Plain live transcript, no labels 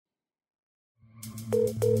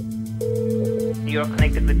You are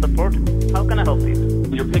connected with support. How can I help you?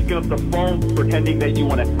 You're picking up the phone pretending that you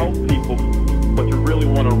want to help people, but you really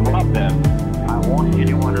want to rob them. I want you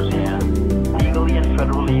to understand, legally and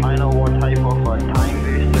federally, I know what type of a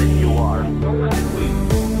time waster you are.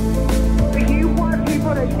 Do you want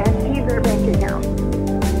people to empty their bank account?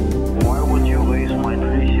 Why would you waste my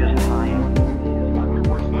precious time?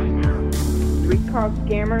 We call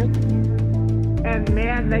scammers. And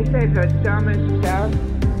man, they say the dumbest stuff.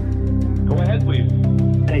 Go ahead, please.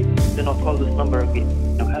 Hey, do not call this number again.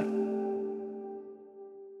 Okay?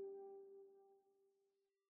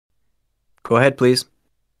 Go ahead, please.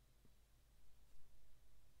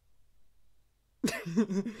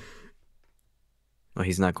 Oh,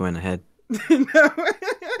 he's not going ahead. No,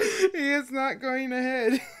 he is not going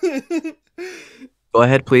ahead. Go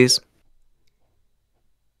ahead, please.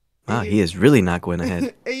 Wow, he is really not going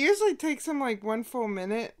ahead. It usually takes him like 1 full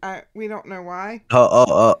minute. We don't know why.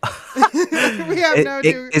 Oh. We have no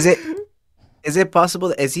idea. Is it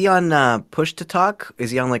possible? Is he on push to talk?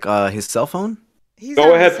 Is he on like his cell phone?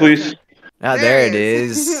 Go ahead, please. Ah, there it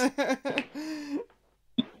is.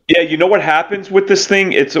 Yeah, you know what happens with this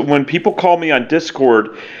thing? It's when people call me on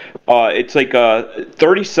Discord, it's like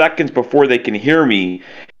 30 seconds before they can hear me.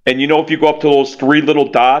 And you know, if you go up to those 3 little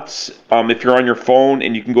dots, if you're on your phone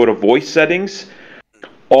and you can go to voice settings,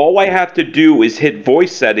 all I have to do is hit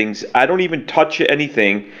voice settings. I don't even touch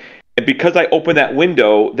anything. And because I open that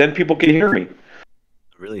window, then people can hear me.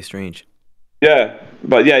 Really strange. Yeah,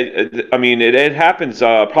 but yeah, I mean, it happens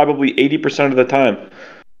probably 80% of the time.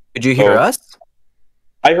 Did you hear us?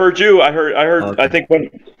 I heard you. I heard. Okay. I think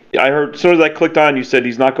as soon as I clicked on, you said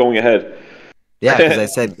he's not going ahead. Yeah,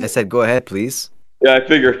 because I said go ahead, please. Yeah, I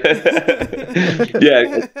figured.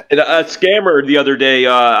 Yeah, and a scammer the other day.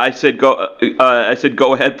 I said go. I said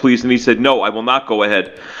go ahead, please, and he said no, I will not go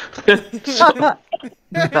ahead.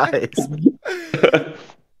 Nice.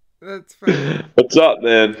 That's funny. What's up,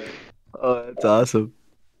 man? Oh, that's awesome.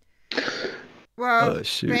 Well, Oh,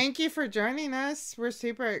 shoot. thank you for joining us. We're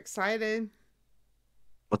super excited.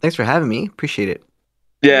 Well, thanks for having me. Appreciate it.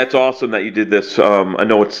 Yeah, it's awesome that you did this. I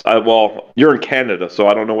know it's well, you're in Canada, so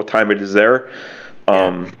I don't know what time it is there.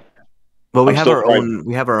 Well, we I'm have still our trying- own.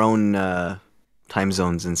 We have our own time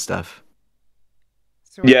zones and stuff.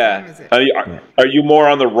 So what time Yeah. is it? Are you more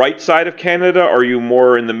on the right side of Canada? Or are you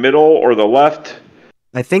more in the middle or the left?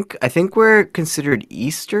 I think we're considered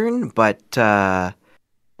Eastern, but the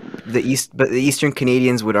Eastern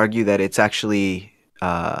Canadians would argue that it's actually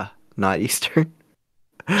not Eastern.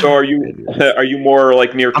 So are you more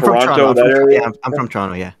like near I'm from Toronto, Toronto. that area? Yeah, I'm from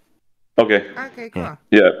Toronto. Yeah. Okay. Okay, cool.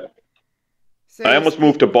 Yeah. So I almost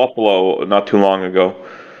moved to Buffalo not too long ago.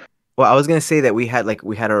 Well, I was gonna say that we had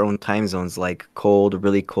our own time zones, like cold,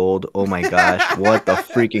 really cold. Oh my gosh, what the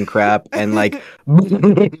freaking crap! And like,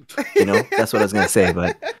 that's what I was gonna say.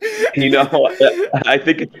 But I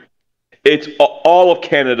think it's all of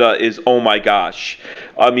Canada is oh my gosh.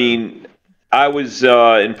 I mean, I was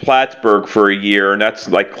in Plattsburgh for a year, and that's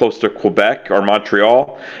like close to Quebec or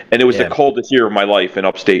Montreal, and it was the coldest year of my life in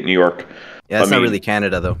upstate New York. yeah, that's not really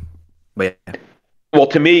Canada though. But yeah. Well,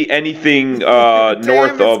 to me, anything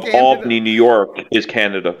north of Canada. Albany, New York, is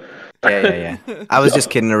Canada. Yeah. I was just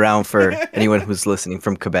kidding around for anyone who's listening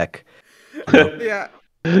from Quebec. Yeah.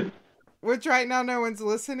 Which right now no one's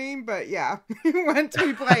listening, but yeah, once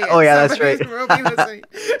we play it, Oh, yeah, that's right. somebody will be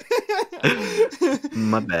listening.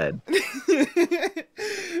 My bad.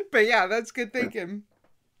 But yeah, that's good thinking.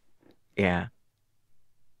 Yeah.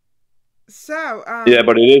 So, Yeah,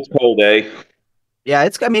 but it is cold, eh? Yeah,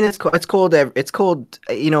 it's cold. It's cold. It's cold.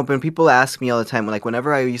 When people ask me all the time, like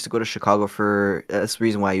whenever I used to go to Chicago that's the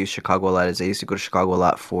reason why I use Chicago a lot. Is I used to go to Chicago a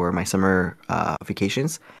lot for my summer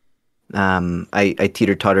vacations. I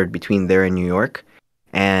teeter-tottered between there and New York,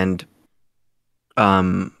 and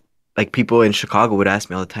like people in Chicago would ask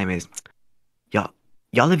me all the time, "Is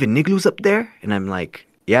y'all live in igloos up there?" And I'm like,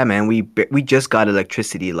 "Yeah, man, we just got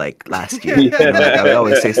electricity like last year." Like, I would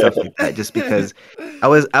always say stuff like that just because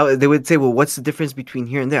they would say, "Well, what's the difference between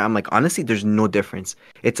here and there?" I'm like, honestly, there's no difference.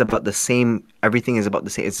 It's about the same. Everything is about the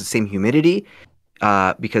same. It's the same humidity,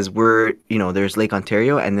 because there's Lake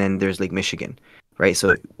Ontario and then there's Lake Michigan, right?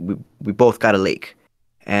 So we both got a lake,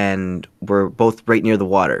 and we're both right near the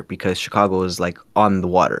water because Chicago is like on the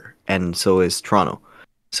water, and so is Toronto.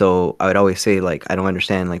 So I would always say, like, I don't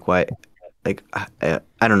understand, like, why, like, I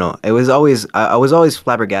don't know. I was always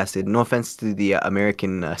flabbergasted. No offense to the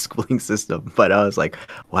American schooling system, but I was like,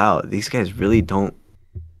 wow, these guys really don't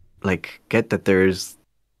like get that there's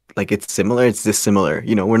like it's similar. It's dissimilar.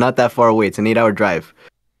 We're not that far away. It's an 8-hour drive.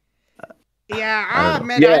 Yeah, I don't I'll know.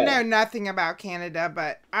 admit I Yeah. know nothing about Canada,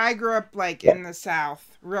 but I grew up like in the South,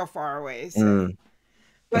 real far away. So. Mm,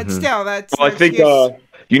 But mhm. still, that's Well, no I think excuse.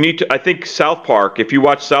 you need to. I think South Park. If you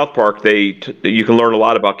watch South Park, you can learn a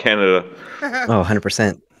lot about Canada. Oh,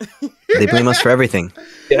 100%. They blame us for everything.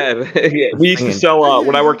 Yeah, yeah. We used to Singing. sell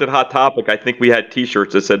when I worked at Hot Topic. I think we had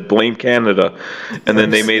T-shirts that said "Blame Canada," and then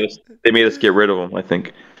they made us get rid of them. I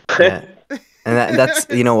think. Yeah. And that's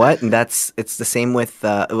you know what? And it's the same with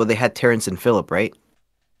well, they had Terrence and Phillip, right?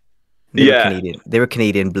 They were Yeah. Canadian. They were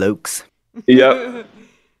Canadian blokes. Yep.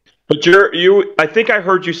 But you. I think I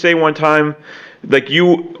heard you say one time, like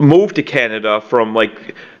you moved to Canada from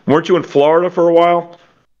like, weren't you in Florida for a while?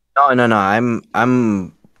 No.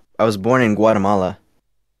 I was born in Guatemala,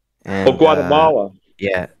 Oh, and Guatemala.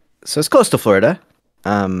 yeah, so it's close to Florida.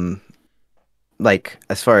 Um, like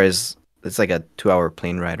as far as it's like a 2-hour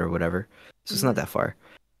plane ride or whatever, so it's not that far.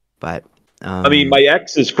 But I mean, my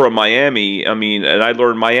ex is from Miami. I mean, and I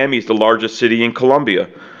learned Miami is the largest city in Colombia.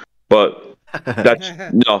 But that's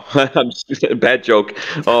no, bad joke.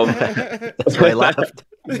 that's why I laughed.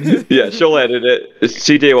 Yeah, she'll edit it.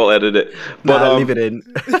 CJ will edit it. But Nah, leave it in.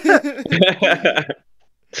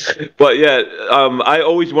 but yeah, I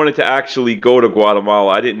always wanted to actually go to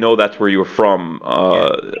Guatemala. I didn't know that's where you were from.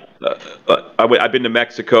 I've been to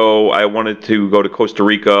Mexico. I wanted to go to Costa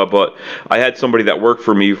Rica, but I had somebody that worked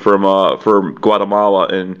for me from Guatemala,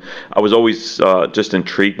 and I was always just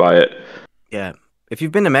intrigued by it. Yeah. If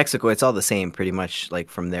you've been to Mexico, it's all the same pretty much like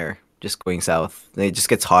from there, just going south. It just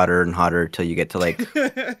gets hotter and hotter till you get to like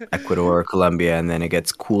Ecuador, Colombia, and then it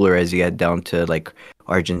gets cooler as you get down to like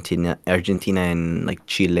Argentina and like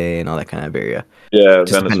Chile and all that kind of area. Yeah,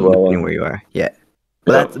 Just Venezuela. depending where you are. Yeah.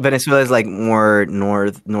 But Venezuela is like more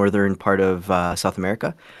northern part of South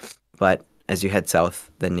America. But as you head south,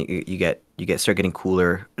 then you start getting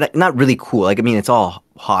cooler. Like, not really cool. Like I mean, it's all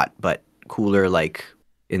hot, but cooler like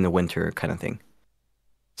in the winter kind of thing.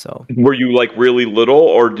 So Were you like really little,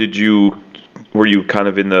 or were you kind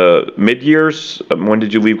of in the mid years? When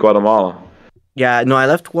did you leave Guatemala? yeah, no, I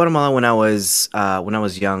left Guatemala when I was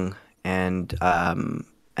young, and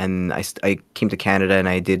I came to Canada and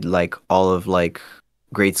I did like all of like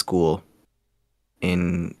grade school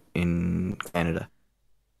in Canada.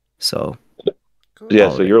 So Yeah,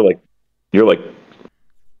 all so of it. you're like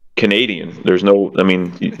Canadian. There's no, I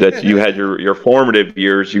mean, that you had your formative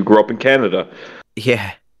years. You grew up in Canada,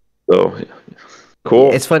 Yeah. so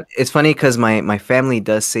cool. It's fun. It's funny because my family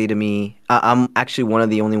does say to me, I'm actually one of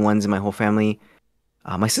the only ones in my whole family.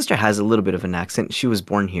 My sister has a little bit of an accent. She was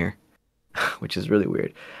born here, which is really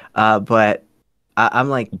weird. But I'm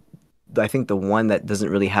like, I think the one that doesn't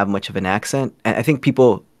really have much of an accent. And I think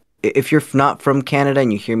people, if you're not from Canada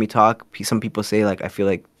and you hear me talk, some people say like I feel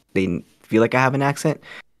like they feel like I have an accent.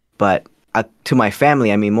 But to my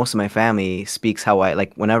family, I mean, most of my family speaks how I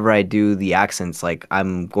like. Whenever I do the accents, like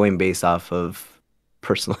I'm going based off of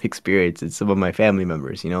personal experience and some of my family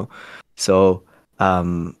members, you know. So,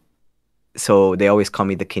 so they always call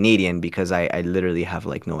me the Canadian because I literally have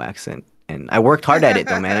like no accent, and I worked hard at it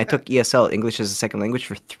though, man. I took ESL, English as a second language,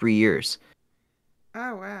 for 3 years.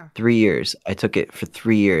 Oh wow. 3 years. I took it for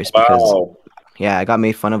 3 years because Wow. yeah, I got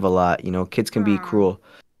made fun of a lot. You know, kids can be Aw, cruel.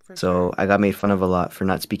 for So sure. I got made fun of a lot for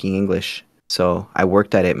not speaking English. So I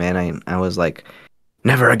worked at it, man. I was like,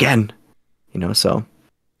 never again. You know, so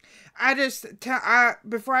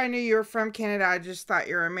Before I knew you were from Canada, I just thought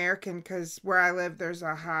you were American because where I live, there's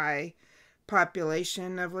a high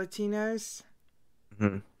population of Latinos.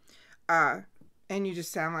 mhm. And you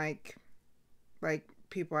just sound like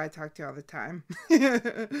people I talk to all the time.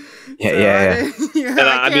 Yeah. And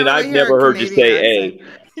I mean, I've never heard you say A.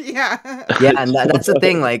 Yeah. Yeah, and that's the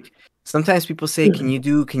thing. Like sometimes people say, can you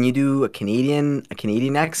do a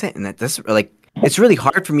Canadian accent? And that's like it's really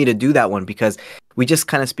hard for me to do that one because we just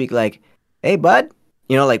kind of speak like, hey bud,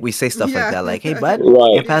 you know, like we say stuff like that, like, hey bud,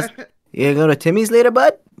 Right. you go to Timmy's later,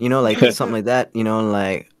 bud, you know, like something like that, you know,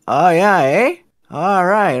 like, oh yeah, eh, all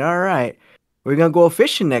right, we're gonna go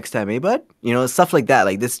fishing next time, eh bud, you know, stuff like that.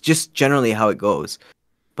 Like this, just generally how it goes.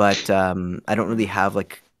 But I don't really have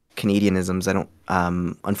like Canadianisms. I don't,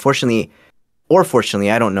 unfortunately or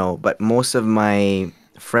fortunately, I don't know, but most of my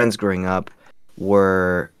friends growing up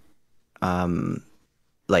were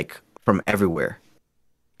like from everywhere.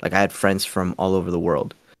 Like I had friends from all over the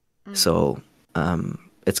world. So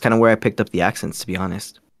it's kind of where I picked up the accents, to be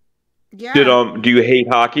honest. Yeah. Do you hate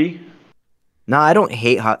hockey? No, I don't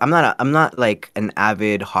hate hockey. I'm not like an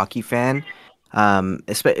avid hockey fan.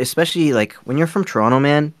 Especially like when you're from Toronto,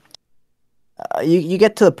 man. You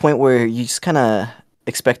get to the point where you just kind of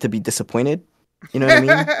expect to be disappointed. You know what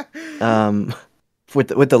I mean?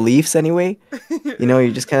 With the Leafs anyway. You know,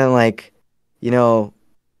 you're just kind of like, you know,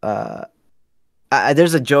 uh,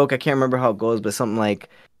 there's a joke. I can't remember how it goes, but something like,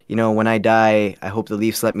 when I die, I hope the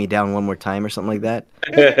Leafs let me down one more time or something like that.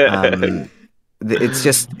 Um,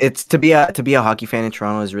 it's to be a hockey fan in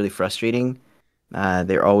Toronto is really frustrating.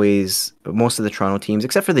 They're always most of the Toronto teams,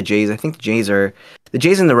 except for the Jays. I think the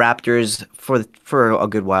Jays and the Raptors for a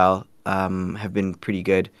good while have been pretty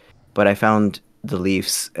good, but I found the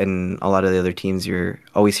Leafs and a lot of the other teams you're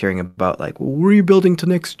always hearing about like, well, we're rebuilding to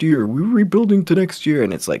next year. We're rebuilding to next year,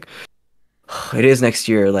 and it's like it is next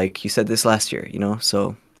year. Like you said this last year,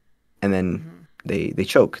 so and then they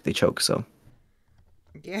choke. So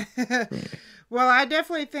Yeah. yeah. Well, I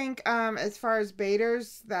definitely think as far as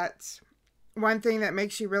baiters, that's one thing that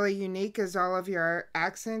makes you really unique is all of your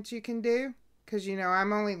accents you can do. Because,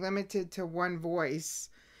 I'm only limited to one voice.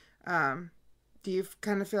 Do you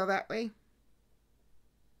kind of feel that way?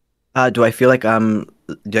 Do I feel like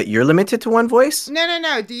that you're limited to one voice?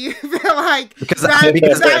 No. Do you feel like Because that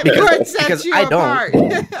what sets because you I don't.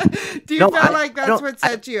 apart? Do you No, feel like I that's don't. what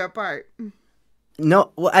sets you apart?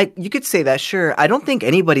 No, well, you could say that, sure. I don't think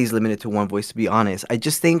anybody's limited to one voice, to be honest. I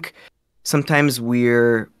just think sometimes we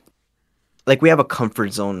have a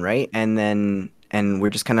comfort zone, right? And we're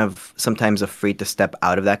just kind of sometimes afraid to step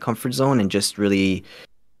out of that comfort zone and just really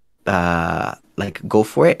like go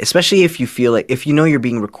for it. Especially if you feel like if you're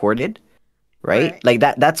being recorded, right? Right. Like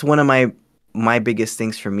that's one of my biggest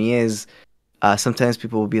things for me is sometimes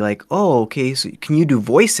people will be like, "Oh, okay, so can you do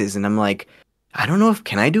voices?" And I'm like, I don't know if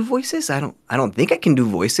can I do voices? I don't think I can do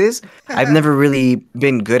voices. I've never really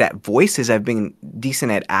been good at voices. I've been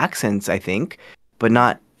decent at accents, I think, but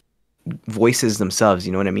not voices themselves,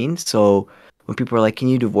 you know what I mean? So when people are like, "Can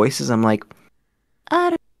you do voices?" I'm like,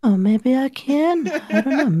 I don't know, maybe I can. I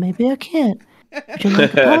don't know, maybe I can. Would you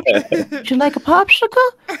like a pop? Would you like a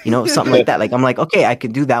popsicle? Something like that. Like I'm like, okay, I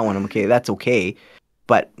can do that one. I'm okay, that's okay,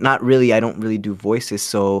 but not really. I don't really do voices,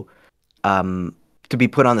 so to be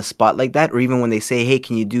put on the spot like that, or even when they say, "Hey,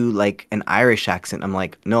 can you do like an Irish accent?" I'm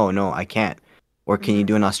like, no, I can't. Or can you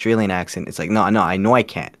do an Australian accent? It's like, no, I know I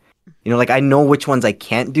can't. Like I know which ones I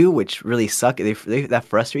can't do, which really suck. That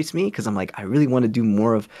frustrates me because I'm like, I really want to do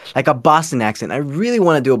more of like a Boston accent. I really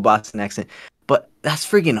want to do a Boston accent, but that's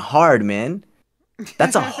freaking hard, man.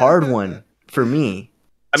 That's a hard one for me.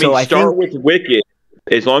 I So mean, I start think, with Wicked.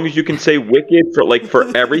 As long as you can say Wicked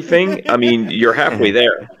for everything, I mean, you're halfway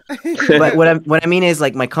there. but what I mean is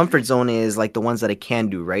like my comfort zone is like the ones that I can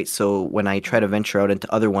do, right? So when I try to venture out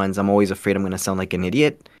into other ones, I'm always afraid I'm gonna sound like an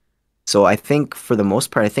idiot. So I think for the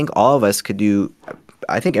most part, I think all of us could do.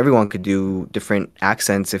 I think everyone could do different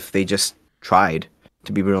accents if they just tried.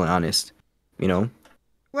 To be really honest, you know, the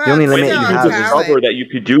Well, only it's When limit still did you you a have is, discover talent. that you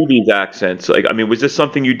could do these accents? Like, I mean, was this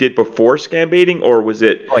something you did before scam baiting, or was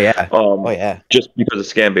it oh yeah, oh um, yeah. just because of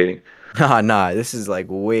scam baiting? Nah. This is like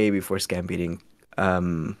way before scam beating.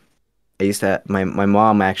 I used to my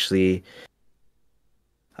mom actually.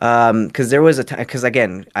 Because there was a time, because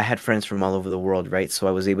again, I had friends from all over the world, right? So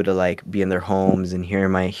I was able to like be in their homes and hear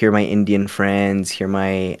my Indian friends, hear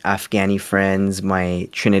my Afghani friends, my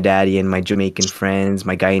Trinidadian, my Jamaican friends,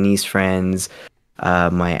 my Guyanese friends,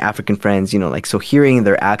 my African friends, like so hearing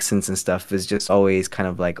their accents and stuff is just always kind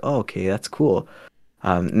of like, oh, okay, that's cool.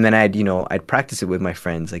 And then I'd practice it with my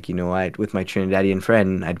friends, like, I'd with my Trinidadian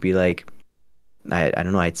friend, I'd be like, I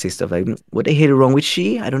don't know. I'd say stuff like, "What they hate wrong with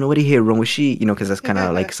she? I don't know what they hate wrong with she." Because that's kind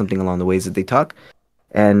of like something along the ways that they talk.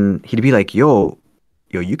 And he'd be like, "Yo,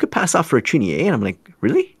 you could pass off for a Trini, eh?" And I'm like,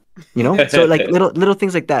 "Really?" So like little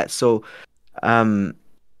things like that. So um,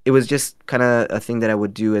 it was just kind of a thing that I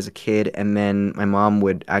would do as a kid, and then my mom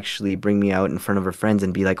would actually bring me out in front of her friends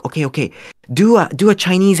and be like, "Okay, do a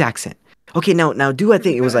Chinese accent. Okay, now do a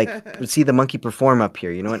thing." It was like, see the monkey perform up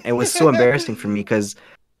here, and it was so embarrassing for me because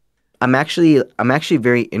I'm actually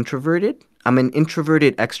very introverted. I'm an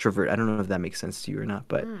introverted extrovert. I don't know if that makes sense to you or not,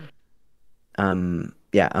 but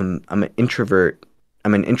yeah, I'm an introvert.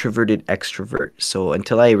 I'm an introverted extrovert. So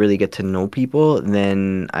until I really get to know people,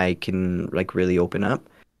 then I can like really open up.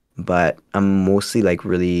 But I'm mostly like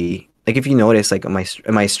really like if you notice like on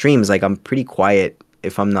my streams, like I'm pretty quiet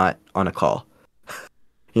if I'm not on a call.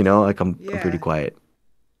 Like I'm pretty Yeah. quiet.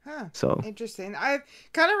 Huh. So Interesting. I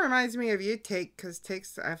kind of reminds me of you, Take, because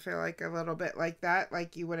Take's I feel like a little bit like that.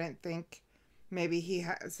 Like you wouldn't think maybe he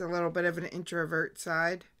has a little bit of an introvert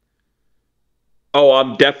side. Oh,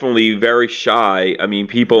 I'm definitely very shy. I mean,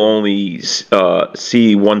 people only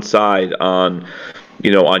see one side on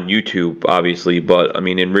YouTube, obviously, but I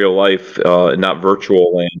mean, in real life, not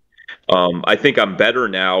virtual land. I think I'm better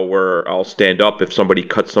now where I'll stand up if somebody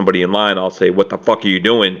cuts somebody in line. I'll say, "What the fuck are you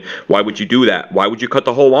doing? Why would you do that? Why would you cut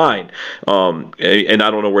the whole line?" And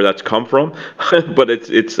I don't know where that's come from, but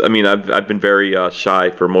it's. I mean, I've been very shy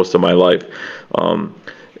for most of my life,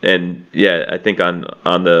 and yeah, I think on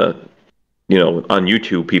the on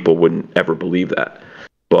YouTube people wouldn't ever believe that.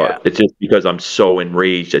 But it's just because I'm so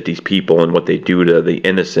enraged at these people and what they do to the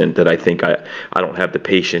innocent that I think I don't have the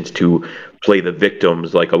patience to play the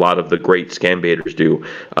victims like a lot of the great scambaiters do,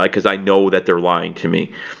 because I know that they're lying to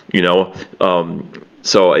me, you know.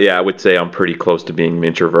 So yeah, I would say I'm pretty close to being an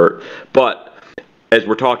introvert. But as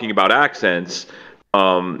we're talking about accents,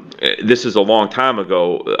 this is a long time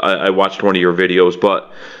ago. I watched one of your videos,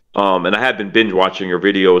 but and I have been binge watching your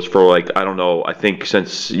videos for like, I don't know, I think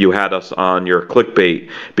since you had us on your clickbait,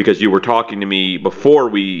 because you were talking to me before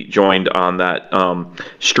we joined on that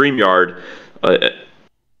StreamYard.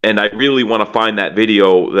 And I really want to find that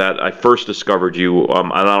video that I first discovered you.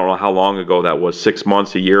 I don't know how long ago that was, 6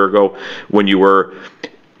 months, a year ago, when you were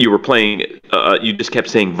playing. You just kept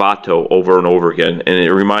saying "Vato" over and over again, and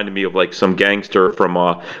it reminded me of like some gangster from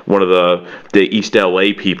one of the East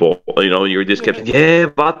LA people. You know, you just kept "Yeah,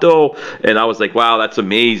 Vato," and I was like, "Wow, that's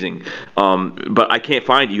amazing." But I can't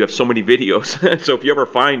find it. You have so many videos, so if you ever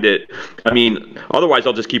find it, I mean, otherwise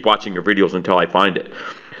I'll just keep watching your videos until I find it.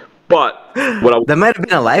 But that might have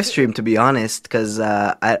been a live stream, to be honest, because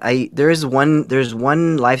there's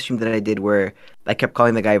one live stream that I did where I kept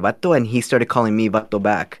calling the guy Vato, and he started calling me Vato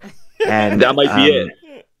back, and that might be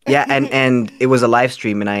it. Yeah, and it was a live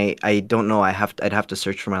stream, and I don't know. I'd have to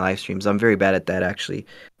search for my live streams. I'm very bad at that, actually,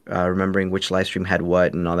 remembering which live stream had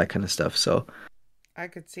what and all that kind of stuff. So I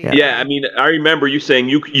could see. Yeah, I mean, I remember you saying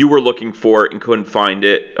you were looking for it and couldn't find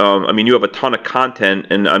it. I mean, you have a ton of content,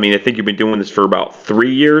 and I mean, I think you've been doing this for about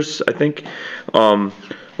 3 years, I think,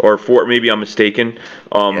 or 4. Maybe I'm mistaken.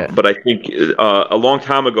 But I think a long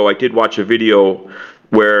time ago, I did watch a video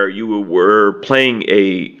where you were playing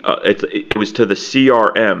it was to the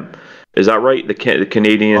CRM. Is that right? The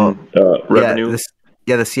Canadian Revenue.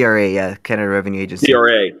 The CRA, Canada Revenue Agency.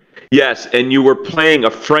 CRA. Yes, and you were playing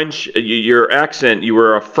a French. Your accent. You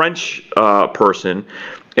were a French person,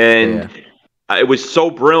 and it was so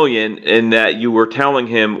brilliant in that you were telling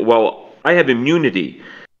him, "Well, I have immunity."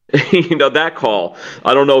 You know that call.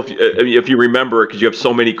 I don't know if you remember it because you have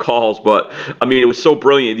so many calls, but I mean, it was so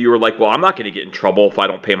brilliant. You were like, "Well, I'm not going to get in trouble if I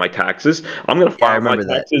don't pay my taxes. I'm going to file my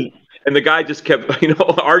taxes." And the guy just kept,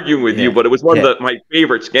 arguing with you. But it was one of my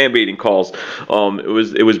favorite scam baiting calls.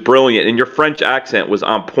 It was brilliant, and your French accent was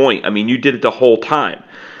on point. I mean, you did it the whole time.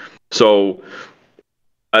 So,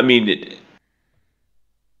 I mean,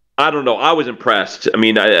 I don't know. I was impressed. I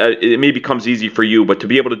mean, it maybe comes easy for you, but to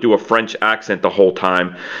be able to do a French accent the whole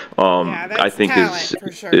time, I think talent,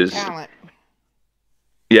 for sure. is talent.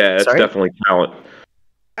 Yeah, it's definitely talent.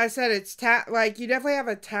 I said it's like you definitely have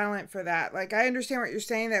a talent for that. Like I understand what you're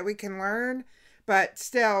saying that we can learn, but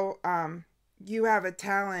still, you have a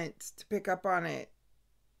talent to pick up on it.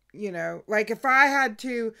 You know, like if I had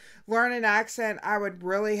to learn an accent, I would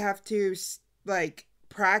really have to like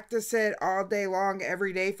practice it all day long,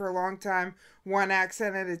 every day for a long time, one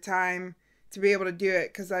accent at a time to be able to do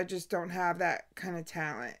it because I just don't have that kind of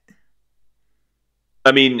talent.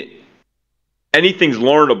 I mean, anything's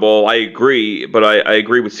learnable, I agree, but I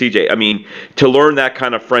agree with CJ. I mean, to learn that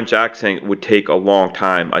kind of French accent would take a long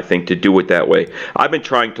time, I think, to do it that way. I've been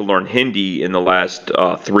trying to learn Hindi in the last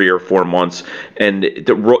 3 or 4 months, and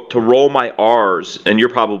to roll my R's, and you're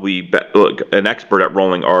probably an expert at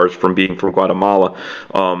rolling R's from being from Guatemala,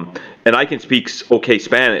 and I can speak okay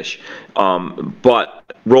Spanish, but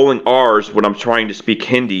rolling R's when I'm trying to speak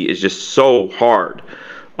Hindi is just so hard.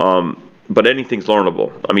 But anything's learnable.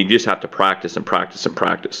 I mean, you just have to practice and practice and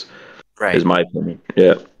practice. Right. Is my opinion.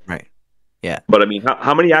 Yeah. Right. Yeah. But I mean,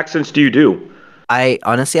 how many accents do you do? I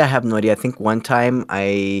have no idea. I think one time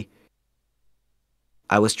I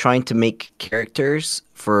was trying to make characters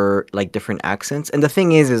for like different accents, and the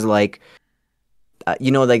thing is like,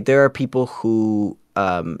 like there are people who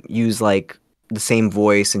use like the same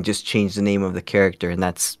voice and just change the name of the character, and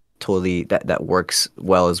that's totally that works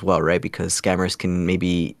well as well, right? Because scammers can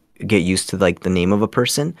maybe get used to like the name of a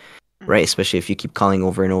person, right? Especially if you keep calling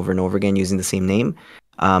over and over and over again using the same name.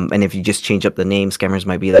 And if you just change up the name, scammers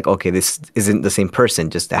might be like, okay, this isn't the same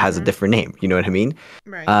person, just has a different name. You know what I mean?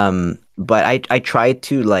 Right. But I try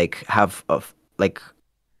to like have like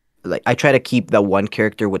I try to keep that one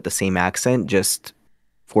character with the same accent just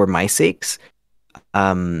for my sakes,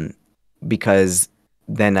 because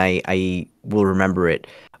then I will remember it.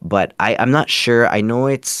 But I'm not sure. I know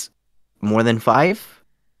it's more than 5.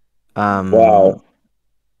 Wow.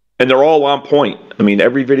 and they're all on point. I mean,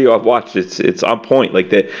 every video I've watched, it's on point.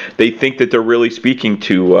 Like they think that they're really speaking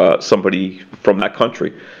to somebody from that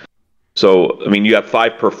country. So I mean, you have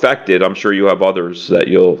 5 perfected. I'm sure you have others that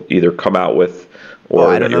you'll either come out with. Or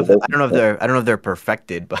I don't know. I don't know if they're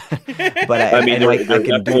perfected, but I mean, they're I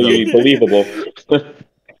can do definitely them. believable.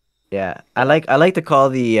 Yeah, I like to call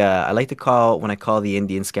when I call the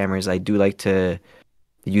Indian scammers, I do like to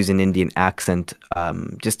use an Indian accent,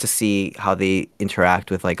 just to see how they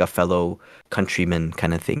interact with like a fellow countryman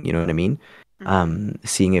kind of thing. You know what I mean?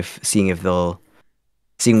 Seeing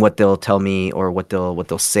what they'll tell me, or what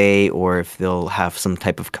they'll say, or if they'll have some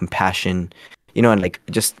type of compassion, and like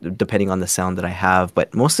just depending on the sound that I have.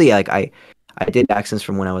 But mostly, like I did accents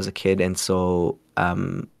from when I was a kid, and so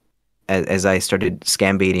as I started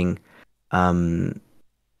scam baiting,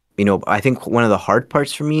 I think one of the hard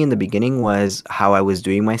parts for me in the beginning was how I was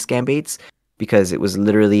doing my scam baits, because it was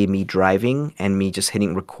literally me driving and me just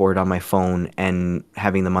hitting record on my phone and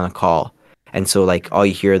having them on a call. And so like all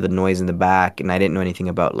you hear the noise in the back, and I didn't know anything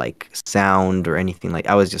about like sound or anything. Like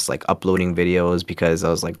I was just like uploading videos because I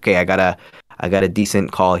was like, okay, I got a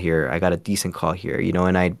decent call here. I got a decent call here,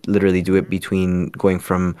 and I literally do it between going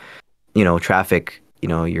from, traffic,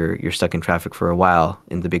 you're stuck in traffic for a while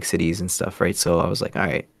in the big cities and stuff, right? So I was like, all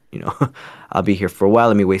right, I'll be here for a while.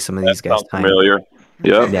 Let me waste some of these guys' time. Familiar.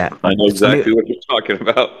 Yeah. Yeah. I know exactly what you're talking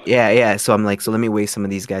about. Yeah. So I'm like, so let me waste some of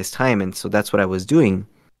these guys' time. And so that's what I was doing.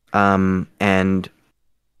 And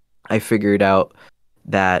I figured out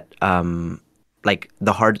that, like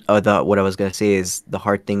what I was going to say is the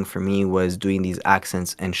hard thing for me was doing these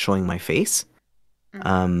accents and showing my face.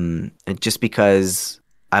 And just because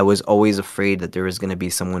I was always afraid that there was going to be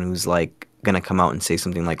someone who's like going to come out and say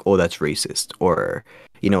something like, oh, that's racist, or,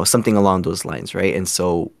 something along those lines. Right. And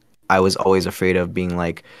so I was always afraid of being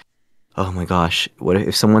like, oh my gosh, what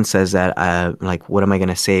if someone says that? Like, what am I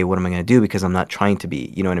gonna say? What am I gonna do? Because I'm not trying to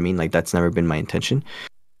be, you know what I mean? Like, that's never been my intention.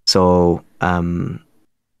 So,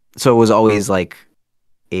 so it was always like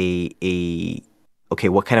okay,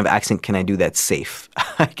 what kind of accent can I do that's safe?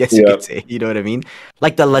 I guess you could say, you know what I mean?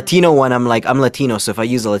 Like the Latino one, I'm like, I'm Latino, so if I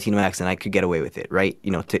use a Latino accent, I could get away with it, right?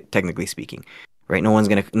 Technically speaking. Right, no one's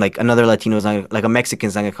gonna, like, another Latino's not gonna, like a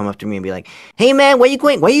Mexican's not gonna come up to me and be like, "Hey man, why you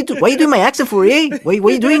doing my accent for, eh? Why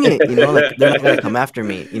you doing it?" Like they're not gonna come after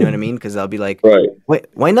me. You know what I mean? Because I'll be like, right,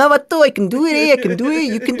 why not, vato? I can do it, eh? I can do it.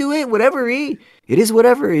 You can do it. Whatever, eh? It is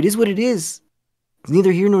whatever. It is what it is. It's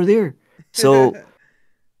neither here nor there. So,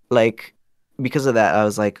 like, because of that, I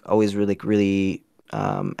was like always really,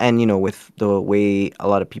 and with the way a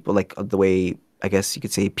lot of people, like the way I guess you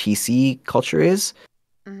could say PC culture is,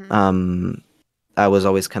 I was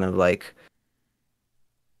always kind of like,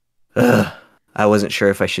 I wasn't sure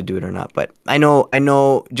if I should do it or not. But I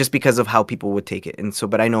know just because of how people would take it. And so,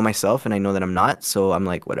 but I know myself and I know that I'm not. So I'm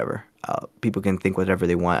like, whatever. People can think whatever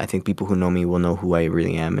they want. I think people who know me will know who I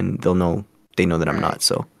really am, and they know that I'm not.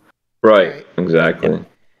 So. Right. Exactly.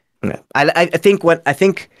 Yeah. I think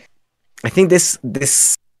this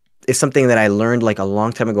is something that I learned like a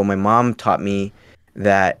long time ago. My mom taught me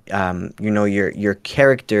that, your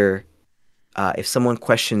character, if someone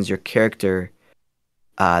questions your character,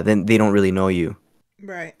 then they don't really know you.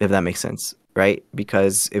 Right. If that makes sense, right?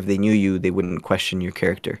 Because if they knew you, they wouldn't question your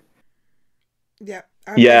character. Yeah.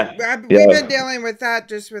 We've been dealing with that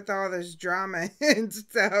just with all this drama and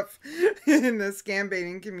stuff in the scam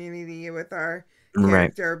baiting community with our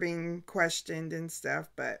character being questioned and stuff.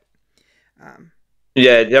 But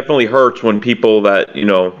yeah, it definitely hurts when people that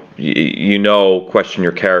question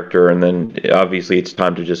your character, and then obviously it's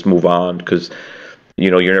time to just move on, because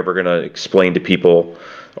you're never going to explain to people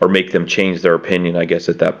or make them change their opinion, I guess,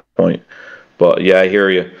 at that point. But yeah, I hear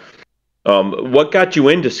you. What got you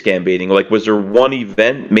into scam baiting? Like, was there one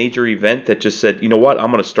major event that just said, you know what,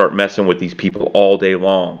 I'm going to start messing with these people all day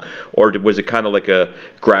long? Or was it kind of like a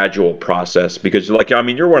gradual process? Because,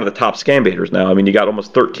 you're one of the top scam baiters now. I mean, you got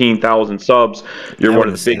almost 13,000 subs. You're one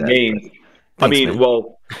of the big names. Thanks, man.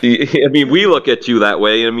 We look at you that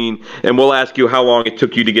way. And we'll ask you how long it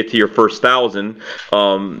took you to get to your first 1,000.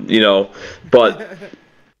 But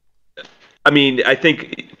I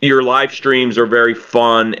think your live streams are very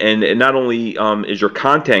fun, and not only is your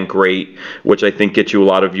content great, which I think gets you a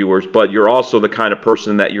lot of viewers, but you're also the kind of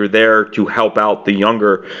person that you're there to help out the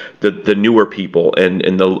younger, the newer people, and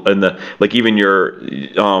the like. Even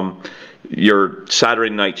your Saturday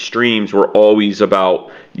night streams were always about,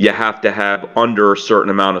 you have to have under a certain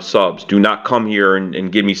amount of subs. Do not come here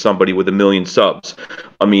and give me somebody with 1 million subs.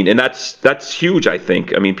 And that's huge, I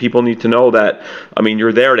think. People need to know that,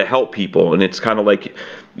 you're there to help people. And it's kind of like,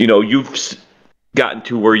 gotten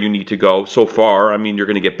to where you need to go so far. I mean, you're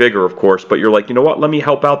going to get bigger, of course, but you're like, you know what? Let me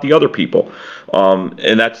help out the other people,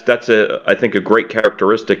 and that's I think a great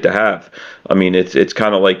characteristic to have. I mean, it's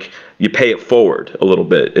kind of like you pay it forward a little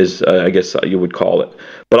bit, is I guess you would call it.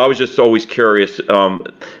 But I was just always curious,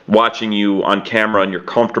 watching you on camera, and you're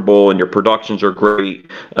comfortable, and your productions are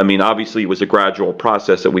great. I mean, obviously, it was a gradual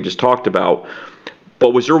process that we just talked about. But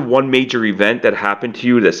was there one major event that happened to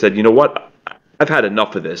you that said, you know what? I've had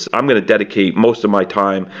enough of this. I'm going to dedicate most of my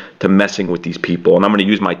time to messing with these people, and I'm going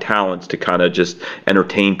to use my talents to kind of just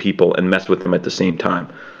entertain people and mess with them at the same time.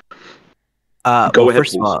 Go ahead,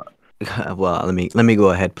 First please. of all, well, let me go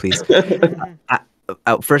ahead, please.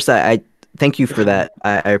 First, I thank you for that.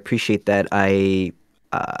 I appreciate that.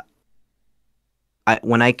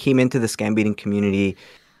 When I came into the scam baiting community,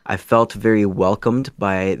 I felt very welcomed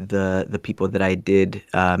by the people that I did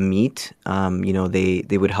meet.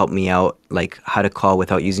 They would help me out, like how to call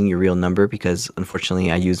without using your real number, because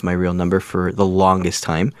unfortunately I used my real number for the longest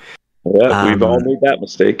time. Yeah, we've all made that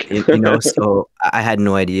mistake. So I had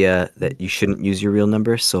no idea that you shouldn't use your real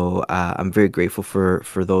number. So I'm very grateful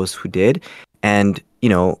for those who did. And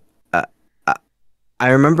uh, I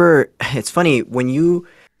remember it's funny when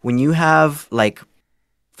you have like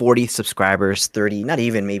 40 subscribers, 30, not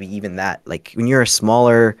even, maybe even that. Like when you're a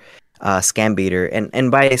smaller Scambaiter, and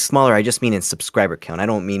by smaller, I just mean in subscriber count. I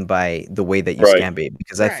don't mean by the way that you Right. scam bait,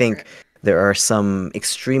 because I think there are some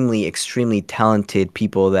extremely, extremely talented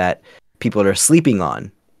people that people are sleeping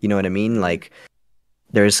on. You know what I mean? Like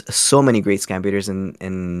there's so many great scam baiters, and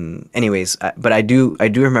anyways, but I do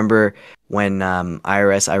remember when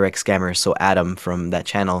IRX scammer, so Adam from that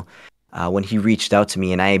channel, when he reached out to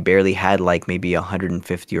me, and I barely had like maybe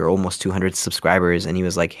 150 or almost 200 subscribers, and he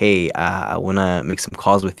was like, "Hey, I want to make some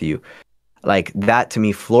calls with you." Like that to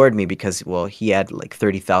me floored me, because well, he had like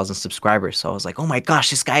 30,000 subscribers, so I was like, "Oh my gosh,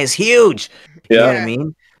 this guy is huge." You know what I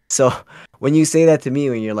mean? So when you say that to me,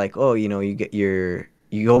 when you're like, "Oh,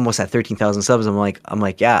 you almost at 13,000 subs,"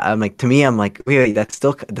 yeah, to me, I'm like, wait, that's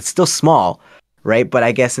still small, right? But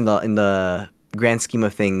I guess in the grand scheme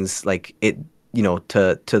of things, like it,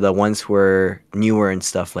 to the ones who are newer and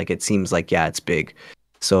stuff, like it seems like, yeah, it's big.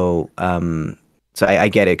 So I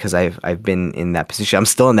get it, because I've been in that position. I'm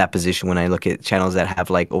still in that position when I look at channels that have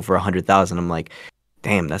like over 100,000. I'm like,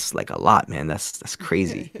 damn, that's like a lot, man. That's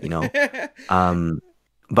crazy,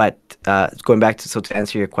 But going back to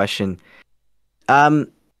answer your question,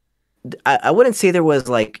 I wouldn't say there was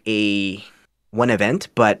like a one event,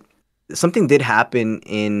 but something did happen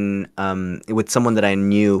in with someone that I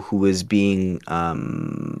knew who was being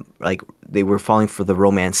like they were falling for the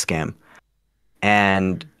romance scam,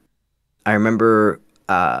 and I remember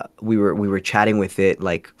we were chatting with it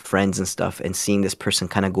like friends and stuff, and seeing this person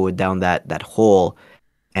kind of go down that hole,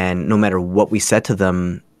 and no matter what we said to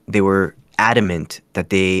them, they were adamant that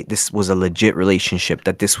this was a legit relationship,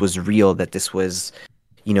 that this was real, that this was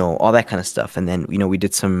all that kind of stuff. And then we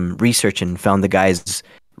did some research and found the guy's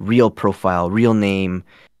real profile, real name,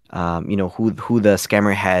 who the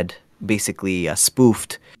scammer had basically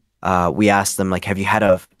spoofed. We asked them, like, have you had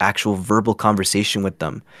a actual verbal conversation with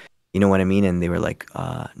them? You know what I mean? And they were like,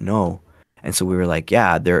 no. And so we were like,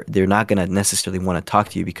 yeah, they're not gonna necessarily want to talk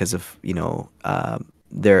to you, because of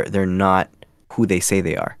they're not who they say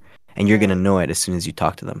they are, and you're gonna know it as soon as you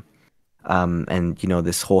talk to them. And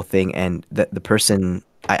this whole thing, and the person,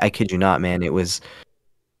 I kid you not, man, it was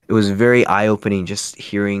very eye opening just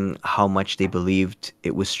hearing how much they believed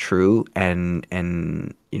it was true, and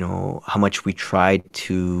how much we tried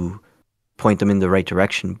to point them in the right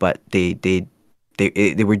direction, but they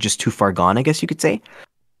were just too far gone, I guess you could say.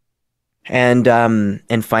 And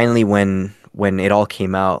finally, when it all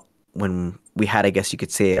came out, when we had, I guess you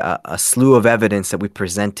could say, a slew of evidence that we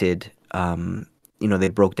presented, they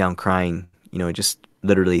broke down crying, just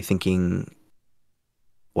literally thinking,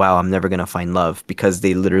 wow, I'm never gonna find love, because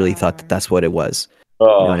they literally thought that that's what it was. You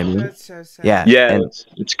know what I mean? That's so sad. Yeah. Yeah, And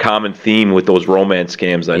it's a common theme with those romance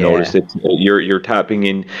scams. I noticed you're tapping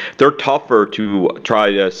in. They're tougher to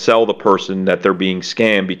try to sell the person that they're being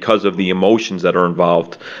scammed, because of the emotions that are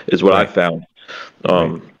involved, is what I found.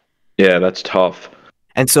 Yeah, that's tough.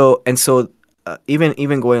 And so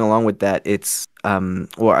even going along with that, it's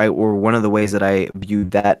or one of the ways that I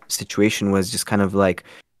viewed that situation was just kind of like,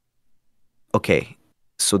 okay,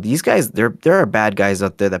 so these guys, there are bad guys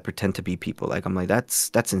out there that pretend to be people. Like, I'm like,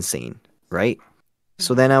 that's insane, right?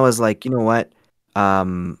 So then I was like, you know what?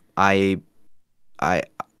 I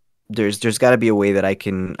there's got to be a way that I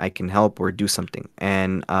can help or do something.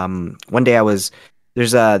 And one day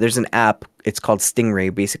there's an app. It's called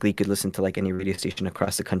Stingray. Basically, you could listen to like any radio station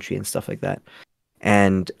across the country and stuff like that.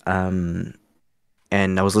 And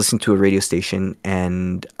and I was listening to a radio station,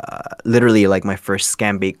 and literally like my first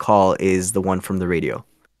scam bait call is the one from the radio.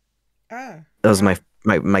 Ah, That was wow.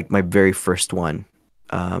 my very first one.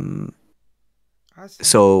 Um, Awesome.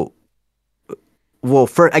 so, well,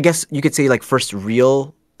 I guess you could say like first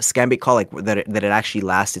real scam bait call, like that it actually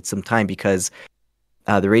lasted some time, because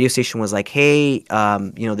the radio station was like, hey,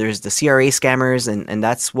 there's the CRA scammers, and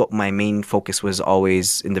that's what my main focus was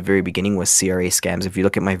always in the very beginning, was CRA scams. If you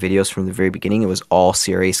look at my videos from the very beginning, it was all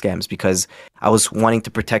CRA scams, because I was wanting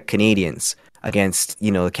to protect Canadians against,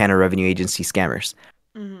 the Canada Revenue Agency scammers.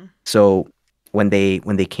 Mm-hmm. So when they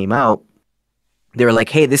came out, they were like,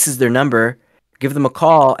 hey, this is their number, give them a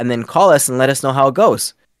call, and then call us and let us know how it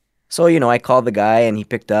goes. So, I called the guy, and he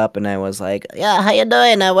picked up, and I was like, yeah, how you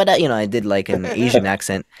doing? What, I did like an Asian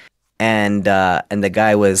accent, and the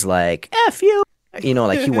guy was like, F you,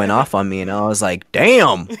 like he went off on me, and I was like,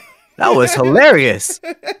 damn, that was hilarious.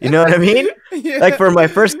 You know what I mean? Yeah. Like for my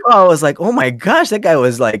first call, I was like, oh my gosh, that guy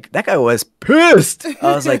was pissed.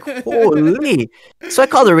 I was like, holy. So I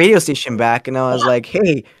called the radio station back, and I was like,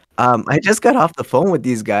 hey, I just got off the phone with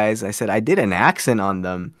these guys. I said, I did an accent on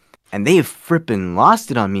them, and they frippin'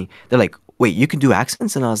 lost it on me. They're like, wait, you can do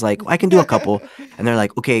accents? And I was like, I can do a couple. And they're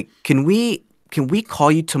like, okay, can we call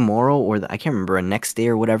you tomorrow, or I can't remember, next day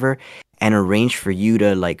or whatever, and arrange for you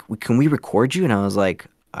to like, can we record you? And I was like,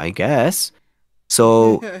 I guess.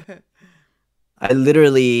 So I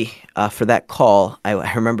literally, for that call,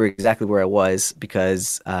 I remember exactly where I was,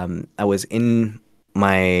 because I was in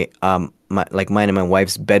mine and my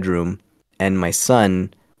wife's bedroom, and my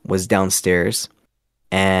son was downstairs,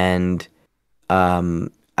 and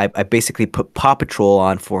I basically put Paw Patrol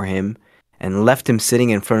on for him and left him sitting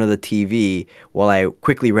in front of the TV while I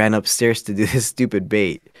quickly ran upstairs to do this stupid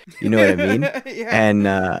bait. You know what I mean?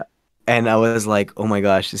 Yeah. And I was like, oh my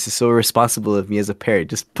gosh, this is so irresponsible of me as a parent.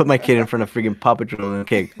 Just put my kid in front of friggin' Paw Patrol, and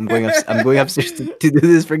okay, I'm going upstairs to do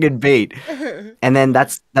this friggin' bait. And then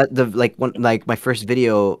my first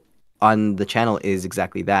video on the channel is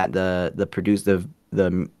exactly that. The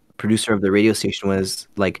producer of the radio station was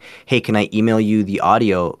like, hey, can I email you the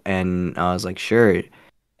audio? And I was like, sure.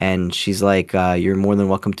 And she's like, you're more than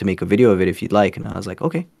welcome to make a video of it if you'd like. And I was like,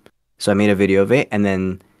 okay. So I made a video of it, and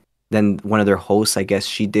then one of their hosts, I guess,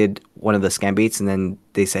 she did one of the scam baits, and then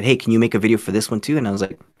they said, hey, can you make a video for this one too? And I was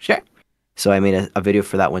like, sure. So I made a video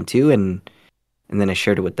for that one too, and then I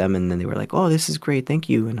shared it with them, and then they were like, oh, this is great, thank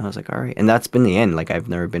you. And I was like, all right. And that's been the end. Like, I've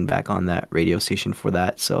never been back on that radio station for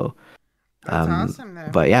that. So That's awesome, though.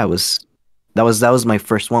 but yeah, that was my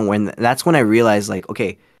first one. That's when I realized, like,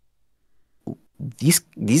 okay,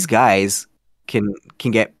 these guys can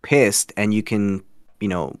get pissed, and you can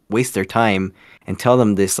waste their time and tell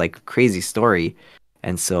them this like crazy story.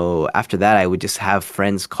 And so after that, I would just have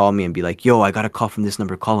friends call me and be like, yo, I got a call from this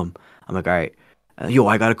number, call him. I'm like, all right. Yo,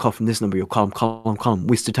 I got a call from this number. Yo, call him.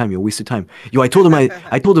 Waste your time. Yo, waste your time. Yo, I told him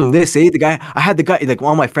I told him this. I had the guy. Like,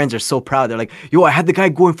 all my friends are so proud. They're like, yo, I had the guy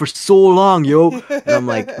going for so long, yo. And I'm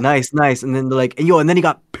like, nice. And then they're like, yo, and then he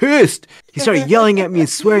got pissed. He started yelling at me and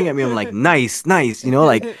swearing at me. I'm like, nice.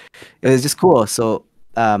 Like, it was just cool. So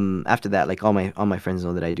after that, like all my friends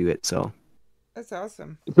know that I do it. So That's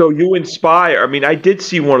awesome. So you inspire. I mean, I did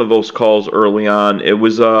see one of those calls early on. It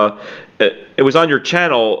was on your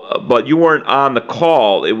channel, but you weren't on the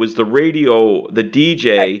call. It was the radio, the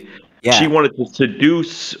DJ. yeah. She wanted to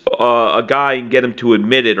seduce a guy and get him to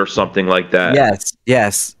admit it or something like that.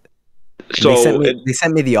 Yes. So they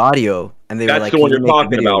sent me the audio, and they were that's like, the one "Can you're you make a talking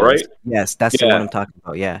video about, of right? this?" Yes, that's the Yeah. one I'm talking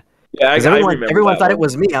about. Yeah. Yeah, Because I remember everyone that thought it one.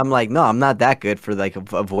 was me. I'm like, no, I'm not that good for like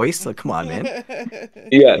a voice. Like, come on, man.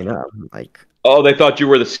 Yeah. I'm like, Oh, they thought you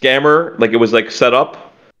were the scammer. Like it was like set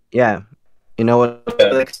up. yeah. You know what?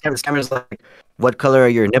 Yeah. Like, scammer's like, what color are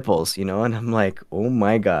your nipples? And I'm like, oh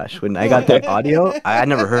my gosh. When I got that audio, I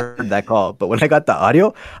never heard that call, but when I got the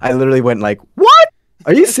audio, I literally went like, what?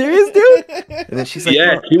 Are you serious, dude? And then she's like,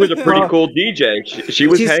 Yeah, well, she was a pretty well, cool DJ. She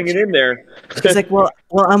was she's- hanging in there. She's like, well,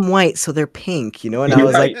 I'm white, so they're pink, And I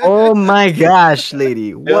was Right. like, oh my gosh,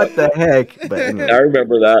 lady, what the heck? But I anyway,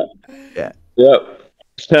 remember that. Yeah. Yep.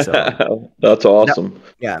 So- That's awesome.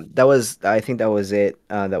 yeah, I think that was it.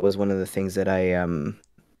 That was one of the things that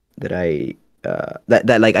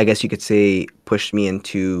that like, I guess you could say, pushed me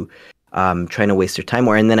into trying to waste their time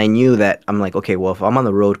more. And then I knew that I'm like, okay, well, if I'm on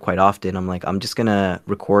the road quite often, I'm like, I'm just gonna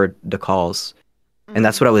record the calls. And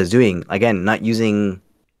that's what I was doing. Again, not using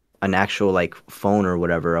an actual like phone or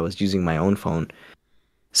whatever. I was using my own phone.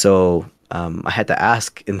 So I had to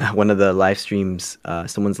ask in one of the live streams,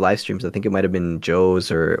 someone's live streams. I think it might have been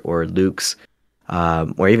Joe's or Luke's,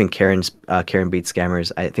 or even Karen's, Karen Beat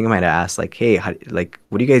Scammers. I think I might have asked like, hey,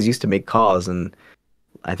 what do you guys use to make calls? And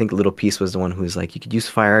I think Little Piece was the one who was like, you could use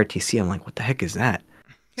Fire RTC. I'm like, what the heck is that?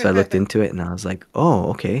 So I looked into it and I was like, oh,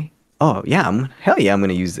 okay. Oh, yeah, hell yeah, I'm going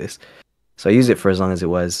to use this. So I used it for as long as it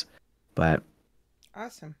was. But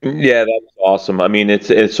Awesome. Yeah, that's awesome. I mean,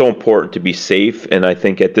 it's so important to be safe, and I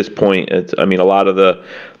think at this point, I mean, a lot of the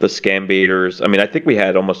scam baiters. I mean, I think we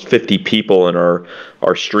had almost 50 people in our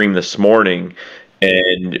stream this morning,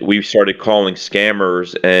 and we started calling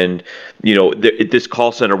scammers, and this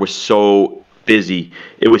call center was so busy.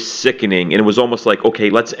 It was sickening, and it was almost like,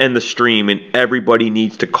 okay, let's end the stream, and everybody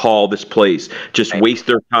needs to call this place. Just waste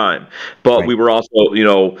their time. But we were also,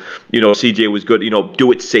 CJ was good.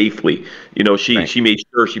 Do it safely. She made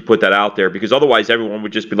sure she put that out there, because otherwise everyone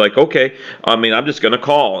would just be like, okay, I mean, I'm just gonna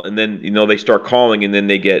call, and then they start calling, and then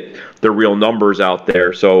they get the real numbers out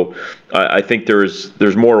there. So I think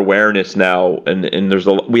there's more awareness now, and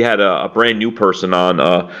we had a brand new person on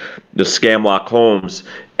the Scamlock Holmes,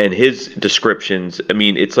 and his descriptions. I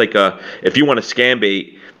mean, it's like if you want to scam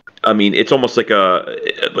bait, I mean, it's almost like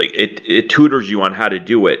it tutors you on how to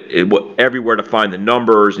do it, everywhere to find the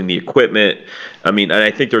numbers and the equipment. I mean, and I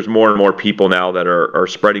think there's more and more people now that are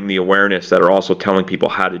spreading the awareness, that are also telling people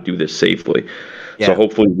how to do this safely. Yeah. So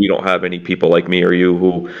hopefully we don't have any people like me or you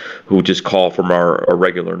who just call from our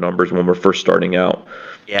regular numbers when we're first starting out.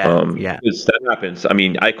 Yeah, because that happens. I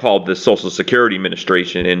mean, I called the Social Security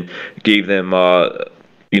Administration and gave them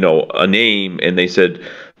a name, and they said,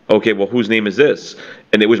 okay, well, whose name is this?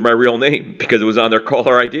 And it was my real name, because it was on their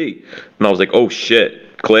caller ID. And I was like, oh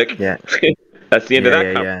shit, click. Yeah. That's the end of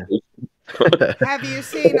that conversation. Have you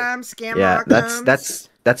seen Scamlock? Yeah,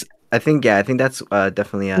 that's I think that's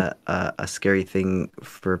definitely a scary thing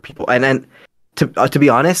for people. And then to be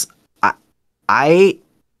honest,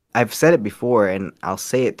 I've said it before, and I'll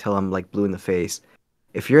say it till I'm like blue in the face.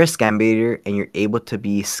 If you're a scam baiter and you're able to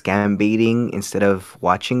be scam baiting instead of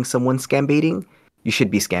watching someone scam baiting, you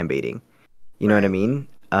should be scam baiting. You know what I mean?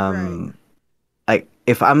 Like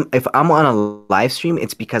if I'm on a live stream,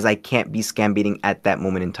 it's because I can't be scam baiting at that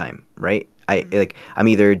moment in time, right? I'm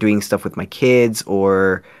either doing stuff with my kids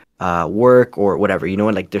or work or whatever.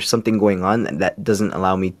 Like there's something going on that doesn't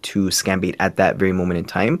allow me to scam bait at that very moment in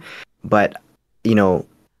time. But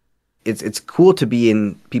it's cool to be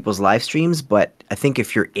in people's live streams, but I think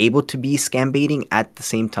if you're able to be scam baiting at the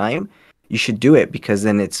same time, you should do it, because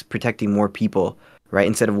then it's protecting more people, right?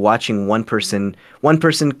 Instead of watching one person,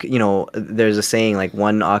 there's a saying like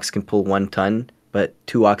one ox can pull 1 ton, but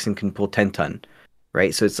 2 oxen can pull 10 ton,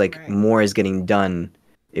 right? So it's like more is getting done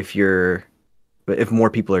if more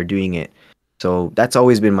people are doing it. So that's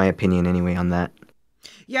always been my opinion anyway on that.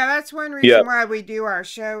 Yeah, that's one reason why we do our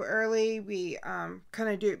show early. We kind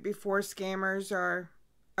of do it before scammers are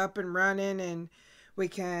up and running, and we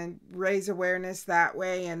can raise awareness that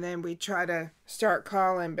way, and then we try to start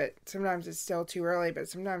calling, but sometimes it's still too early, but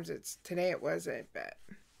sometimes today it wasn't, but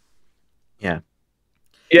yeah.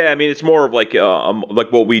 Yeah, I mean, it's more of like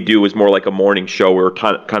what we do is more like a morning show. We're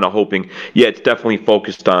kind of hoping, it's definitely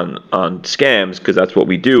focused on scams, because that's what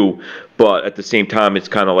we do. But at the same time, it's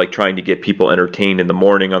kind of like trying to get people entertained in the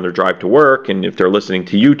morning on their drive to work. And if they're listening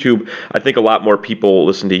to YouTube, I think a lot more people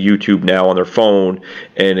listen to YouTube now on their phone,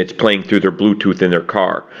 and it's playing through their Bluetooth in their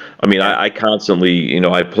car. I mean, I constantly,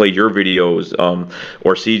 I play your videos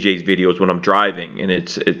or CJ's videos when I'm driving, and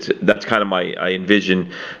that's kind of I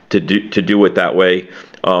envision to do it that way.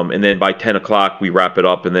 And then by 10 o'clock, we wrap it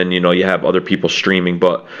up, and then, you have other people streaming.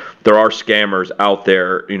 But there are scammers out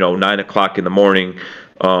there, 9 o'clock in the morning,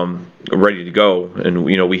 ready to go. And,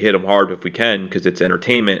 we hit them hard if we can, because it's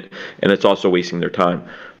entertainment, and it's also wasting their time.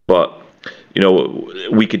 But,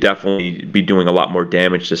 we could definitely be doing a lot more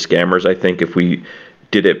damage to scammers, I think, if we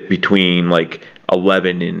did it between like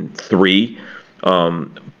 11 and 3.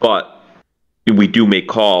 But we do make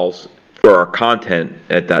calls for our content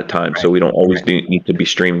at that time, so we don't always need to be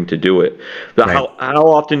streaming to do it. But how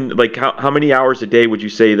often, like how many hours a day would you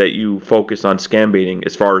say that you focus on scam baiting,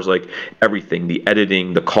 as far as like everything, the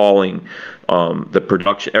editing, the calling, the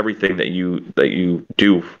production, everything that you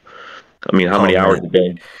do? I mean, how many hours a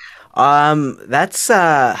day? That's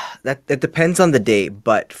that depends on the day,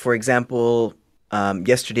 but for example,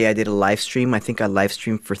 yesterday I did a live stream. I think I live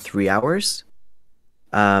streamed for 3 hours.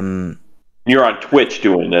 You're on Twitch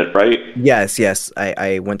doing it, right? Yes.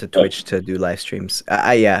 I went to Twitch to do live streams.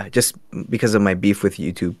 Just because of my beef with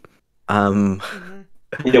YouTube.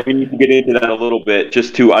 We need to get into that a little bit.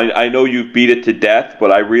 Just I know you've beat it to death,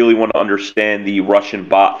 but I really want to understand the Russian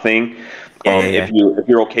bot thing. If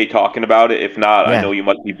you're okay talking about it. If not, I know you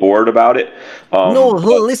must be bored about it.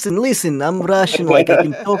 Listen. I'm Russian. Like I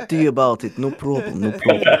can talk to you about it. No problem.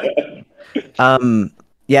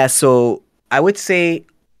 So I would say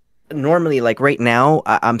normally, like right now,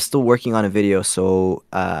 I'm still working on a video, so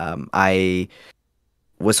I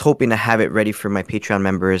was hoping to have it ready for my Patreon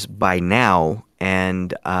members by now,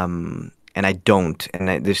 and I don't,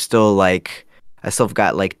 and there's still like I still have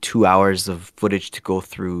got like 2 hours of footage to go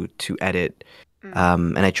through to edit.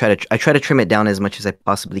 And I try to trim it down as much as I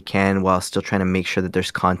possibly can while still trying to make sure that there's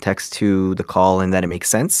context to the call and that it makes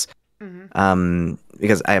sense.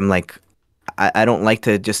 Because I'm like, I don't like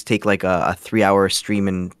to just take like a 3 hour stream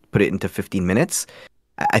and put it into 15 minutes.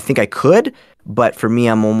 I think I could, but for me,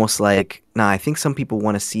 I'm almost like, nah, I think some people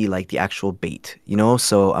want to see like the actual bait, you know?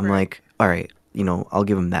 So I'm like, all right, you know, I'll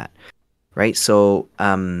give them that. Right. So,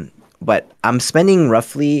 but I'm spending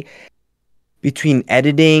roughly between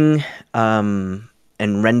editing,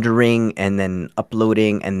 and rendering and then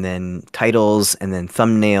uploading and then titles and then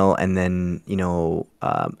thumbnail and then, you know,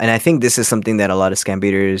 and I think this is something that a lot of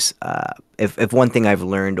scambaiters, if one thing I've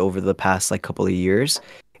learned over the past like couple of years,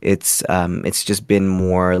 it's just been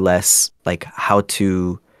more or less like how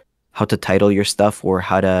to title your stuff or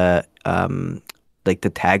how to, like the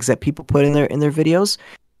tags that people put in their videos.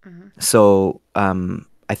 So,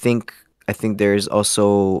 I think there's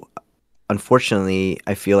also, unfortunately,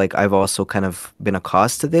 I feel like I've also kind of been a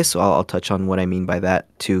cause to this, so I'll touch on what I mean by that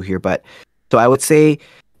too here. But so I would say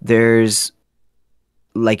there's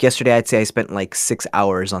like yesterday, I'd say I spent like 6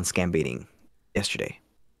 hours on scam baiting yesterday,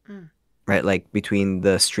 right? Like between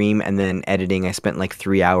the stream and then editing, I spent like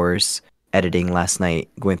 3 hours editing last night,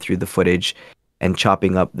 going through the footage and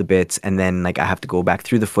chopping up the bits, and then like I have to go back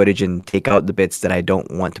through the footage and take out the bits that I don't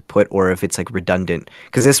want to put or if it's like redundant.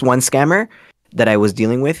 Because this one scammer that I was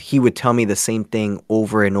dealing with, he would tell me the same thing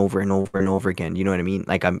over and over and over and over again. You know what I mean?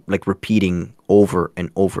 Like I'm like repeating over and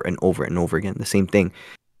over and over and over again the same thing.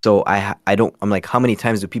 So I'm like, how many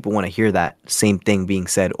times do people want to hear that same thing being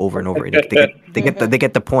said over and over? They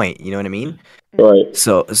get the point. You know what I mean? Right.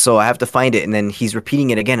 So I have to find it, and then he's repeating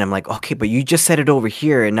it again. I'm like, okay, but you just said it over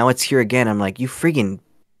here, and now it's here again. I'm like, you friggin'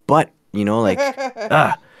 butt, you know, like,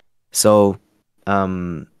 ah. So,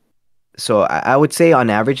 so I would say on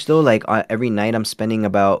average though, like every night I'm spending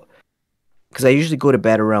about, because I usually go to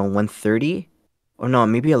bed around 1:30, or no,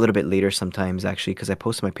 maybe a little bit later sometimes actually, because I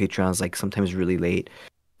post my Patreons like sometimes really late.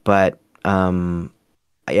 But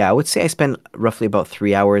yeah, I would say I spend roughly about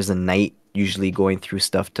 3 hours a night usually going through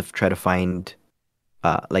stuff to try to find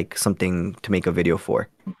like something to make a video for.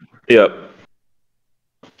 Yep.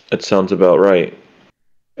 That sounds about right.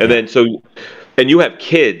 And then and you have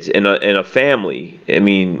kids and a family. I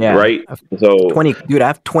mean, Yeah. right? So 20, dude, I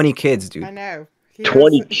have 20 kids, dude. I know.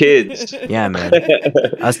 20 kids. Yeah, man.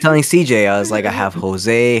 I was telling CJ, I was like, I have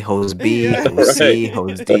Jose, Hose B, Hose C,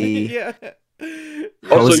 Hose D, Yeah.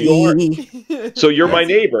 Oh, Hose E. so you're my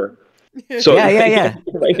neighbor. So Yeah.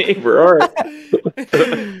 you're my neighbor. All right.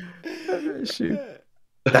 Shoot.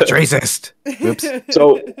 That's racist. Oops.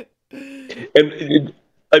 So, and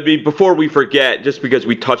I mean, before we forget, just because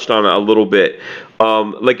we touched on it a little bit,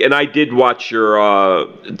 and I did watch your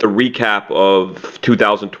the recap of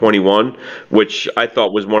 2021, which I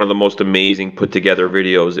thought was one of the most amazing put together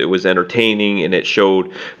videos. It was entertaining, and it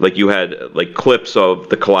showed like you had like clips of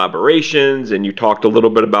the collaborations, and you talked a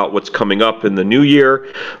little bit about what's coming up in the new year,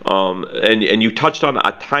 and you touched on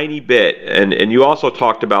a tiny bit, and you also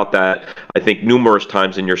talked about that I think numerous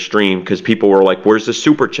times in your stream because people were like, "Where's the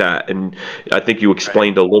super chat?" And I think you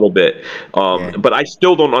explained a little bit, but I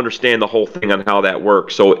still don't understand the whole thing on how that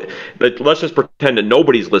works. So let's just pretend that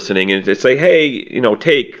nobody's listening and just say, hey, you know,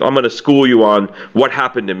 I'm going to school you on what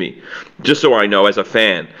happened to me, just so I know as a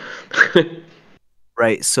fan.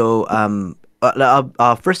 Right. So,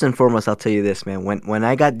 first and foremost, I'll tell you this, man. When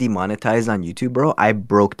I got demonetized on YouTube, bro, I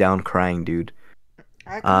broke down crying, dude.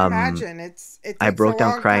 I can imagine. I broke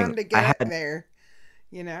down crying. Time to get there.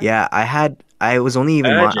 You know. Yeah, I was only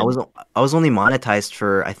even I was only monetized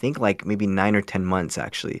for I think like maybe 9 or 10 months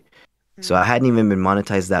actually. So I hadn't even been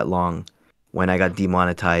monetized that long when I got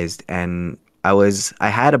demonetized, and I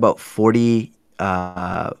had about 40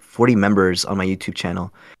 members on my YouTube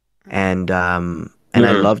channel, and I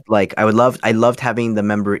loved having the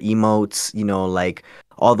member emotes, you know, like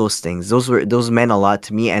all those things. Those meant a lot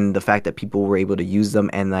to me, and the fact that people were able to use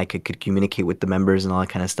them and I could communicate with the members and all that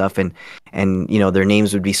kind of stuff, and you know their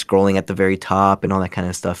names would be scrolling at the very top and all that kind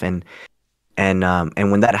of stuff, and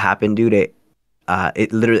when that happened, dude, it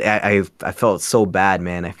literally I felt so bad,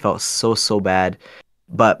 man. I felt so bad.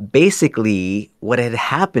 But basically, what had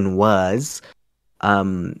happened was,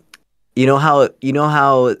 you know how,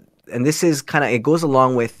 and this is kind of, it goes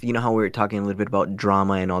along with, you know how we were talking a little bit about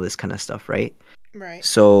drama and all this kind of stuff, right? Right.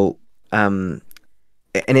 So, and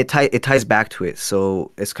it ties back to it.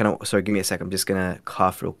 So it's kind of, sorry, give me a sec. I'm just gonna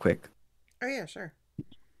cough real quick. Oh yeah, sure.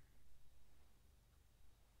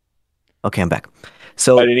 Okay, I'm back. I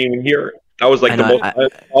So didn't even hear it. That was I like the know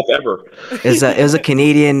most off ever. it was a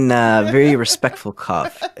Canadian, very respectful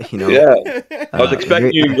cough. Yeah, I was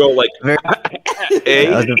expecting Very, you to go like, very, "A,"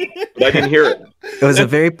 yeah, but I didn't hear it. it was a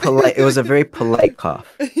very polite. It was a very polite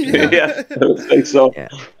cough. Yeah. Yeah, I would say so. Yeah,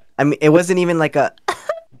 I mean, it wasn't even like a,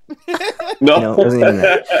 No. it wasn't even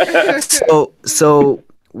that. So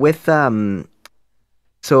with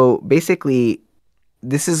so basically,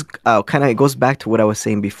 this is kind of, it goes back to what I was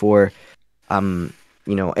saying before. Um,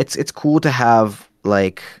 it's cool to have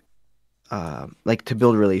like to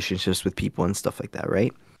build relationships with people and stuff like that,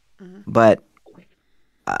 right? Mhm. But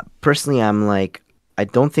personally, I'm like, I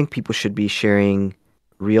don't think people should be sharing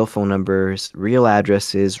real phone numbers, real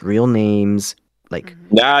addresses, real names, like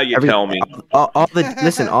Now you every tell me. all the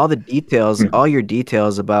listen, all the details, all your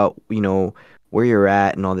details about where you're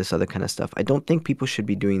at and all this other kind of stuff. I don't think people should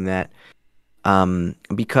be doing that.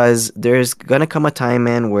 Because there's gonna come a time,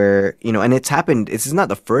 man, where and it's happened. This is not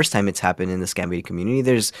the first time it's happened in the Scambaiter community.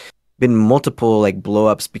 There's been multiple like blow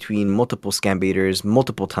ups between multiple Scambaiters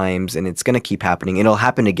multiple times, and it's gonna keep happening. It'll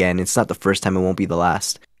happen again. It's not the first time. It won't be the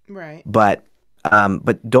last. Right. But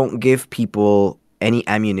don't give people any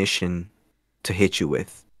ammunition to hit you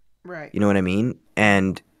with. Right. You know what I mean?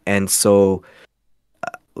 And so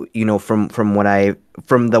from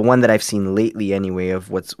the one that I've seen lately anyway of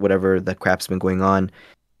whatever the crap's been going on,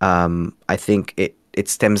 I think it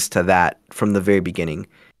stems to that from the very beginning.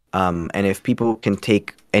 And if people can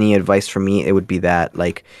take any advice from me, it would be that,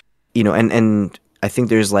 like, and I think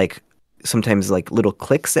there's like sometimes like little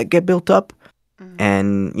cliques that get built up,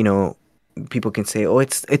 and people can say, oh,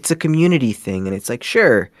 it's a community thing, and it's like,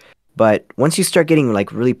 sure, but once you start getting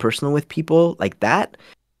like really personal with people like that,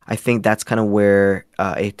 I think that's kind of where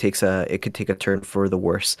it could take a turn for the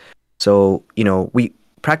worse. So we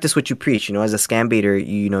practice what you preach. As a scam baiter,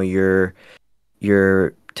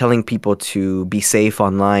 you're telling people to be safe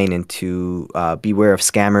online and to beware of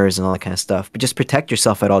scammers and all that kind of stuff. But just protect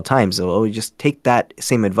yourself at all times. So just take that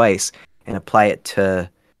same advice and apply it to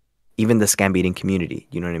even the scam baiting community.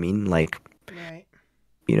 You know what I mean? Like, Right.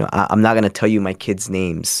 I'm not gonna tell you my kids'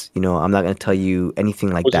 names. I'm not gonna tell you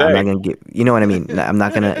anything like that. I'm not Jose. gonna get. You know what I mean? I'm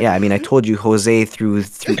not gonna. Yeah, I mean, I told you Jose through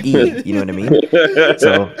E. You know what I mean?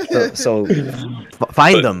 So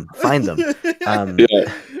find them, find them.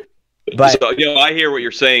 Yeah. But So I hear what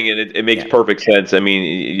you're saying, and it makes yeah, perfect sense. I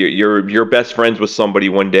mean, you're best friends with somebody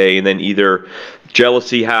one day, and then either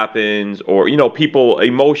jealousy happens, or people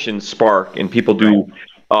emotions spark, and people do.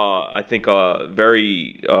 I think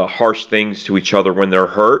very harsh things to each other when they're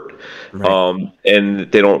hurt, right. and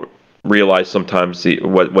they don't realize sometimes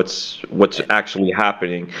what's actually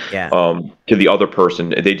happening Yeah, to the other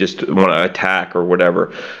person. They just want to attack or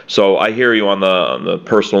whatever. So I hear you on the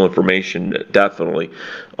personal information, definitely.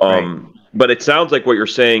 right. But it sounds like what you're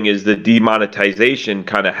saying is the demonetization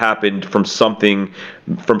kind of happened from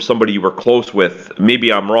somebody you were close with.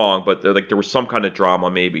 Maybe I'm wrong, but like there was some kind of drama,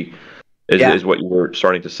 maybe Yeah, is what you were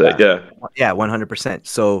starting to say. yeah, Yeah. yeah. 100%.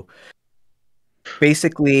 So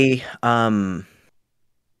basically, I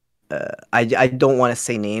don't want to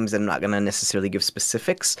say names. I'm not gonna necessarily give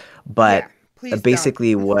specifics, but Yeah. Please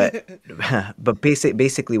basically don't. what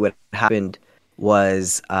basically what happened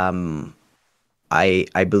was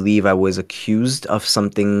I believe I was accused of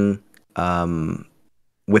something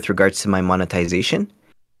with regards to my monetization,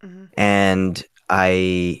 Mhm. and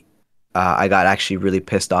I got actually really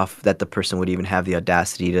pissed off that the person would even have the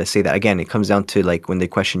audacity to say that. Again, it comes down to like when they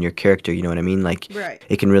question your character, you know what I mean? Like Right.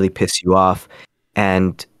 it can really piss you off.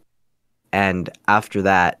 And after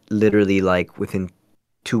that, literally like within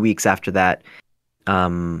 2 weeks after that,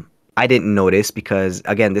 I didn't notice because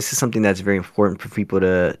again, this is something that's very important for people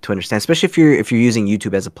to understand, especially if you're using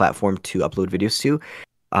YouTube as a platform to upload videos to.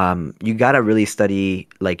 You gotta really study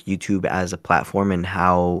like YouTube as a platform and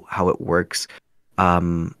how it works.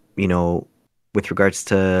 With regards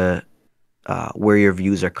to where your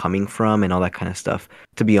views are coming from and all that kind of stuff.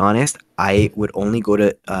 To be honest, I would only go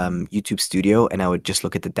to YouTube Studio and I would just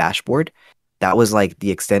look at the dashboard. That was like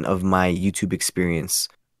the extent of my YouTube experience.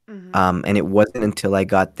 Mhm. And it wasn't until I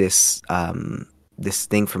got this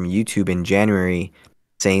thing from YouTube in January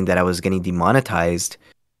saying that I was getting demonetized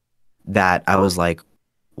that I was like,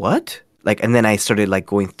 what? Like, and then I started like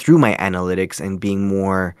going through my analytics and being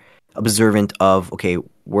more observant of, okay,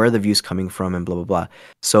 where are the views coming from and blah, blah, blah.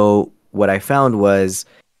 So what I found was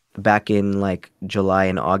back in like July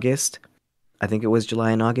and August, I think it was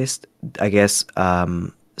July and August, I guess,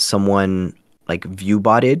 someone like view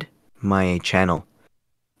botted my channel.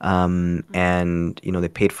 And they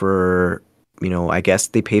paid for I guess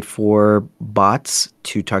they paid for bots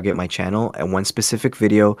to target my channel and one specific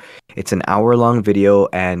video. It's an hour-long video,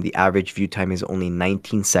 and the average view time is only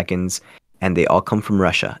 19 seconds, and they all come from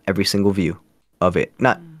Russia. Every single view of it.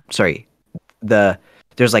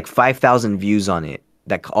 There's like 5,000 views on it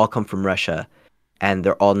that all come from Russia, and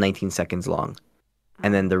they're all 19 seconds long,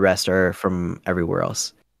 and then the rest are from everywhere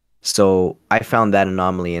else. So I found that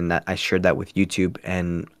anomaly, and that I shared that with YouTube,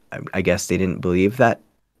 and I guess they didn't believe that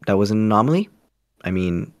was an anomaly. I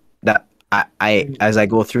mean, that I as I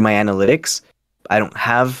go through my analytics, I don't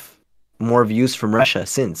have more views from Russia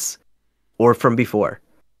since or from before.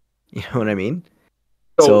 You know what I mean?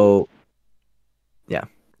 So yeah.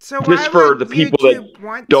 So why Just for would the people YouTube that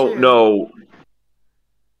want don't to? know,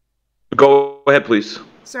 go ahead, please.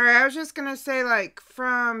 Sorry, I was just gonna say, like,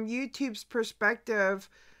 from YouTube's perspective,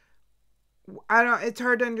 it's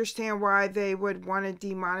hard to understand why they would want to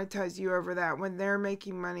demonetize you over that when they're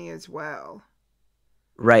making money as well.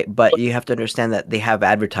 Right, but you have to understand that they have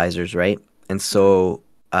advertisers, right? And so,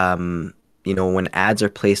 when ads are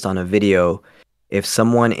placed on a video, if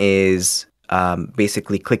someone is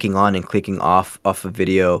basically clicking on and clicking off a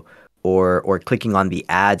video, or clicking on the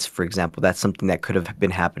ads, for example, that's something that could have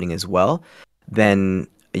been happening as well. Then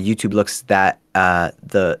YouTube looks that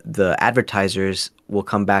the advertisers will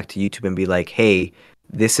come back to YouTube and be like, "Hey,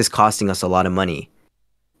 this is costing us a lot of money."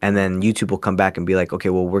 And then YouTube will come back and be like, "Okay,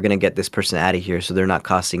 well, we're going to get this person out of here so they're not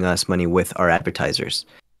costing us money with our advertisers."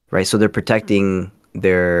 Right? So they're protecting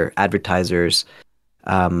their advertisers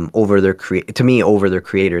over their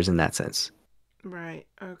creators in that sense. Right.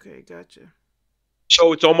 Okay, gotcha.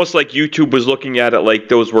 So it's almost like YouTube was looking at it like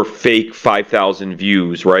those were fake 5,000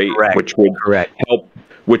 views, right? Correct. Which would Correct. help,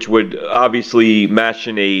 which would obviously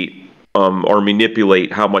machinate or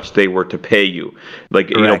manipulate how much they were to pay you. Like,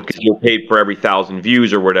 because you're paid for every 1,000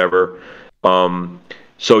 views or whatever.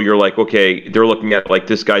 So you're like, okay, they're looking at like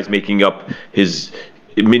this guy's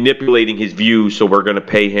manipulating his views, so we're going to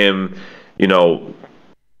pay him,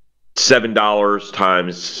 $7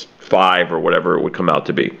 times 5 or whatever it would come out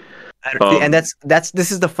to be. And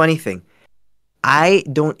this is the funny thing. I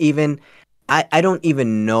don't even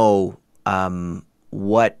know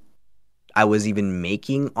what I was even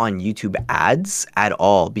making on YouTube ads at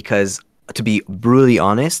all, because to be brutally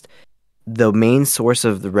honest, the main source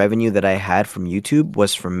of the revenue that I had from YouTube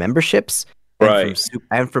was from memberships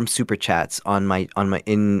and from super chats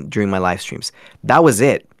during my live streams. That was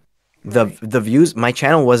it. The views, my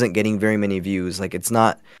channel wasn't getting very many views. Like, it's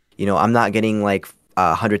not, I'm not getting like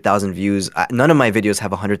 100,000 views. None of my videos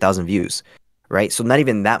have 100,000 views, right? So not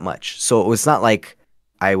even that much. So it was not like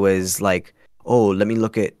I was like, oh, let me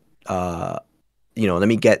look at let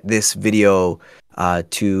me get this video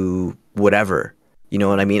to whatever. You know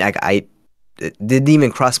what I mean? It didn't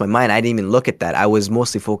even cross my mind. I didn't even look at that. I was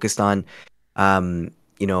mostly focused on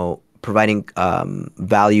providing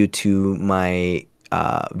value to my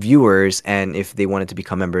viewers, and if they wanted to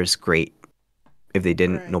become members, great. If they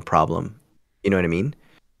didn't, no problem. You know what I mean?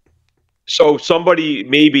 So somebody,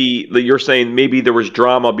 maybe you're saying maybe there was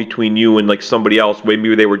drama between you and like somebody else.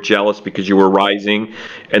 Maybe they were jealous because you were rising,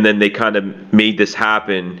 and then they kind of made this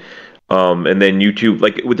happen. And then YouTube,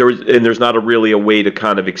 like there's not really a way to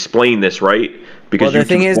kind of explain this, right? Because the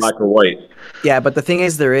thing is, black or white. Yeah, but the thing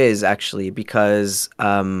is, there is actually, because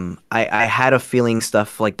I had a feeling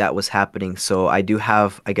stuff like that was happening. So I do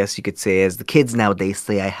have, I guess you could say, as the kids nowadays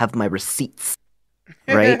say, I have my receipts.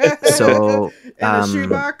 Right? So in a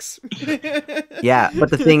shoebox. Yeah, but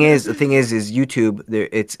the thing is YouTube,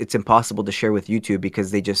 it's impossible to share with YouTube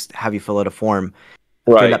because they just have you fill out a form.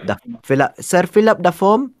 Right. Fill up the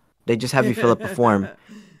form. They just have you fill up a form.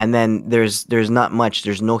 And then there's not much.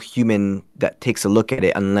 There's no human that takes a look at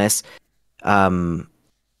it unless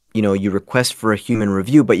you request for a human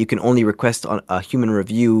review, but you can only request on a human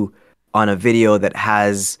review on a video that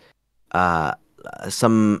has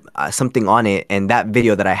something on it, and that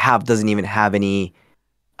video that I have doesn't even have any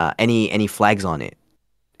flags on it,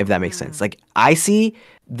 if that makes sense. Like, I see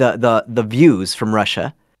the views from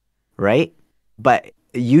Russia, right? But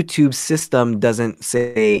YouTube's system doesn't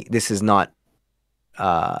say this is not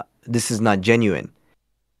genuine,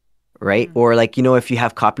 right? Or like, if you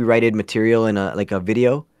have copyrighted material in a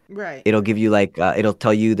video, right, it'll give you like it'll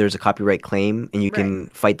tell you there's a copyright claim, and you can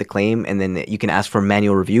fight the claim, and then you can ask for a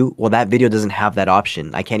manual review. Well, that video doesn't have that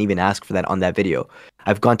option. I can't even ask for that on that video.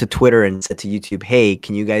 I've gone to Twitter and said to YouTube, "Hey,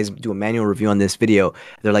 can you guys do a manual review on this video?"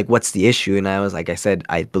 They're like, "What's the issue?" And I was like, I said,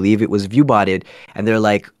 I believe it was view-botted, and they're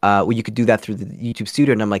like, "Well, you could do that through the YouTube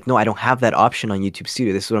Studio." And I'm like, "No, I don't have that option on YouTube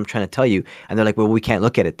Studio. This is what I'm trying to tell you." And they're like, "Well, we can't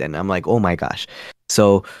look at it then." I'm like, "Oh my gosh."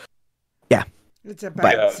 So, yeah. It's a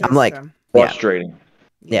bad system. I'm like, frustrating.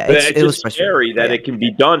 Yeah, But it it's was just frustrating. scary But that yeah. it can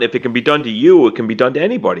be done. If it can be done to you, it can be done to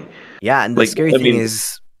anybody. Yeah, and the Like, scary I thing mean,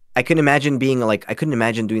 is, I couldn't imagine being like, I couldn't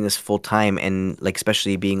imagine doing this full time and like,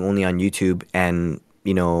 especially being only on YouTube and,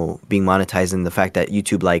 you know, being monetized, and the fact that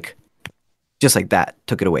YouTube, like, just like that,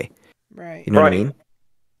 took it away. Right. You know what I right. mean?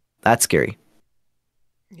 That's scary.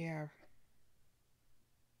 Yeah.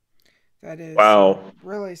 That is Wow.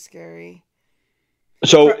 really scary.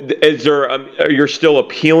 So, But is there? You're still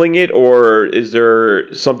appealing it, or is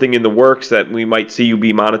there something in the works that we might see you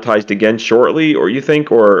be monetized again shortly? Or you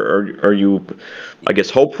think, or are you, I guess,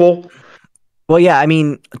 hopeful? Well, yeah, I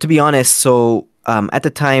mean, to be honest, so at the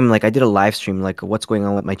time, like, I did a live stream, like, what's going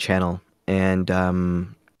on with my channel, and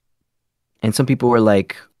some people were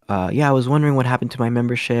like, yeah, I was wondering what happened to my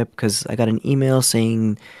membership because I got an email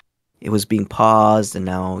saying it was being paused, and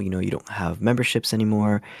now, you know, you don't have memberships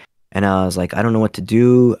anymore. And I was like, I don't know what to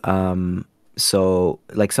do. So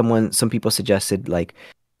like, some people suggested, like,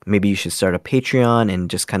 maybe you should start a Patreon and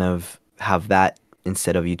just kind of have that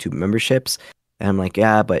instead of YouTube memberships. And I'm like,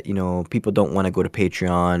 yeah, but, you know, people don't want to go to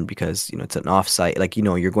Patreon because, you know, it's an offsite. Like, you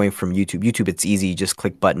know, you're going from YouTube. YouTube, it's easy. You just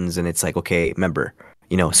click buttons and it's like, okay, member,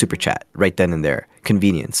 you know, super chat right then and there.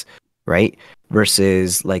 Convenience, right?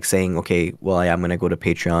 Versus like saying, okay, well, yeah, I'm going to go to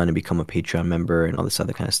Patreon and become a Patreon member and all this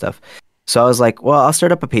other kind of stuff. So I was like, well, I'll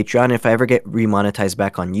start up a Patreon. If I ever get remonetized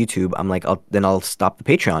back on YouTube, I'm like, I'll stop the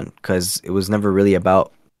Patreon, because it was never really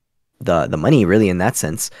about the money, really, in that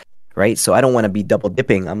sense, right? So I don't want to be double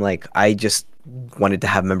dipping. I'm like, I just wanted to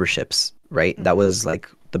have memberships, right? That was like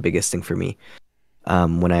the biggest thing for me,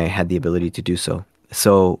 when I had the ability to do so.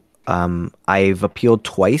 So I've appealed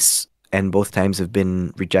twice, and both times have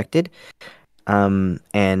been rejected.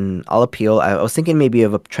 And I'll appeal. I was thinking maybe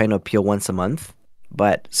of trying to appeal once a month,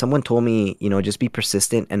 but someone told me, you know, just be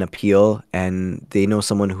persistent and appeal. And they know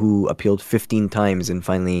someone who appealed 15 times, and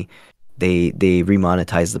finally they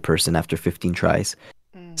remonetized the person after 15 tries.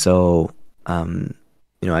 So, you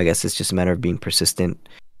know, I guess it's just a matter of being persistent.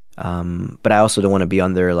 But I also don't want to be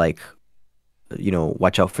on their, like, you know,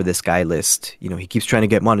 watch out for this guy list. You know, he keeps trying to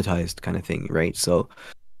get monetized kind of thing, right? So,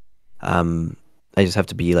 I just have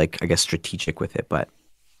to be, like, I guess, strategic with it. But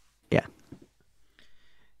yeah.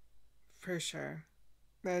 for sure.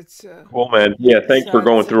 That's Cool, man. Yeah, thanks for sad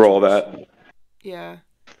going through all situation. that. Yeah.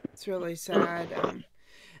 It's really sad.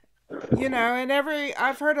 You know, and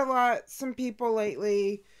I've heard some people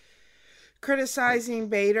lately criticizing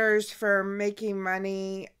baiters for making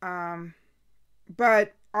money.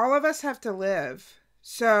 But all of us have to live.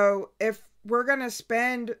 So if we're going to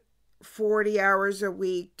spend 40 hours a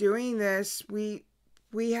week doing this, we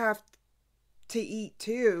have to eat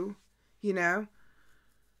too, you know?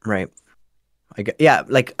 Right. Yeah,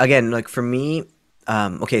 like, again, like, for me,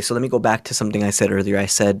 okay, so let me go back to something I said earlier. I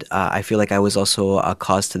said, I feel like I was also a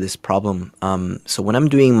cause to this problem. So when I'm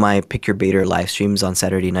doing my Pick Your Baiter live streams on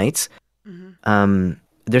Saturday nights,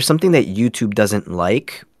 there's something that YouTube doesn't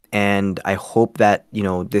like, and I hope that, you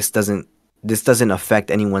know, this doesn't affect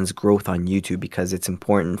anyone's growth on YouTube, because it's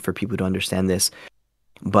important for people to understand this.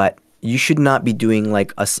 But you should not be doing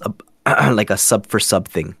like a sub like a sub for sub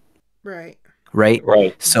thing. Right. Right?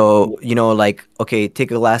 Right. So, you know, like, okay, Take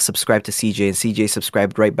a Glass subscribed to CJ, and CJ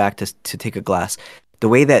subscribed right back to Take a Glass. The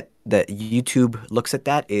way that YouTube looks at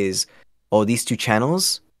that is, oh, these two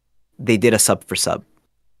channels, they did a sub for sub.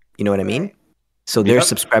 You know what I mean? Right. So they're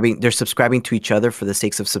subscribing to each other for the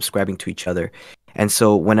sakes of subscribing to each other. And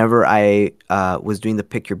so whenever I was doing the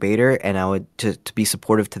Pick Your Baiter, and I would to be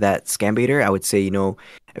supportive to that Scambaiter, I would say, you know,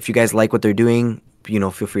 if you guys like what they're doing, you know,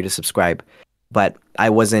 feel free to subscribe. But I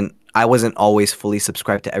wasn't always fully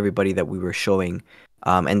subscribed to everybody that we were showing,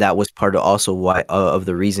 and that was part of also why of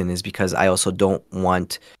the reason, is because I also don't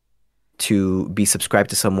want to be subscribed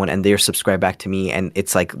to someone and they're subscribed back to me, and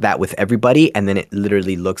it's like that with everybody, and then it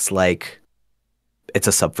literally looks like it's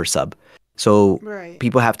a sub for sub. So Right.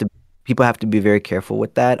 people have to be very careful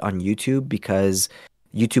with that on YouTube, because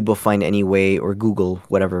YouTube will find any way, or Google,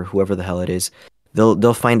 whoever the hell it is,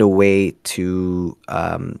 they'll find a way to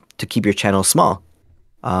keep your channel small.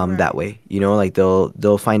 Right. That way, you know, like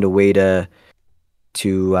they'll find a way to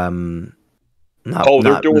They're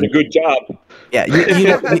not doing really, a good job. yeah,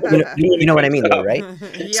 you know what I mean, though, right?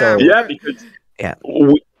 Yeah. So Yeah, because yeah,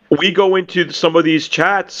 we go into some of these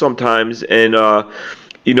chats sometimes, and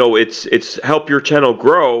you know, it's help your channel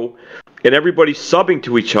grow, and everybody's subbing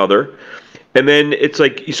to each other, and then it's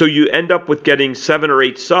like, so you end up with getting 7 or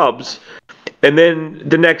 8 subs, and then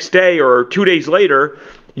the next day or 2 days later,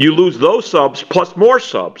 you lose those subs plus more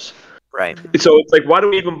subs. Right. So it's like, why do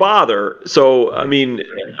we even bother? So I mean,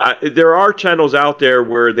 there are channels out there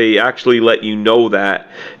where they actually let you know that,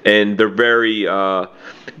 and they're very up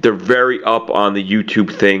on the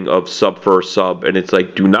YouTube thing of sub for a sub, and it's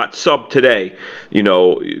like, do not sub today.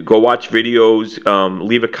 Go watch videos,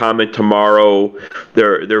 leave a comment tomorrow.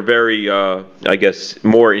 They're very, I guess,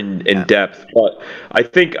 more in depth. But I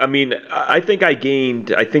think I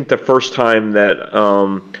gained. I think the first time that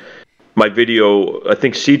my video, I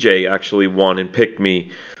think CJ actually won and picked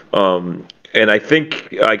me, and I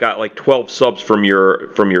think I got like 12 subs from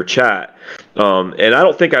your chat, and I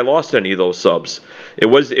don't think I lost any of those subs. It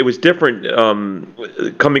was different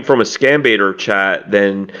coming from a Scambaiter chat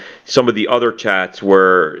than some of the other chats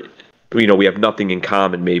where we have nothing in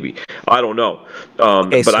common. Maybe I don't know,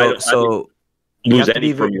 Okay, but I so didn't you lose have to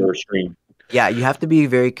any be from very, your stream. yeah, you have to be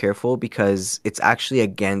very careful because it's actually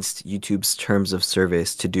against YouTube's terms of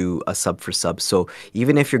service to do a sub for sub. So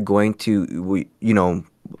even if you're going to,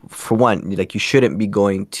 for one, like you shouldn't be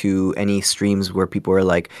going to any streams where people are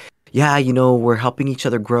like, yeah, we're helping each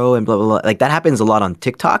other grow and blah blah blah. Like that happens a lot on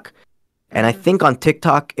TikTok. And I think on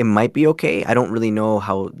TikTok it might be okay. I don't really know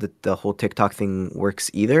how the whole TikTok thing works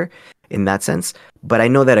either in that sense. But I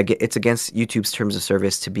know that it's against YouTube's terms of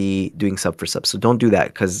service to be doing sub for sub. So don't do that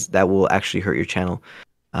because that will actually hurt your channel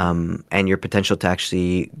and your potential to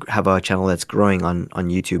actually have a channel that's growing on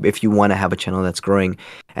YouTube. If you want to have a channel that's growing.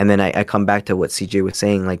 And then I come back to what CJ was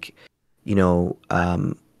saying, like,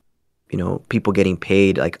 people getting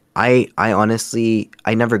paid. Like I honestly,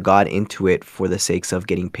 I never got into it for the sakes of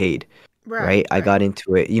getting paid. Right. I got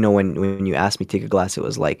into it, when you asked me to take a glass, it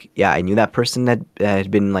was like, yeah, I knew that person that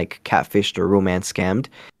had been like catfished or romance scammed.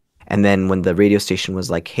 And then when the radio station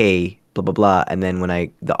was like, hey, blah, blah, blah. And then when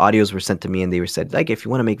the audios were sent to me and they were said, like, if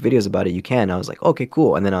you want to make videos about it, you can. I was like, okay,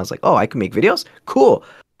 cool. And then I was like, oh, I can make videos? Cool.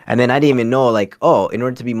 And then I didn't even know, like, oh, in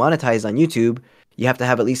order to be monetized on YouTube, you have to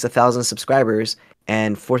have at least 1,000 subscribers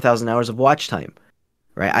and 4,000 hours of watch time.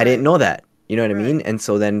 Right. I didn't know that. You know what I mean? And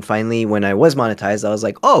so then finally, when I was monetized, I was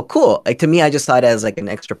like, oh, cool. Like to me, I just saw it as like an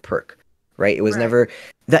extra perk, right? It was never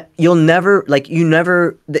that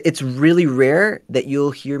it's really rare that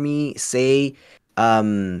you'll hear me say,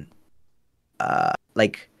 like,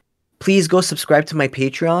 please go subscribe to my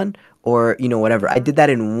Patreon or, whatever. I did that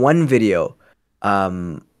in one video.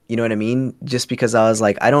 You know what I mean? Just because I was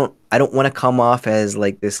like, I don't want to come off as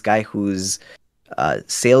like this guy who's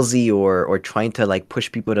salesy or trying to like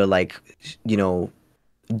push people to like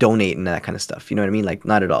donate and that kind of stuff, you know what I mean? Like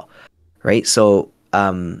not at all, right? So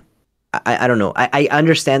I don't know, I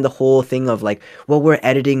understand the whole thing of like, well, we're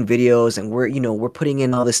editing videos and we're putting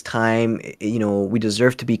in all this time, we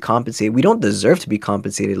deserve to be compensated. We don't deserve to be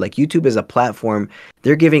compensated. Like YouTube is a platform,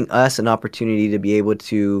 they're giving us an opportunity to be able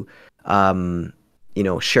to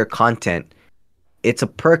share content. It's a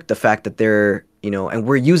perk, the fact that they're and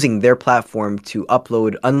we're using their platform to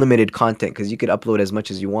upload unlimited content because you could upload as much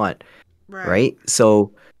as you want, right?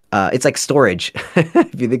 So it's like storage,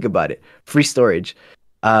 if you think about it, free storage.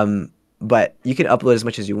 But you can upload as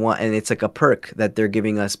much as you want, and it's like a perk that they're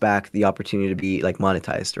giving us back the opportunity to be like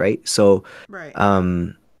monetized, right? So,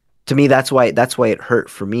 to me, that's why it hurt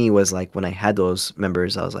for me was like when I had those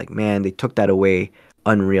members, I was like, man, they took that away,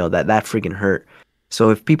 unreal. That freaking hurt. So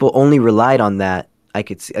if people only relied on that, I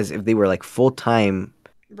could see, as if they were like full time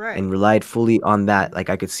and relied fully on that, like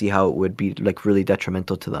I could see how it would be like really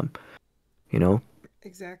detrimental to them,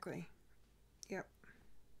 Exactly. Yep.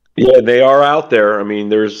 Yeah, they are out there. I mean,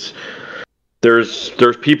 there's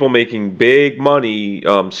people making big money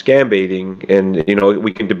scam baiting, and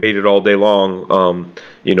we can debate it all day long.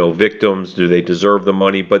 Victims, do they deserve the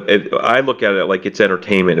money? But I look at it like it's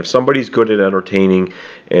entertainment. If somebody's good at entertaining,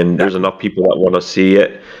 and there's enough people that want to see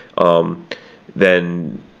it,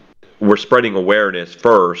 then we're spreading awareness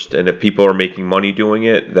first, and if people are making money doing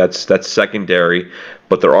it, that's secondary.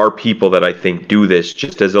 But there are people that I think do this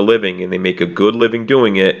just as a living, and they make a good living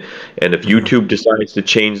doing it. And if YouTube decides to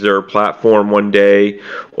change their platform one day,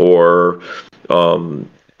 or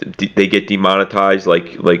they get demonetized,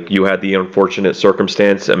 like you had the unfortunate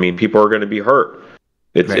circumstance, I mean, people are going to be hurt.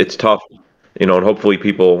 It's tough, and hopefully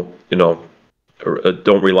people don't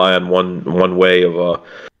rely on one way of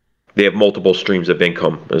they have multiple streams of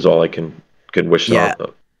income is all I can wish them.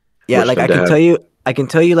 Yeah, like I can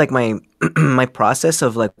tell you like my my process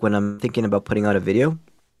of like when I'm thinking about putting out a video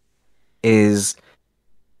is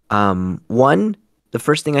one, the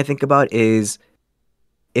first thing I think about is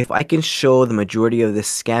if I can show the majority of this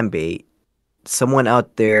scam bait, someone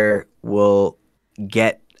out there will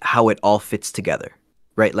get how it all fits together,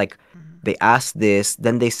 right? Like they asked this,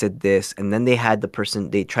 then they said this, and then they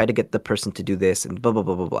try to get the person to do this, and blah blah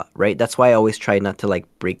blah blah blah, right? That's why I always try not to like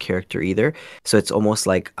break character either. So it's almost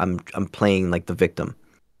like I'm playing like the victim.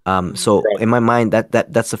 So Right. in my mind,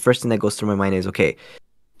 that's the first thing that goes through my mind is, okay,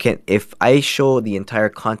 if I show the entire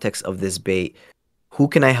context of this bait, who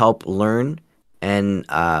can I help learn, and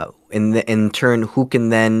in turn, who can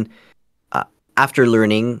then after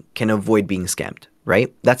learning can avoid being scammed, right?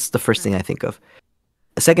 That's the first thing I think of.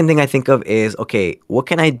 The second thing I think of is, okay, what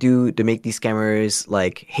can I do to make these scammers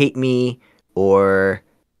like hate me, or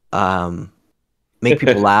um, make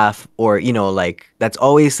people laugh, or like that's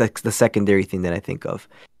always like the secondary thing that I think of.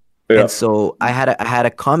 Yeah. And so I had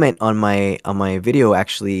a comment on my video,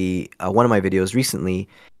 actually, one of my videos recently,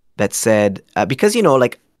 that said, because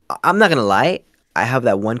like I'm not gonna lie, I have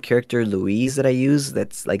that one character Louise that I use,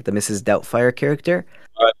 that's like the Mrs. Doubtfire character,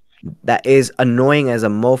 Right. that is annoying as a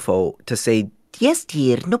mofo to say, yes,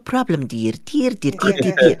 dear, no problem, dear, dear, dear, dear,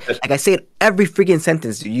 dear, dear. Like I say it every freaking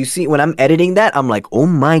sentence. You see, when I'm editing that, I'm like, oh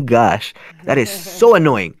my gosh, that is so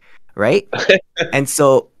annoying, right? And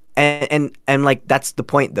so, and like that's the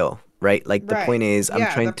point, though, right? Like the Right. point is, Yeah, the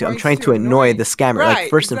I'm point's trying to to annoy annoy. the scammer. Like Right,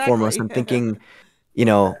 first and foremost, I'm exactly. thinking, you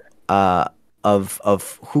know,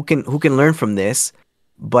 of who can learn from this,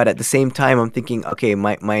 but at the same time, I'm thinking, okay,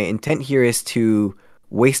 my intent here is to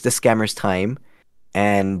waste the scammer's time,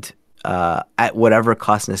 and at whatever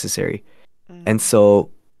cost necessary. And so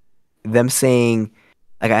them saying,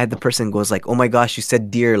 like, I had the person goes like, oh my gosh, you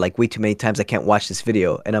said dear like way too many times, I can't watch this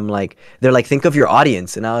video. And I'm like, they're like, think of your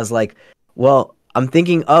audience. And I was like, well, I'm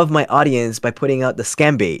thinking of my audience by putting out the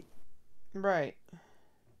scam bait. Right.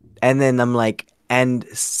 And then I'm like, and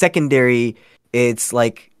secondary, it's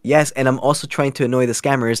like, yes, and I'm also trying to annoy the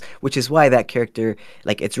scammers, which is why that character,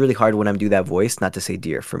 like, it's really hard when I'm do that voice not to say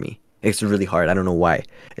dear for me. It's really hard. I don't know why.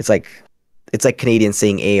 It's like Canadians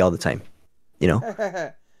saying A all the time, you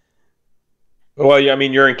know? Well, yeah, I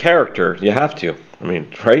mean, you're in character. You have to. I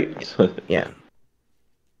mean, right? Yeah.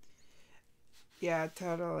 Yeah,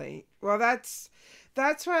 totally. Well, that's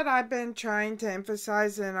what I've been trying to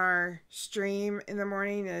emphasize in our stream in the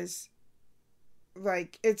morning is,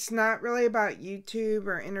 like, it's not really about YouTube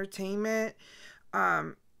or entertainment.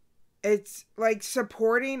 It's like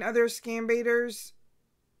supporting other scam baiters,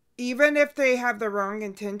 even if they have the wrong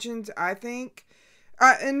intentions, I think.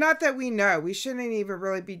 And not that we know, we shouldn't even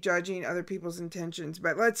really be judging other people's intentions,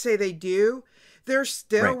 but let's say they do, they're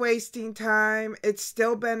still Right. wasting time. It's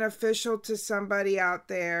still beneficial to somebody out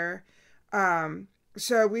there.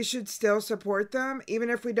 So we should still support them, even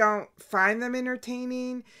if we don't find them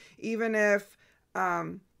entertaining, even if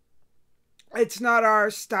it's not our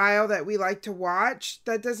style that we like to watch.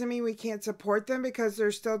 That doesn't mean we can't support them, because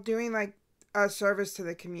they're still doing like a service to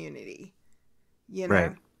the community, you know?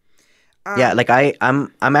 Right. Yeah, like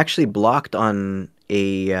I'm actually blocked on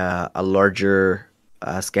a larger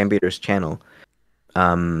Scambaiters channel.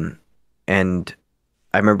 And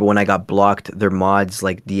I remember when I got blocked, their mods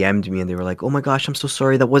like DM'd me and they were like, "Oh my gosh, I'm so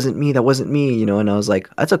sorry. That wasn't me. That wasn't me." You know, and I was like,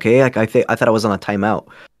 "That's okay." Like I thought I was on a timeout.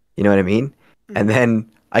 You know what I mean? And then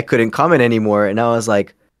I couldn't comment anymore, and I was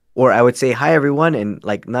like, or I would say hi everyone, and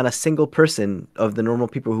like not a single person of the normal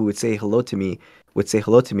people who would say hello to me would say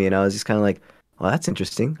hello to me, and I was just kind of like, "Well, that's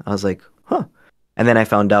interesting." I was like, "Huh." And then I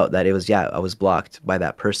found out that it was, yeah, I was blocked by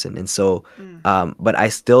that person. And so but I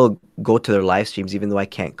still go to their live streams even though I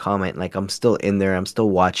can't comment. Like I'm still in there, I'm still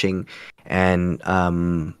watching, and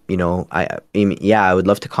you know, I mean, yeah, I would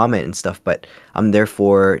love to comment and stuff, but I'm there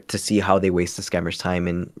to see how they waste the scammers' time,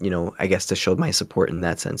 and you know, I guess to show my support in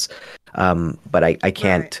that sense. But I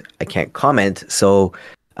can't comment, so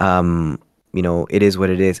you know, it is what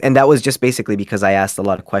it is. And that was just basically because I asked a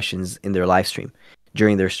lot of questions in their live stream.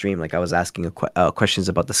 During their stream, like I was asking questions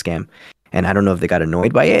about the scam, and I don't know if they got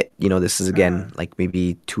annoyed by it. You know, this is again like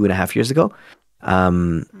maybe 2.5 years ago,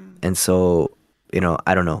 and so you know,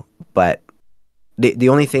 I don't know. But the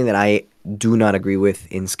only thing that I do not agree with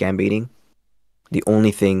in scam baiting, the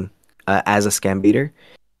only thing as a scam baiter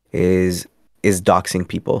is doxing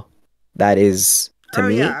people. That is to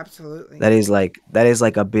me, yeah, absolutely. that is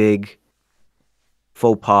like a big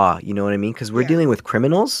faux pas. You know what I mean? Because we're dealing with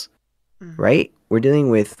criminals, right? We're dealing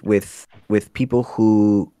with people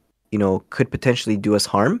who, you know, could potentially do us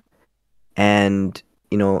harm, and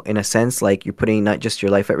you know, in a sense, like you're putting not just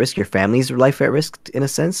your life at risk, your family's life at risk, in a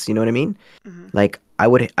sense. You know what I mean? Like I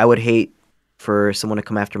would hate for someone to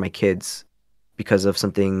come after my kids because of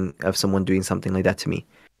someone doing something like that to me,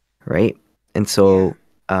 right? And so,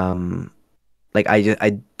 like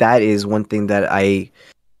I that is one thing that I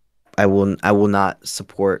will not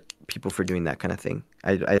support people for doing that kind of thing.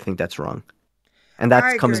 I think that's wrong. And I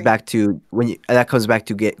that comes agree. back to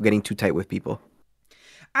getting too tight with people.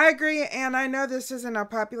 I agree, and I know this isn't a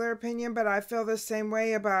popular opinion, but I feel the same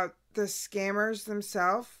way about the scammers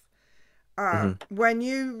themselves. Hmm. When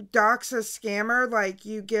you dox a scammer, like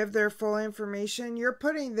you give their full information, you're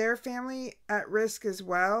putting their family at risk as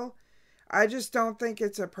well. I just don't think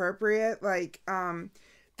it's appropriate. Like,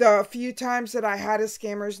 the few times that I had a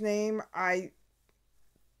scammer's name, I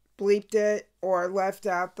bleeped it or left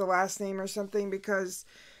out the last name or something because,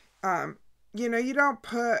 um, you don't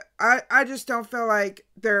put, I just don't feel like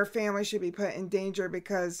their family should be put in danger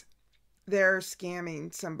because they're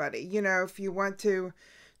scamming somebody. If you want to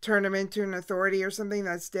turn them into an authority or something,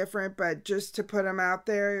 that's different, but just to put them out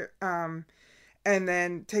there, and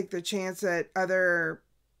then take the chance that other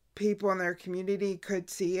people in their community could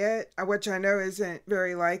see it, which I know isn't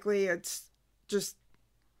very likely. It's just,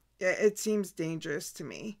 it seems dangerous to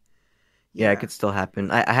me. Yeah, it could Yeah. still happen.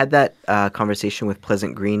 I had that conversation with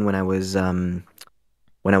Pleasant Green when I was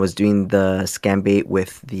doing the scam bait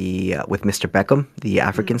with Mr. Beckham, the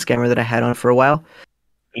African Mm-hmm. scammer that I had on for a while.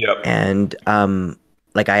 Yep. And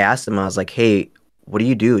like I asked him, I was like, "Hey, what do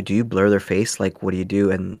you do? Do you blur their face? Like, what do you do?"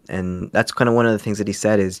 And that's kind of one of the things that he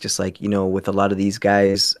said is just like, with a lot of these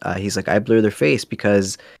guys, he's like, I blur their face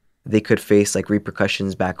because they could face like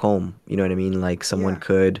repercussions back home. You know what I mean? Like someone Yeah.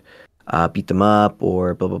 could beat them up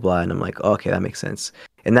or blah blah blah. And I'm like, oh, okay, that makes sense.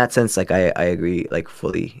 In that sense, like I agree like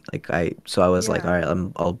fully. So I was like, Yeah. all right,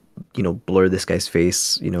 I'll blur this guy's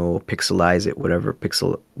face, pixelize it,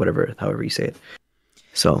 whatever, however you say it.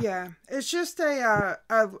 So. Yeah, it's just a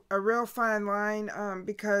real fine line,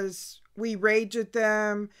 because we rage at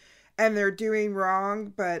them and they're doing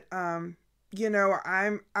wrong, but I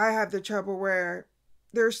have the trouble where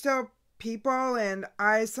they're still people, and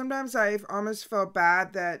I've almost felt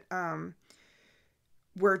bad that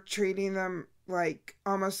we're treating them like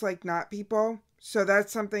almost like not people. So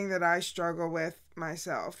that's something that I struggle with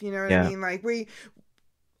myself. You know what I Yeah. mean? Like,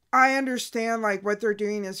 I understand like what they're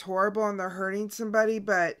doing is horrible and they're hurting somebody,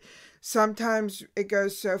 but sometimes it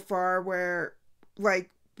goes so far where like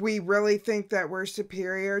we really think that we're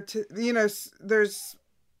superior to, there's,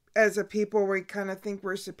 as a people, we kind of think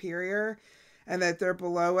we're superior and that they're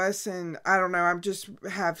below us, and I don't know, I'm just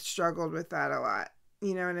have struggled with that a lot.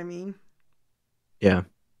 You know what I mean? Yeah.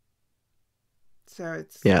 So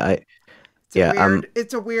it's Yeah, it's a yeah, weird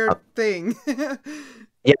it's a uh, weird thing.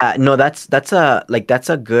 yeah, no, that's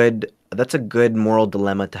a good moral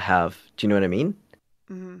dilemma to have. Do you know what I mean?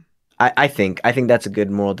 Hmm. I think that's a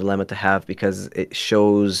good moral dilemma to have because it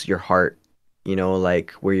shows your heart,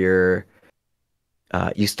 like where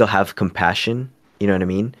you still have compassion, you know what I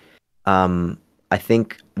mean? Um, I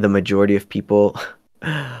think the majority of people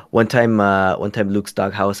one time Luke's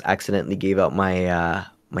Doghouse accidentally gave out my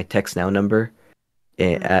text now number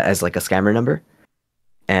Hmm. as like a scammer number.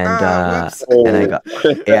 and Oh, uh whoops. and I Oh. got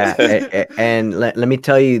yeah and let me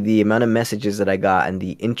tell you the amount of messages that I got and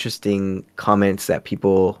the interesting comments that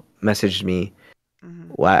people messaged me.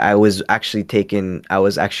 Hmm. I was actually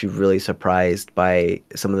really surprised by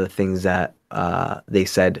some of the things that they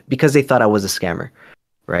said because they thought I was a scammer,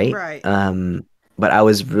 right? Right. But I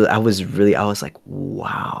was like,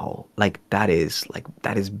 wow, like that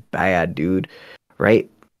is bad, dude, right?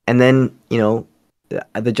 And then,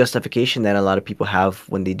 the justification that a lot of people have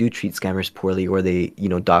when they do treat scammers poorly or they,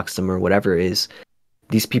 dox them or whatever is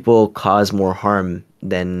these people cause more harm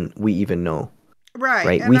than we even know, Right.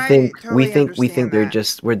 right? And We I think we totally think we think understand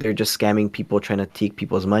that. they're just scamming people trying to take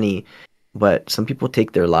people's money, but some people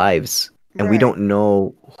take their lives and we Right. don't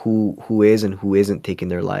know who is and who isn't taking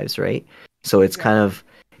their lives, right? So Exactly.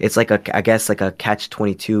 it's like I guess like a catch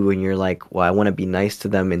 22 when you're like, well, I want to be nice to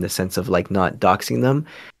them in the sense of like not doxing them,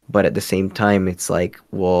 but at the same time it's like,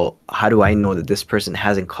 well, how do I know that this person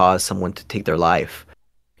hasn't caused someone to take their life?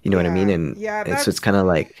 You know what I mean? Yeah. And Yeah, and so it's kind of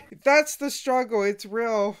like that's the struggle. It's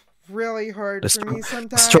really hard the for me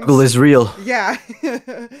the struggle sometimes. is real. Yeah.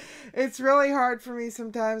 It's really hard for me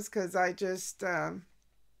sometimes cuz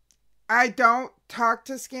I don't talk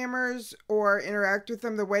to scammers or interact with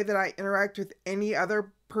them the way that I interact with any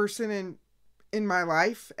other person in my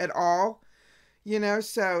life at all.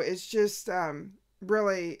 So it's just a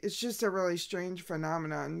really strange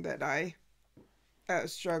phenomenon that I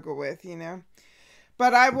struggle with.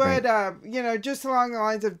 But I Right. would, just along the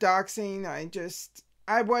lines of doxing,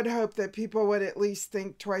 I would hope that people would at least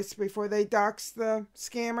think twice before they dox the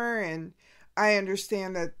scammer. And I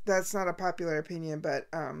understand that that's not a popular opinion, but,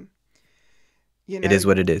 you It know, is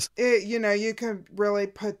what it is. you can really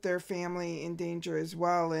put their family in danger as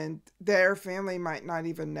well. And their family might not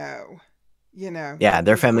even know, Yeah, that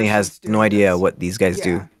their this family has person's no doing idea this. what these guys do.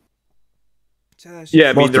 Yeah. So that's Yeah,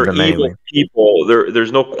 I just mean Most of they're them evil anyway. people.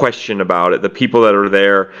 There's no question about it. The people that are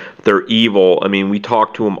there, they're evil. I mean, we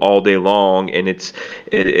talk to them all day long, and it's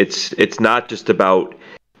not just about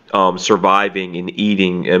surviving and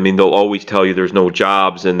eating. I mean, they'll always tell you there's no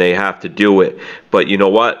jobs and they have to do it. But you know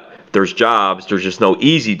what? There's jobs. There's just no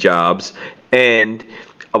easy jobs, and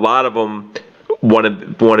a lot of them want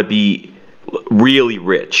to be really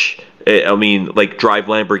rich. I mean, like drive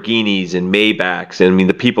Lamborghinis and Maybachs. And I mean,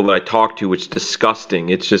 the people that I talk to, it's disgusting.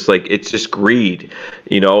 It's just like it's just greed,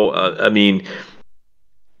 you know. I mean,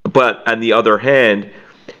 but on the other hand,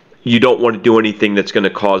 you don't want to do anything that's going to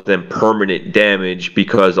cause them permanent damage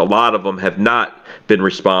because a lot of them have not been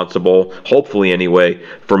responsible, hopefully anyway,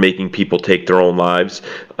 for making people take their own lives.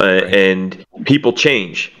 Right. And people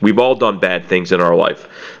change. We've all done bad things in our life.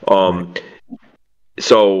 Right.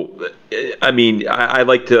 So, I mean, I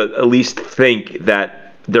like to at least think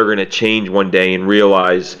that they're going to change one day and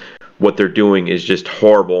realize what they're doing is just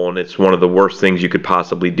horrible, and it's one of the worst things you could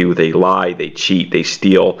possibly do. They lie, they cheat, they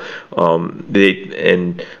steal,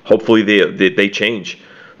 and hopefully they change.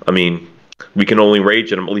 I mean, we can only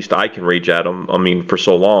rage at them. At least I can rage at them. I mean, for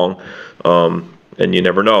so long, and you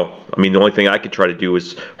never know. I mean, the only thing I could try to do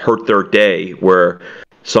is hurt their day, where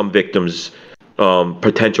some victims,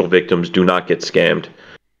 potential victims, do not get scammed.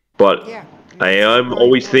 But yeah. I That's am really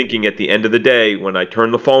always important. thinking at the end of the day when I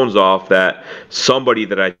turn the phones off that somebody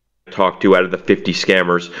that I talk to out of the 50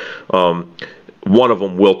 scammers, one of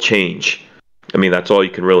them will change. I mean, that's all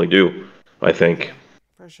you can really do, I think.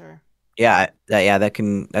 For sure.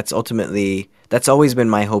 That's ultimately, that's always been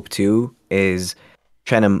my hope too, is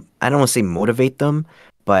trying to, I don't want to say motivate them,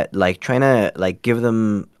 but like trying to like give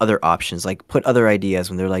them other options, like put other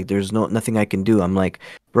ideas when they're like, there's nothing I can do. I'm like,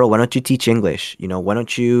 bro, why don't you teach English? You know, why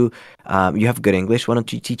don't you, you have good English, why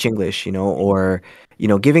don't you teach English? You know, or, you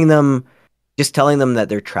know, giving them, just telling them that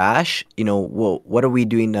they're trash, you know, well, what are we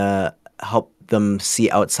doing to help them see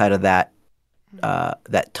outside of that,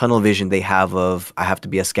 that tunnel vision they have of, I have to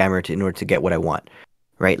be a scammer in order to get what I want,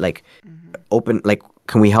 right? Like, like,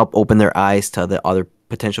 can we help open their eyes to the other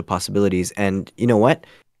potential possibilities? And you know what?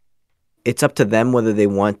 It's up to them whether they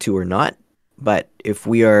want to or not. But if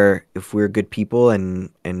we're good people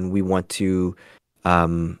and we want to,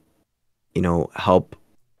 um, you know, help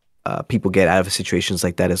people get out of situations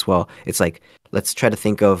like that as well. It's like, let's try to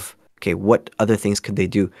think of, okay, what other things could they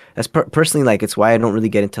do? That's personally, like, it's why I don't really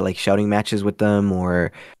get into like shouting matches with them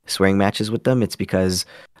or swearing matches with them. It's because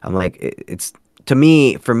I'm like, it's, to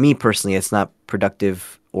me, for me personally, it's not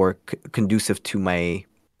productive or conducive to my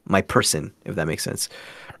person, if that makes sense,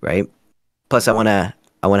 right? Plus, I wanna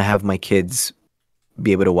have my kids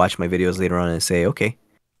be able to watch my videos later on and say, okay,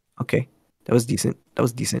 that was decent,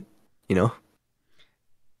 you know.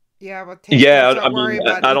 Yeah, well, Tank, Yeah, let's I not worry mean,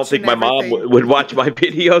 about I don't each think and my mom everything. would watch my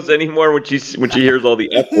videos anymore when she hears all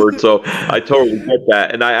the F word. So I totally get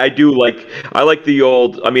that, and I do like, I like the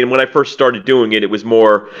old. I mean, when I first started doing it, it was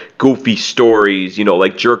more goofy stories, you know,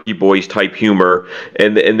 like Jerky Boys type humor,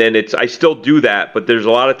 and then it's, I still do that, but there's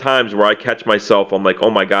a lot of times where I catch myself. I'm like,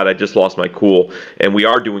 oh my god, I just lost my cool, and we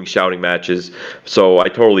are doing shouting matches, so I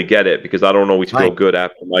totally get it because I don't always feel Fine. good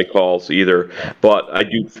after my calls either. Yeah. But I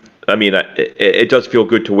do. I mean, it does feel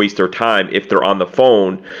good to waste their time if they're on the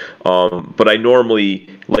phone, but I normally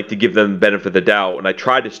like to give them the benefit of the doubt, and I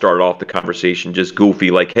try to start off the conversation just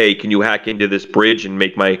goofy, like, "Hey, can you hack into this bridge and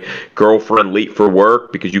make my girlfriend late for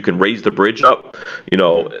work because you can raise the bridge up?" You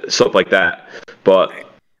know, stuff like that. But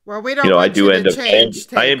Well, we you don't know, I want you do to end up. change,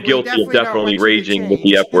 I Tank. am We guilty of definitely don't definitely want you to raging with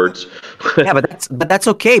the change. F words. Yeah, but that's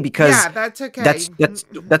okay because Yeah, that's okay.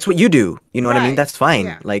 that's what you do. You know what I mean? Right. That's fine.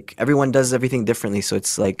 Yeah. Like everyone does everything differently, so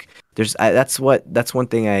it's like that's one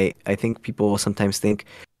thing I think people sometimes think.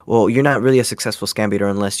 Well, you're not really a successful scambaiter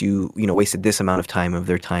unless you know wasted this amount of time of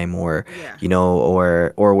their time, or Yeah. you know,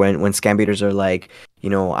 or when scambaiters are like, you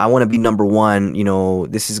know, I want to be number one. You know,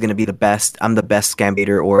 this is gonna be the best. I'm the best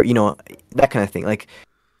scambaiter, or you know, that kind of thing. Like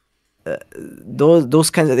those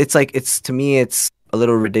kinds of, it's like, it's, to me it's a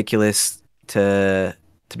little ridiculous to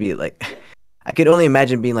be like, I could only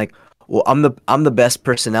imagine being like, well, I'm the best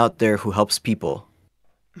person out there who helps people.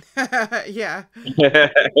 Yeah.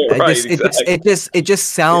 Right, exactly. It just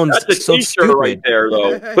sounds That's a so T-shirt right stupid. there,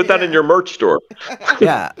 though. Put that in Yeah. your merch store.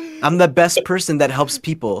 Yeah, I'm the best person that helps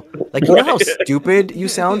people. Like, you know how stupid you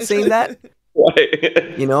sound saying that,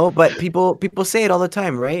 Right. you know? But people say it all the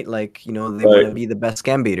time, right? Like, you know, they want to Right. be the best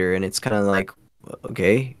scambaiter, and it's kind of like,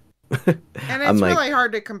 okay. And I'm it's like, really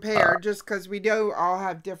hard to compare just because we do all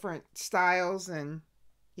have different styles and,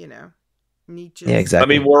 you know, niches. Yeah, I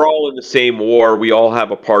exactly. mean, we're all in the same war. We all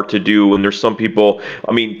have a part to do, and there's some people.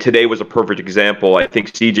 I mean, today was a perfect example. I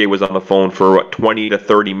think CJ was on the phone for 20 to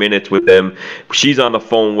 30 minutes with them. She's on the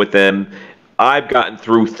phone with them. I've gotten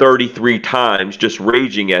through 33 times just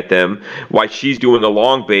raging at them while she's doing the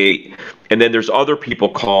long bait, and then there's other people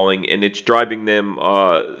calling, and it's driving them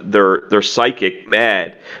their psychic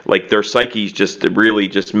mad. Like their psyche's just really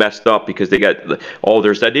just messed up because they got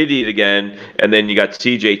there's that idiot again, and then you got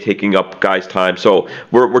CJ taking up guys' time. So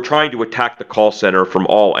we're trying to attack the call center from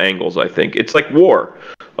all angles. I think it's like war.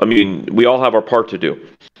 I mean, we all have our part to do.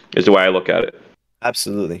 Is the way I look at it.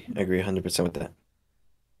 Absolutely, I agree 100% with that.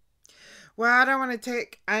 Well, I don't want to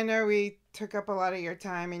I know we took up a lot of your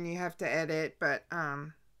time and you have to edit, but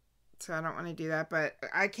so I don't want to do that, but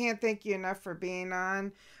I can't thank you enough for being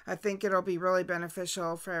on. I think it'll be really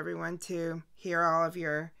beneficial for everyone to hear all of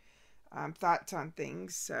your thoughts on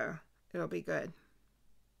things, so it'll be good.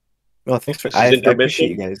 Well, thanks for. I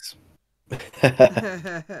appreciate you guys.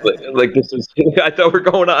 Like this is. I thought we're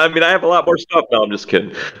going on. I mean, I have a lot more stuff now. I'm just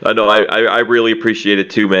kidding. I know. I really appreciate it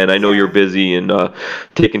too, man. I know you're busy and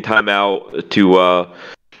taking time out to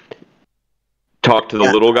talk to the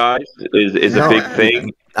little guys is a big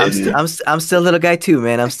thing. I'm still a little guy too,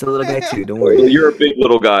 man. I'm still a little guy too. Don't worry. You're a big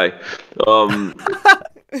little guy.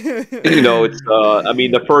 It's. I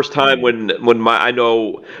mean, the first time when I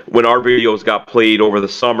know when our videos got played over the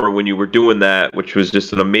summer when you were doing that, which was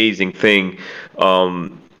just an amazing thing.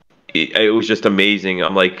 It was just amazing.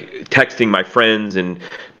 I'm like texting my friends and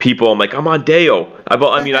people. I'm like, I'm on Deyo. I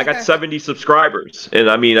got 70 subscribers, and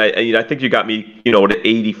I mean, I think you got me, to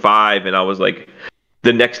 85, and I was like,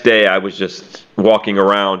 the next day I was just walking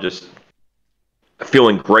around just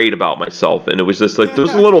feeling great about myself, and it was just like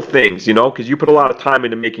those little things, because you put a lot of time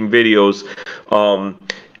into making videos,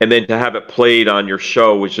 and then to have it played on your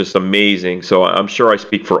show was just amazing. So I'm sure I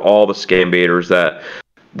speak for all the Scambaiters that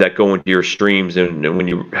go into your streams and when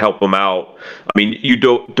you help them out. I mean, you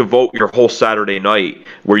devote your whole Saturday night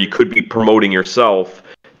where you could be promoting yourself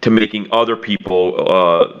to making other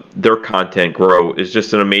people their content grow is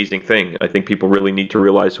just an amazing thing. I think people really need to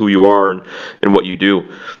realize who you are and what you do,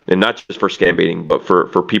 and not just for Scambaiting, but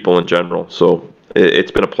for people in general. So it's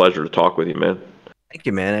been a pleasure to talk with you, man. Thank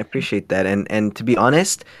you, man. I appreciate that. And to be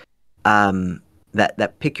honest,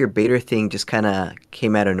 that pick your baiter thing just kind of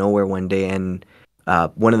came out of nowhere one day, and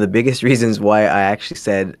one of the biggest reasons why I actually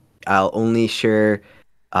said I'll only share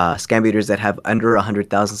Scambaiters that have under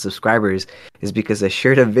 100,000 subscribers is because I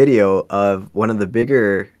shared a video of one of the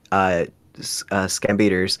bigger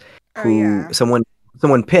Scambaiters who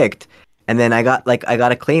someone picked, and then I got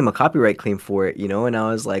a copyright claim for it, and I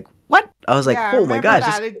was like, what? I was like, oh my gosh,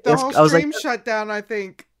 the whole stream shut down. I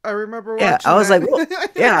think I remember watching. Yeah, I was like, well,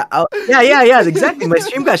 yeah, exactly. My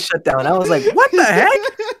stream got shut down. I was like, what the heck?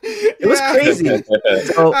 It was crazy.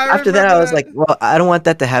 So after that, I was like, well, I don't want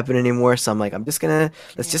that to happen anymore. So I'm like, let's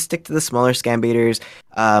just stick to the smaller Scambaiters.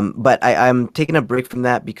 But I'm taking a break from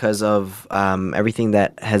that because of everything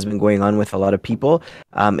that has been going on with a lot of people.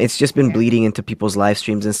 It's just been bleeding into people's live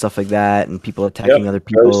streams and stuff like that, and people attacking other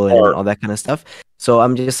people and all that kind of stuff. So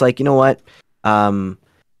I'm just like, you know what?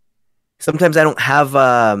 Sometimes I don't have,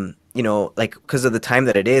 because of the time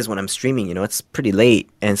that it is when I'm streaming, it's pretty late.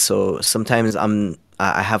 And so sometimes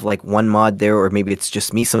I have like one mod there, or maybe it's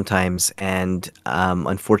just me sometimes. And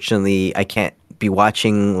unfortunately, I can't be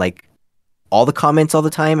watching like all the comments all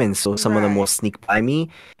the time. And so some of them will sneak by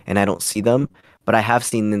me and I don't see them. But I have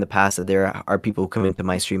seen in the past that there are people who come into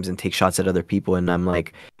my streams and take shots at other people. And I'm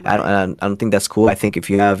like, I don't think that's cool. I think if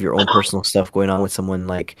you have your own personal stuff going on with someone,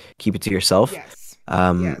 like, keep it to yourself. Yes.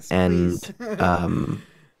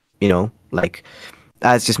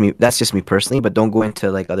 That's just me personally, but don't go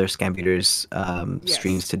into like other Scambaiters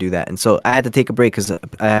streams to do that. And so I had to take a break because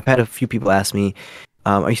I've had a few people ask me,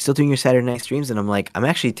 are you still doing your Saturday night streams? And I'm like, I'm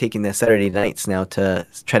actually taking the Saturday nights now to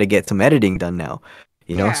try to get some editing done now,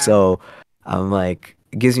 so I'm like,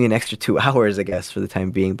 it gives me an extra 2 hours, I guess, for the time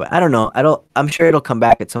being, but I don't know. I'm sure it'll come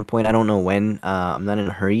back at some point. I don't know when. I'm not in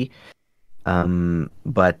a hurry.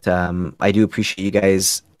 But I do appreciate you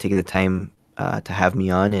guys taking the time to have me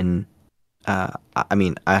on, and I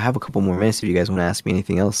have a couple more minutes if you guys want to ask me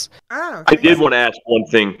anything else. Oh, I did want to ask one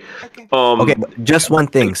thing. Okay, just one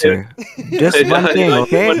thing, sir. Just one thing,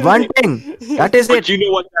 okay? One thing. That is it. You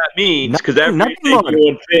know what that means, because every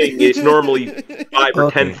one thing is normally 5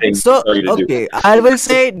 or 10 things. So, okay, I will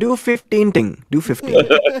say do 15 thing. Do 15.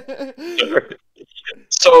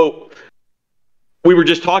 So, we were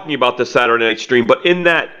just talking about the Saturday night stream, but in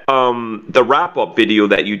that the wrap up video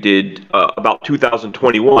that you did about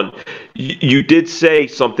 2021, you did say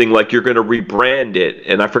something like you're going to rebrand it,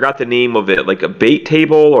 and I forgot the name of it, like a bait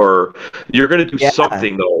table, or you're going to do Yeah.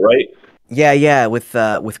 something though, right? Yeah, with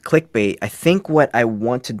clickbait. I think what I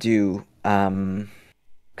want to do,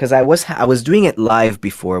 because I was doing it live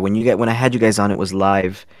before when I had you guys on, it was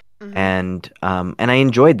live, Mhm. and I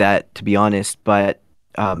enjoyed that, to be honest. But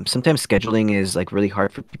sometimes scheduling is like really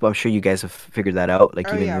hard for people. I'm sure you guys have figured that out, like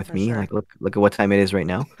Oh, even yeah, with for me. sure. Like look at what time it is right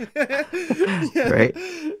now, Yeah. right?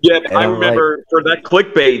 Yeah, And I I'm like, remember for that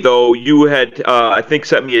clickbait though, you had I think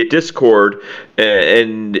sent me a Discord,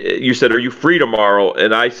 and you said, "Are you free tomorrow?"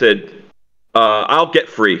 And I said, "I'll get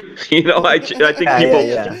free." I think people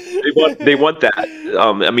yeah. they want that.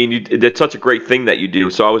 I mean, it's such a great thing that you do.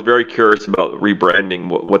 So I was very curious about rebranding.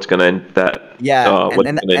 What's going to end that? Yeah, What's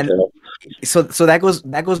going to entail? so that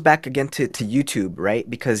goes back again to YouTube, right?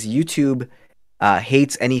 Because YouTube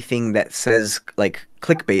hates anything that says like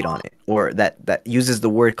clickbait on it or that uses the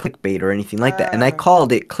word clickbait or anything like that. And I Oh.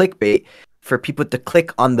 called it clickbait for people to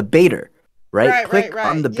click on the baiter, right? Click Right.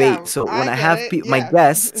 on the Yeah, bait. So when I get have it. my Yeah.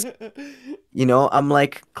 guests, I'm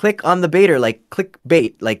like, click on the baiter, like click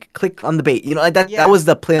bait, like click on the bait. Like that Yeah. was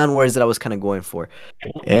the play on words that I was kind of going for.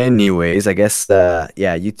 Anyways, I guess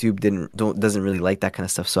yeah, YouTube doesn't really like that kind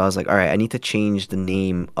of stuff. So I was like, all right, I need to change the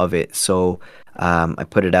name of it. So I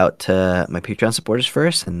put it out to my Patreon supporters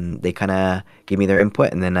first, and they kind of gave me their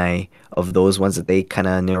input. And then of those ones that they kind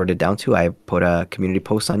of narrowed it down to, I put a community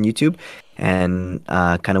post on YouTube, and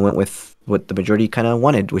kind of went with what the majority kind of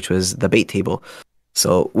wanted, which was the bait table.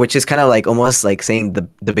 So, which is kind of like almost like saying the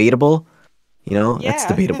debatable, that's Yeah.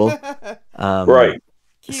 debatable. Right.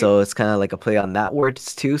 Cute. So it's kind of like a play on that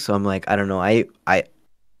words too. So I'm like, I don't know. I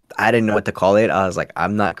didn't know what to call it. I was like,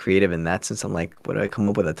 I'm not creative in that sense. I'm like, what do I come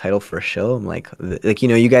up with a title for a show? I'm like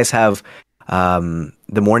you guys have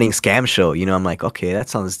the morning scam show. I'm like, okay, that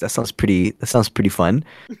sounds pretty fun,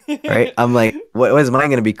 right? I'm like, what is mine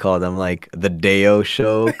gonna be called? I'm like, the Deyo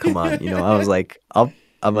show. Come on, I was like,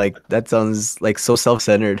 I'm like, that sounds like so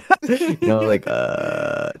self-centered. Like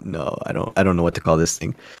no, I don't know what to call this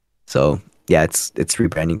thing. So yeah, it's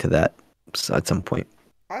rebranding to that. So at some point.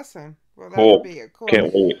 Awesome. Well, that'll Cool. be cool.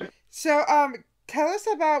 Can't wait. So, tell us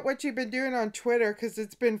about what you've been doing on Twitter, because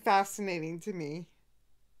it's been fascinating to me.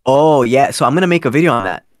 Oh yeah, so I'm gonna make a video on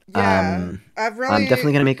that. Yeah, I'm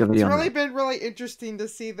definitely gonna make a video It's on really that. been really interesting to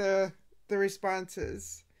see the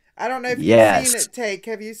responses. I don't know if you've Yes. seen it, Take.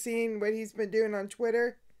 Have you seen what he's been doing on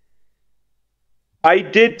Twitter? I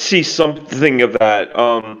did see something of that.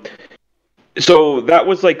 So that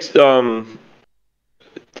was like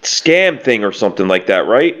scam thing or something like that,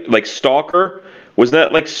 right? Like stalker. Was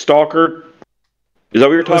that like stalker? Is that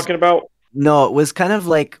what you're talking about? No, it was kind of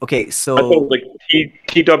like, okay, I thought it so was like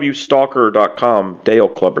twstalker.com, Dale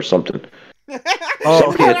Club or something.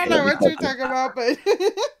 Oh, okay. I don't know what you're talking about, but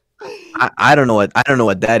I don't know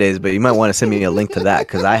what that is, but you might want to send me a link to that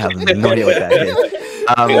because I have no idea what that is.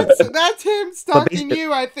 that's him stalking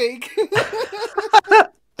you, I think.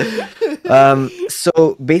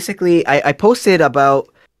 So basically, I posted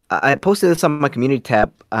this on my community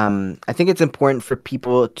tab. I think it's important for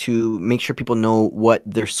people to make sure people know what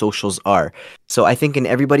their socials are. So I think in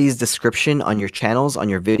everybody's description on your channels, on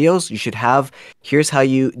your videos, you should have here's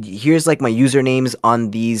like my usernames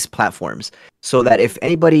on these platforms, so that if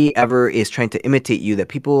anybody ever is trying to imitate you, that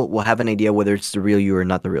people will have an idea whether it's the real you or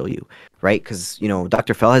not the real you, right? Because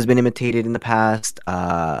Dr. Fell has been imitated in the past.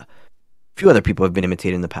 A few other people have been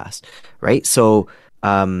imitated in the past, right? So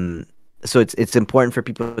it's important for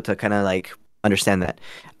people to kind of like understand that.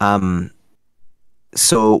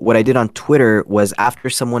 So what I did on Twitter was after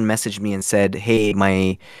someone messaged me and said, "Hey,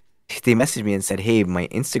 my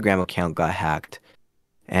Instagram account got hacked,"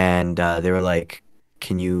 and they were like,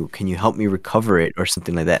 "Can you help me recover it or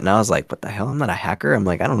something like that?" And I was like, "What the hell? I'm not a hacker." I'm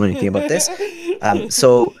like, "I don't know anything about this."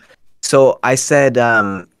 So I said,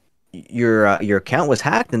 your account was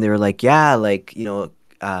hacked," and they were like, "Yeah, like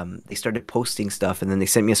they started posting stuff," and then they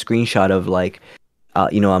sent me a screenshot of like,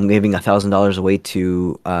 I'm giving $1,000 away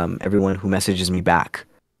to everyone who messages me back,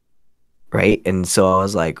 right? And so I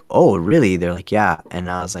was like, "Oh, really?" They're like, "Yeah," and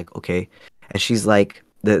I was like, "Okay." And she's like,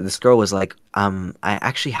 this girl was like, I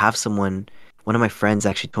actually have someone. One of my friends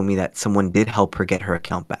actually told me that someone did help her get her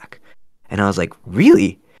account back," and I was like,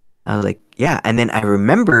 "Really?" I was like, "Yeah," and then I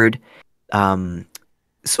remembered.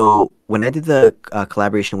 So when I did the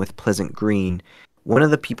collaboration with Pleasant Green, one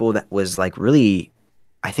of the people that was like really,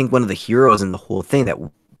 I think one of the heroes in the whole thing that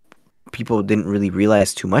people didn't really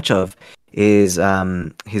realize too much of is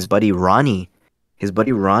his buddy Ronnie. His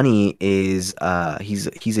buddy Ronnie is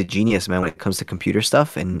he's a genius, man, when it comes to computer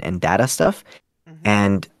stuff and data stuff.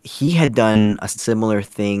 And he had done a similar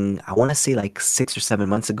thing, I want to say like 6 or 7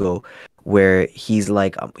 months ago, where he's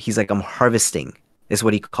like I'm harvesting is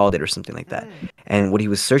what he called it or something like that. And what he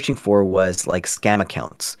was searching for was like scam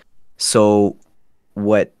accounts. So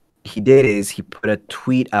what he did is he put a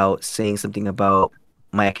tweet out saying something about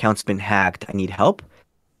my account's been hacked, I need help.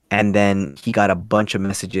 And then he got a bunch of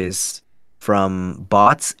messages from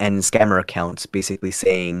bots and scammer accounts basically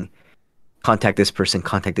saying contact this person,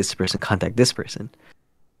 contact this person, contact this person.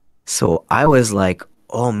 So I was like,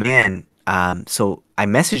 oh man. So I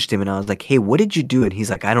messaged him and I was like, hey, what did you do? And he's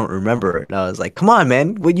like, I don't remember. And I was like, come on,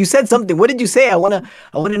 man. When you said something, what did you say? I wanna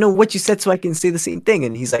know what you said so I can say the same thing.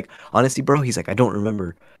 And he's like, honestly, bro, he's like, I don't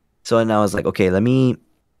remember. So and I was like, okay, let me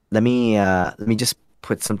just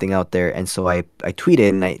put something out there. And so I tweeted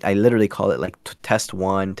and I literally call it like test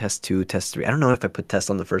 1, test 2, test 3. I don't know if I put test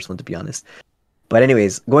on the first one, to be honest. But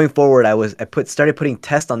anyways, going forward, started putting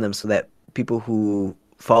test on them so that people who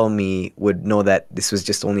follow me would know that this was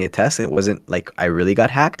just only a test. It wasn't like I really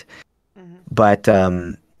got hacked. But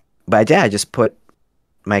yeah, I just put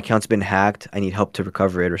my account's been hacked. I need help to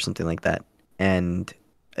recover it or something like that. And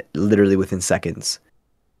literally within seconds,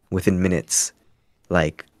 within minutes,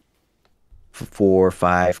 like 4 or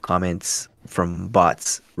 5 comments from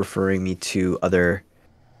bots referring me to other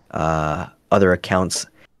accounts.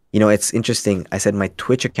 You know, it's interesting. I said my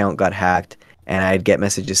Twitch account got hacked, and I'd get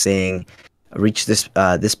messages saying, "Reach this.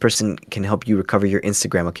 This person can help you recover your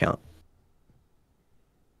Instagram account."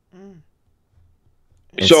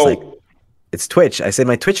 So like, it's Twitch. I said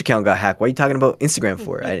my Twitch account got hacked. What are you talking about Instagram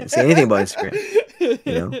for? I didn't say anything about Instagram. You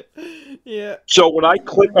know. Yeah. So when I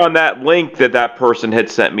click on that link that person had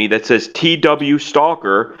sent me that says TW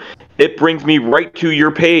Stalker, it brings me right to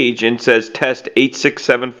your page and says test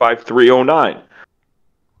 8675309.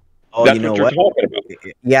 Oh, That's you know what you're talking about.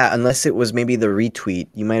 Yeah, unless it was maybe the retweet.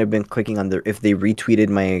 You might have been clicking on if they retweeted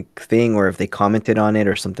my thing or if they commented on it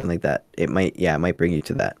or something like that. It might bring you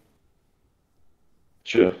to that.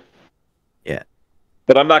 Sure. Yeah.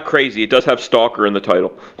 But I'm not crazy. It does have Stalker in the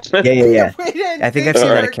title. Yeah. We didn't I think I've you seen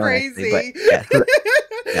that were account actually, crazy. but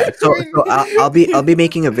yeah. So I'll be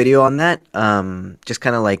making a video on that. Just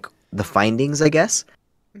kind of like the findings, I guess.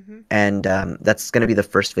 And that's gonna be the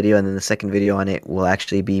first video, and then the second video on it will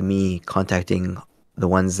actually be me contacting the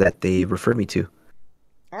ones that they referred me to.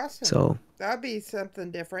 Awesome. So that'd be something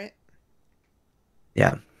different.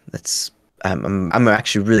 yeah, that's. I'm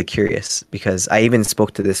actually really curious because I even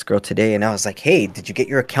spoke to this girl today and I was like, hey, did you get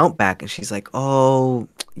your account back? And she's like, oh,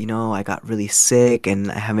 I got really sick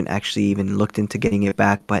and I haven't actually even looked into getting it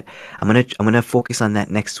back, but I'm gonna focus on that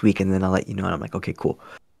next week and then I'll let you know. And I'm like, okay, cool.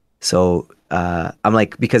 So I'm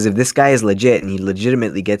like, because if this guy is legit and he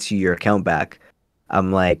legitimately gets you your account back,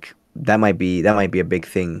 I'm like, that might be a big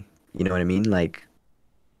thing. You know what I mean? Like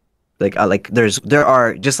there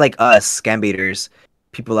are just like us Scambaiters,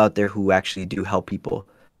 people out there who actually do help people.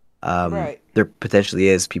 Right. There potentially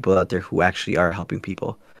is people out there who actually are helping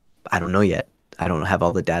people. I don't know yet. I don't have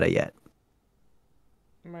all the data yet.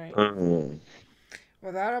 Right. Mm-hmm.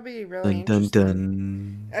 Well, that'll be really Dun, interesting.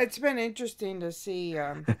 dun. It's been interesting to see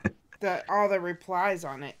all the replies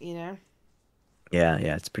on it. Yeah,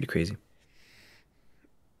 it's pretty crazy.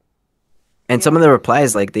 And some of the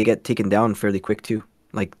replies, like, they get taken down fairly quick too.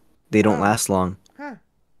 Like, they don't last long. Huh.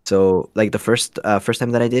 So, like, the first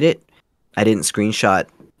time that I did it, I didn't screenshot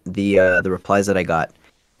the replies that I got.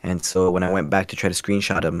 And so when I went back to try to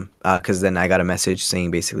screenshot them, because then I got a message saying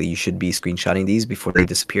basically you should be screenshotting these before they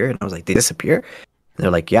disappear. And I was like, they disappear? And they're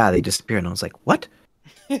like, yeah, they disappear. And I was like, what?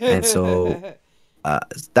 And so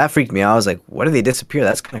that freaked me out. I was like, what do they disappear?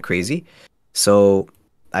 That's kind of crazy. So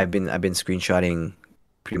I've been screenshotting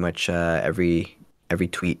pretty much every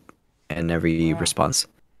tweet and every response.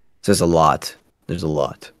 So there's a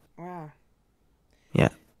lot. Wow. Yeah.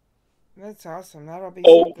 That's awesome. That'll be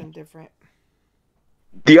Oh. something different.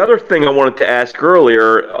 The other thing I wanted to ask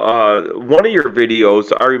earlier, one of your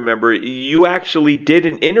videos, I remember you actually did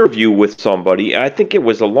an interview with somebody. I think it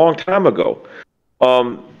was a long time ago.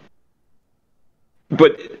 But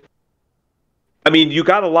I mean, you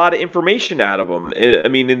got a lot of information out of him. I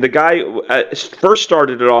mean, and the guy first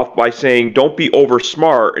started it off by saying, don't be over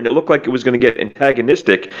smart. And it looked like it was going to get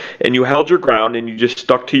antagonistic. And you held your ground and you just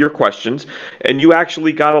stuck to your questions. And you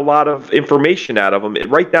actually got a lot of information out of him,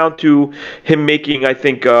 right down to him making, I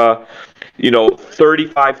think,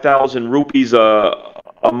 35,000 rupees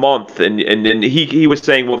a month, and then he was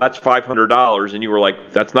saying, well, that's $500, and you were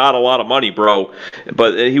like, that's not a lot of money, bro.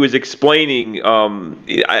 But he was explaining. I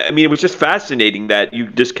mean, it was just fascinating that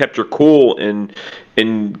you just kept your cool and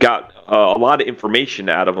got a lot of information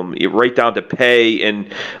out of him, right down to pay.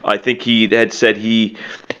 And I think he had said you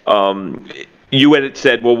had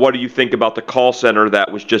said, well, what do you think about the call center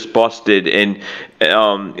that was just busted? And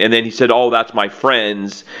then he said, oh, that's my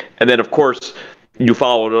friends. And then, of course, you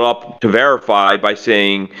followed it up to verify by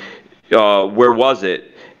saying, where was it?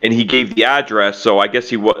 And he gave the address, so I guess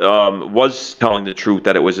he was telling the truth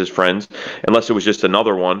that it was his friends, unless it was just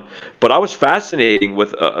another one. But I was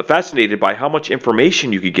fascinated by how much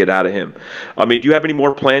information you could get out of him. I mean, do you have any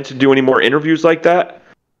more plans to do any more interviews like that?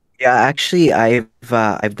 Yeah, actually, I've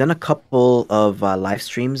done a couple of live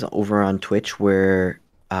streams over on Twitch where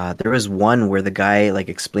there was one where the guy like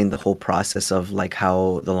explained the whole process of like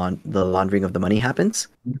how the laundering of the money happens.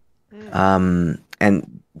 And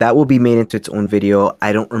that will be made into its own video.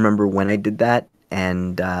 I don't remember when I did that,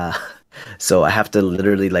 and so I have to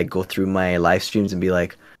literally like go through my live streams and be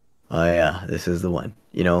like, oh yeah, this is the one.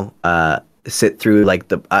 Sit through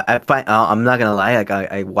like I find I'm not gonna lie, like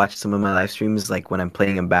I watch some of my live streams like when I'm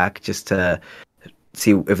playing them back just to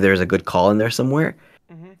see if there's a good call in there somewhere,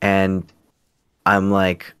 and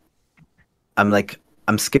I'm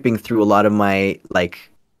skipping through a lot of my like.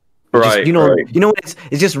 Right, right.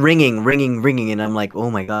 It's just ringing, and I'm like, oh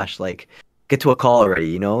my gosh, like, get to a call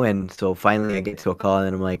already, And so finally, I get to a call,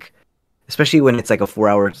 and I'm like, especially when it's like a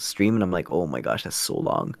 4-hour stream, and I'm like, oh my gosh, that's so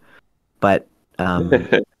long. But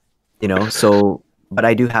but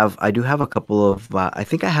I do have a couple of, I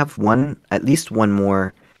think I have at least one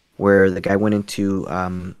more, where the guy went into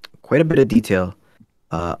quite a bit of detail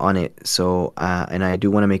on it. So and I do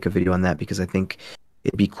want to make a video on that because I think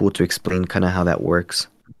it'd be cool to explain kind of how that works.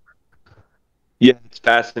 Yeah, it's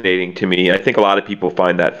fascinating to me. I think a lot of people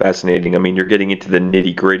find that fascinating. I mean, you're getting into the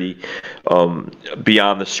nitty-gritty,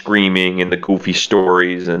 beyond the screaming and the goofy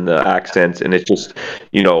stories and the accents, and it's just,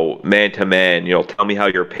 man to man. Tell me how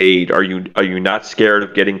you're paid. Are you not scared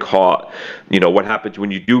of getting caught? What happens when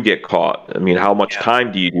you do get caught? I mean, how much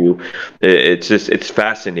time do you do? It's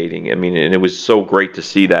fascinating. I mean, and it was so great to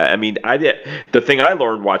see that. I mean, the thing I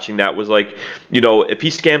learned watching that was like, if he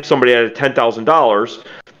scams somebody out of $10,000.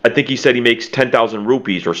 I think he said he makes 10,000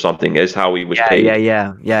 rupees or something is how he was paid.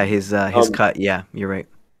 Yeah. His cut. Yeah, you're right.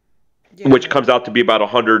 Which comes out to be about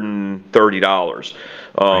 $130.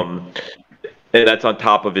 And that's on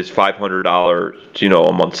top of his $500,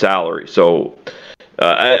 a month salary. So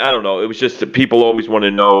I don't know. It was just that people always want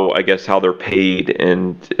to know, I guess, how they're paid,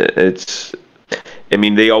 and a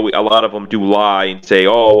lot of them do lie and say,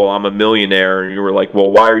 "Oh, well, I'm a millionaire," and you were like, "Well,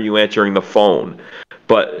 why are you answering the phone?"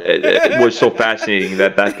 But it was so fascinating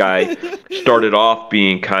that guy started off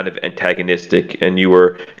being kind of antagonistic, and you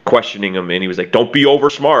were questioning him, and he was like, "Don't be over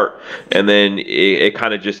smart," and then it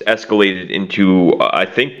kind of just escalated into, I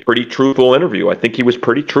think, pretty truthful interview. I think he was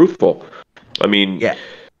pretty truthful. I mean, yeah.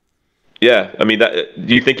 I mean,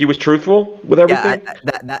 do you think he was truthful with everything?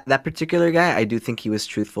 Yeah, that particular guy, I do think he was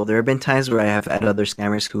truthful. There have been times where I have had other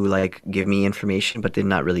scammers who like give me information, but did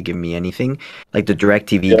not really give me anything. Like the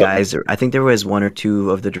DirecTV guys, I think there was one or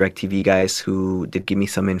two of the DirecTV guys who did give me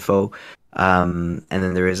some info. And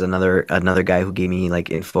then there is another guy who gave me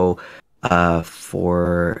like info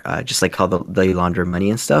for just like how they launder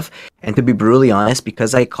money and stuff. And to be brutally honest,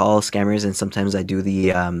 because I call scammers and sometimes I do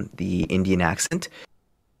the Indian accent.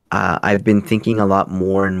 I've been thinking a lot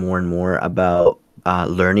more and more about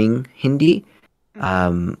learning Hindi.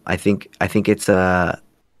 I think it's there's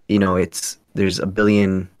 1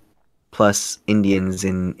 billion plus Indians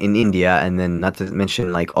in India, and then not to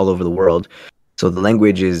mention like all over the world. So the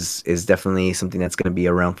language is definitely something that's going to be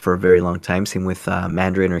around for a very long time. Same with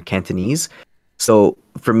Mandarin or Cantonese. So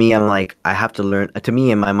for me, I'm like, I have to learn. To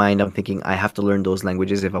me, in my mind, I'm thinking I have to learn those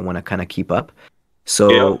languages if I want to kind of keep up.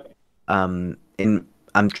 So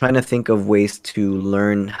I'm trying to think of ways to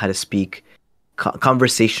learn how to speak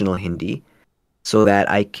conversational Hindi so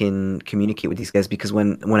that I can communicate with these guys, because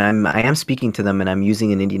when I am speaking to them and I'm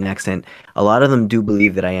using an Indian accent, a lot of them do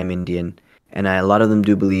believe that I am Indian, and a lot of them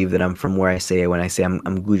do believe that I'm from where I say, when I say I'm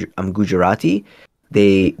Gujarati,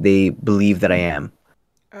 they believe that I am.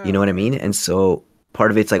 You know what I mean? And so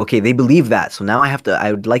part of it's like, okay, they believe that, so now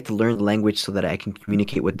I would like to learn the language so that I can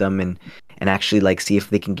communicate with them and actually like see if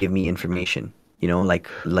they can give me information.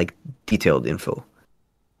 Like detailed info.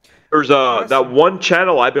 There's that one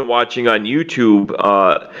channel I've been watching on YouTube,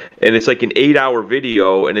 and it's like an 8-hour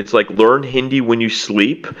video, and it's like learn Hindi when you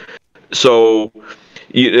sleep. So,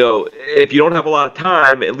 if you don't have a lot of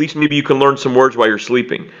time, at least maybe you can learn some words while you're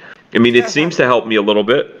sleeping. I mean, it seems to help me a little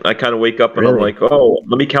bit. I kind of wake up and I'm like, oh,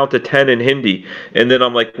 let me count to 10 in Hindi. And then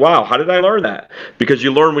I'm like, wow, how did I learn that? Because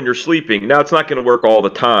you learn when you're sleeping. Now, it's not going to work all the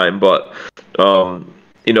time, but,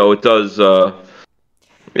 it does...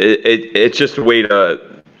 It's just a way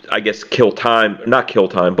to I guess not kill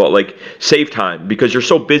time, but like save time because you're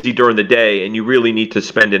so busy during the day and you really need to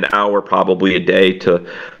spend an hour probably a day to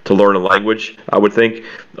learn a language, I would think.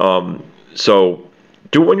 So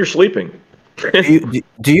do it when you're sleeping.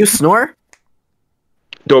 Do you snore?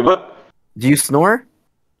 Do what? Do you snore?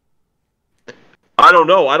 I don't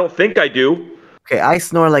know. I don't think I do. Okay, I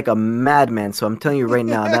snore like a madman, so I'm telling you right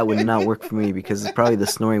now that would not work for me because probably the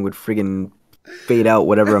snoring would friggin' fade out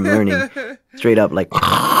whatever I'm learning. Straight up, like,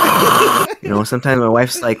 sometimes my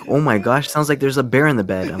wife's like, "Oh my gosh, sounds like there's a bear in the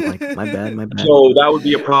bed." I'm like, "My bad, my bad." So that would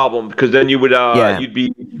be a problem because then you would Yeah. you'd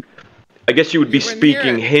be, I guess you would be wouldn't hear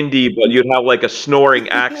speaking it. Hindi, but you'd have like a snoring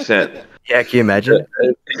accent. Yeah, can you imagine?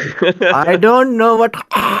 I don't know what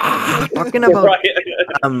you're talking about. Right.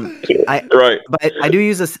 I Right. but I do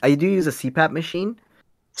use a CPAP machine,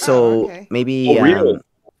 so okay. maybe Oh, really?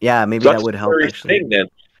 yeah, maybe That's that would a help serious actually. thing, then.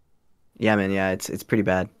 Yeah, man, yeah, it's pretty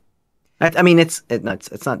bad. I mean, it's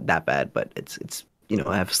not that bad, but it's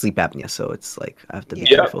I have sleep apnea, so it's like I have to be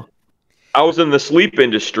Yeah. careful. I was in the sleep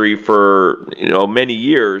industry for many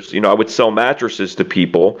years. I would sell mattresses to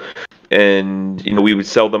people, and we would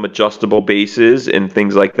sell them adjustable bases and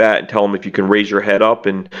things like that, and tell them if you can raise your head up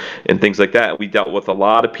and things like that. We dealt with a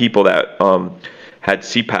lot of people that had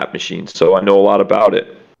CPAP machines, so I know a lot about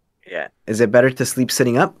it. Yeah. Is it better to sleep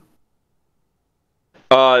sitting up?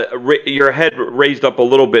 Your head raised up a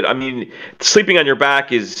little bit. I mean, sleeping on your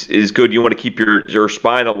back is good. You want to keep your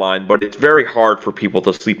spine aligned, but it's very hard for people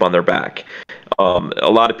to sleep on their back.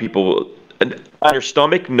 A lot of people on your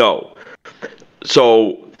stomach, no.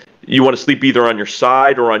 So you want to sleep either on your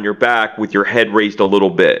side or on your back with your head raised a little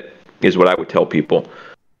bit, is what I would tell people.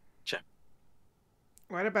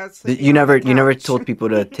 What about sleeping You on never the couch? told people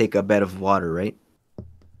to take a bed of water, right?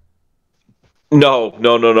 No.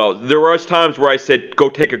 There was times where I said, "Go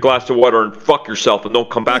take a glass of water and fuck yourself, and don't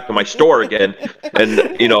come back to my store again." And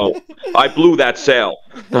I blew that sale.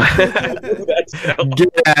 I blew that sale.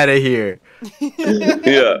 Get out of here!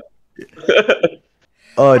 Yeah.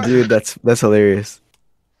 Oh, dude, that's hilarious.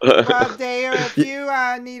 Well, Deyo, if you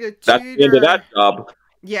need a tutor, That's the end of that job.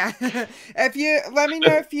 yeah. If you let me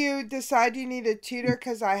know if you decide you need a tutor,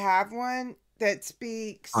 because I have one that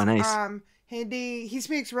speaks Oh, nice. Hindi. He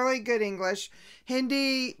speaks really good English,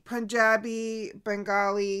 Hindi, Punjabi,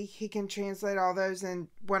 Bengali. He can translate all those, and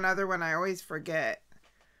one other one I always forget.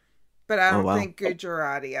 But I don't wow. think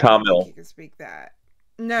Gujarati. I don't Tamil. think he can speak that.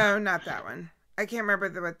 No, not that one. I can't remember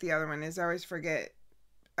what the other one is. I always forget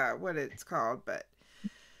what it's called, but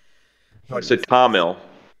It's a Tamil.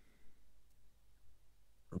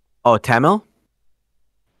 Oh, Tamil?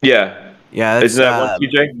 Yeah. Yeah, that's Isn't that one,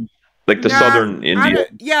 TJ? Like the No, southern India.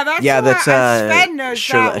 Yeah, that's Yeah, the one. that's, Sven knows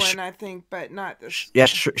Sri- that Sh- one, I think, but not this. yeah.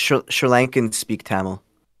 Sri Lankans speak Tamil.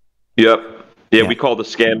 Yep. Yeah, Yeah. we called the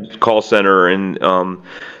scam call center, and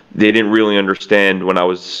they didn't really understand when I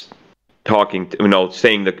was talking,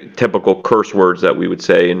 saying the typical curse words that we would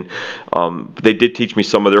say, and they did teach me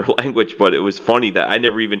some of their language, but it was funny that I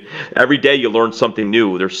never even. Every day you learn something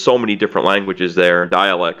new. There's so many different languages there,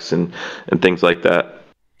 dialects, and things like that.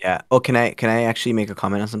 Yeah. Oh, can I actually make a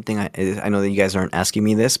comment on something? I know that you guys aren't asking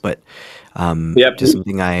me this, but Yeah, just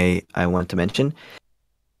something I want to mention.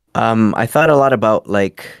 I thought a lot about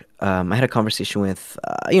like I had a conversation with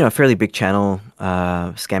a fairly big channel,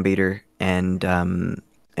 Scambaiter, and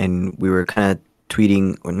we were kind of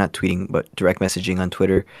tweeting, or not tweeting, but direct messaging on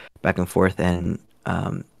Twitter back and forth, and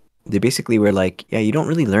they basically were like, yeah, you don't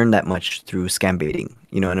really learn that much through scam baiting,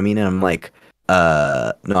 you know what I mean? And I'm like,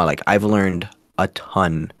 no, like I've learned a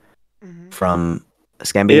ton from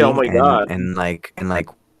scam baiting. Yeah, oh my God. And like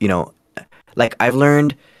like I've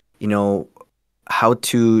learned, how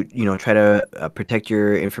to, try to protect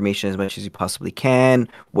your information as much as you possibly can,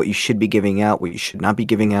 what you should be giving out, what you should not be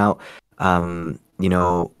giving out,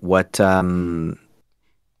 what kind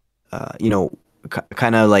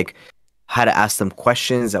of like how to ask them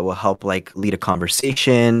questions that will help like lead a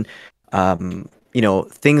conversation,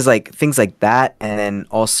 things like that. And then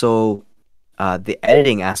also the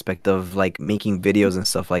editing aspect of like making videos and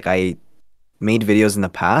stuff. Like I made videos in the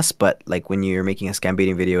past, but like when you're making a scam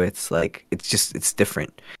baiting video, it's like it's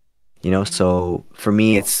different, so for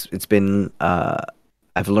me it's been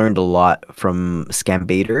I've learned a lot from scam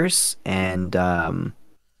baiters and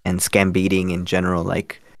scam baiting in general,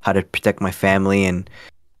 like how to protect my family. And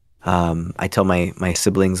I tell my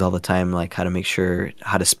siblings all the time, like how to make sure,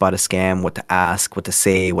 how to spot a scam, what to ask, what to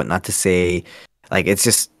say, what not to say. Like it's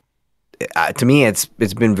just to me it's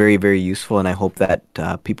been very, very useful, and I hope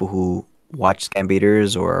that people who watch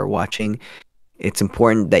Scambaiters or are watching, it's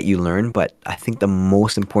important that you learn, but I think the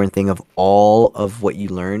most important thing of all of what you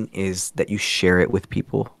learn is that you share it with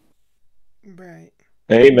people. Right.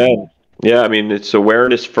 Amen. Yeah, I mean, it's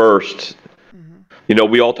awareness first. Mhm.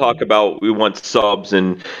 We all talk about we want subs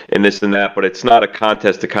and this and that, but it's not a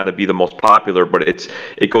contest to kind of be the most popular, but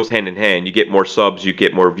it goes hand in hand. You get more subs, you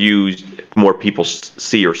get more views, more people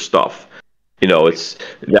see your stuff. It's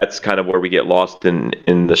that's kind of where we get lost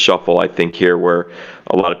in the shuffle, I think, here, where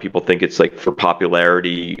a lot of people think it's like for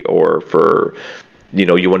popularity or for you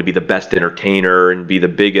want to be the best entertainer and be the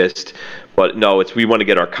biggest, but no, it's we want to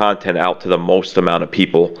get our content out to the most amount of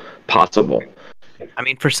people possible. I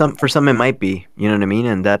mean, for some it might be, you know what I mean,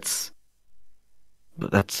 and that's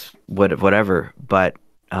whatever. But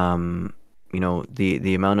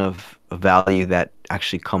the amount of value that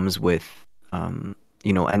actually comes with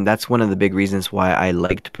and that's one of the big reasons why I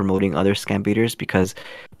liked promoting other scam beaters, because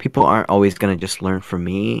people aren't always gonna just learn from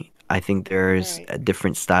me. I think there's Right.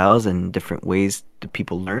 different styles and different ways that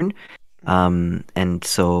people learn. And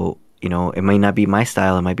so, it might not be my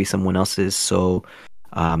style, it might be someone else's. So,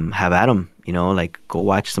 have at 'em, like go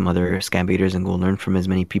watch some other scam beaters and go learn from as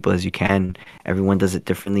many people as you can. Everyone does it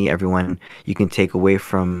differently. You can take away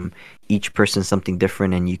from each person something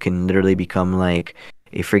different, and you can literally become like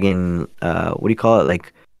a friggin', what do you call it?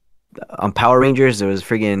 Like on Power Rangers, there was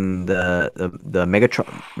friggin' the Megatron.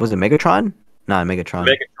 Was it Megatron? Not Megatron.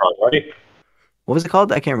 Megatron, right? What was it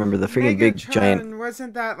called? I can't remember. The friggin' big giant. Megatron,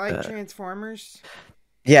 wasn't that like Uh, Transformers?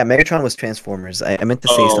 Yeah, Megatron was Transformers. I meant to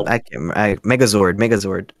say Oh, something.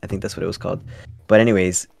 Megazord. I think that's what it was called. But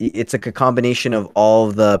anyways, it's like a combination of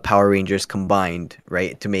all the Power Rangers combined,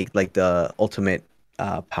 right, to make like the ultimate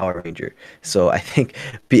Power Ranger. So I think,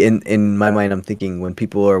 in my mind, I'm thinking when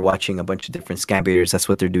people are watching a bunch of different scam beaters, that's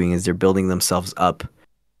what they're doing, is they're building themselves up,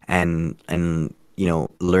 and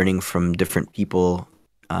learning from different people,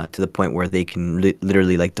 to the point where they can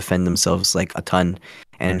literally like defend themselves like a ton,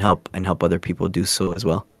 and help other people do so as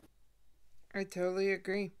well. I totally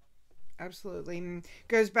agree. Absolutely. And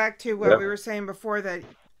goes back to what yeah. we were saying before, that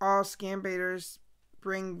all scam baiters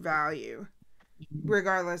bring value,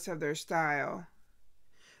 regardless of their style.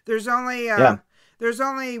 There's only Yeah.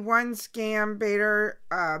 one scam baiter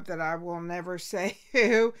that I will never say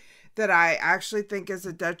who, that I actually think is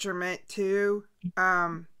a detriment to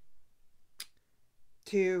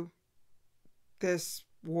this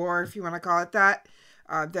war, if you want to call it that,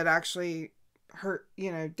 that actually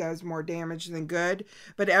does more damage than good.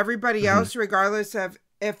 But everybody Hmm. else, regardless of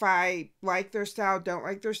if I like their style, don't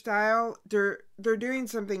like their style, they're doing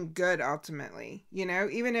something good ultimately.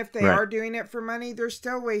 Even if they Right. are doing it for money, they're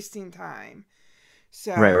still wasting time.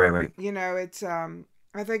 So, Right. it's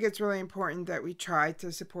I think it's really important that we try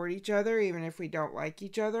to support each other, even if we don't like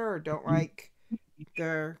each other or don't like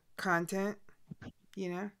their content.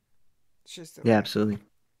 It's just the Yeah, way. absolutely.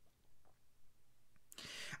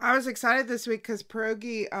 I was excited this week because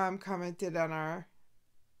Pierogi commented on our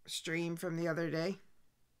stream from the other day.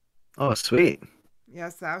 Oh, sweet.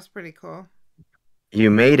 Yes, that was pretty cool. You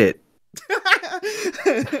made it.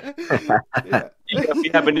 Yeah. We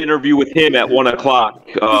have an interview with him at 1 o'clock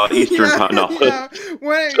Eastern time. No. Yeah. So, We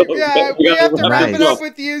have to wrap Nice. it up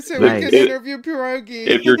with you so we Nice. can interview Pierogi.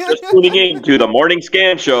 if you're just tuning in to the morning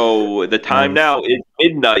scan show, the time Nice. now is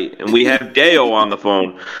midnight, and we have Deyo on the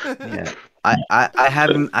phone. Yeah. I have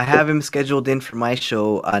him scheduled in for my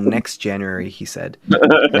show next January, he said.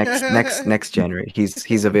 Next January.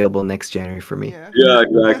 He's available next January for me. Yeah. Yeah,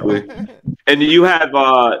 exactly. And you have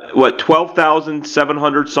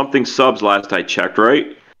 12,700 something subs last I checked,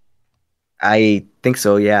 right? I think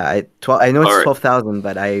so, yeah. I know All it's right. 12,000,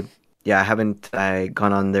 but I haven't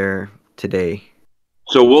gone on there today.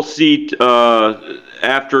 So we'll see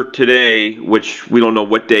after today, which we don't know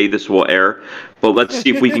what day this will air, but let's see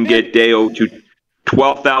if we can get Deyo to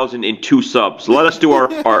 12,002 subs. Let us do our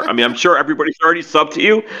part. I mean, I'm sure everybody's already subbed to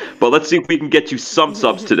you, but let's see if we can get you some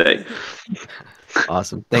subs today.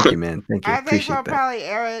 Awesome. Thank you, man. Thank you. I think Appreciate we'll that. probably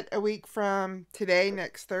air it a week from today,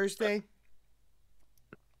 next Thursday.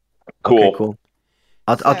 Cool. Okay, cool.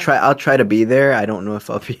 I'll try to be there. I don't know if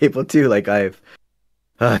I'll be able to. Like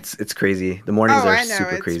it's crazy. The mornings are I know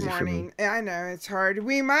super it's crazy for me. morning. I know it's hard.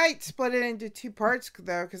 We might split it into two parts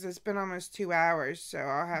though, because it's been almost 2 hours. So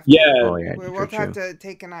I'll have to. Yeah, Oh yeah, We'll true. have to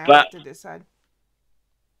take an hour But- to decide.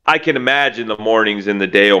 I can imagine the mornings in the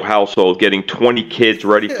Deyo household getting 20 kids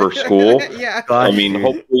ready for school. Yeah. Gosh, I mean,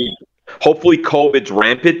 dude. hopefully COVID's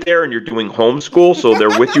rampant there and you're doing homeschool, so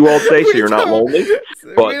they're with you all day, so We you're not don't- lonely. We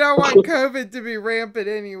but- don't want COVID to be rampant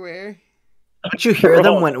anywhere. Don't you hear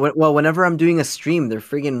them whenever I'm doing a stream, they're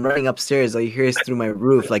friggin' running upstairs. All you hear is through my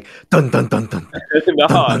roof, like dun dun dun dun dun No.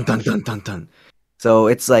 dun dun dun dun dun. So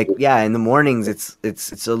it's like, yeah, in the mornings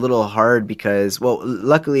it's a little hard because, well,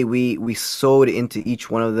 luckily we sewed into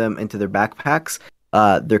each one of them into their backpacks,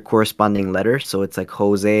 their corresponding letter. So it's like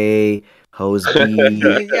Jose, Hose B,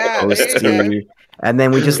 Yeah, Hose there you go. C, and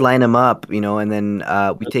then we just line them up, and then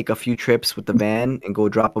we take a few trips with the van and go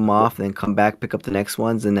drop them off, and then come back, pick up the next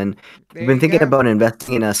ones, and then we've There been you thinking go. about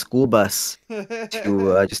investing in a school bus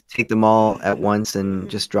to just take them all at once and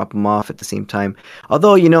just drop them off at the same time.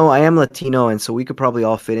 Although, I am Latino, and so we could probably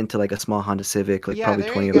all fit into like a small Honda Civic, like Yeah, probably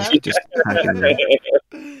there 20 you of us go. could just pack in there.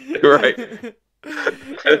 Right.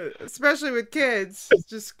 Especially with kids,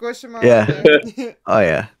 just squish them all Yeah. in there. Oh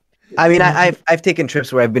yeah. I mean, I've taken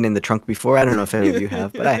trips where I've been in the trunk before. I don't know if any of you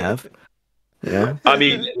have, but I have. I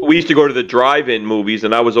mean, we used to go to the drive-in movies,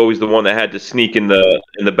 and I was always the one that had to sneak in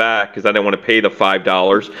the back because I didn't want to pay the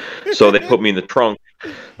 $5. So they put me in the trunk.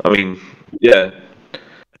 I mean, yeah.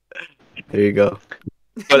 There you go.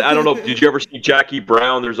 But I don't know. Did you ever see Jackie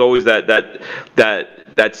Brown? There's always that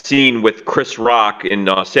scene with Chris Rock and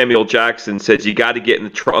Samuel Jackson says you got to get in the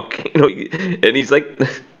trunk, and he's like,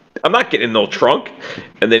 I'm not getting in no trunk,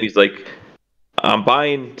 and then he's like, I'm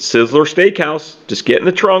buying Sizzler Steakhouse. Just get in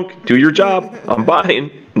the trunk, do your job. I'm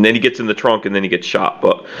buying, and then he gets in the trunk, and then he gets shot.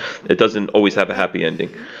 But it doesn't always have a happy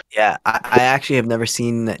ending. Yeah, I actually have never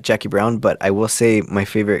seen Jackie Brown, but I will say my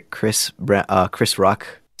favorite Chris Rock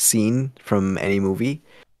scene from any movie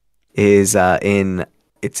is in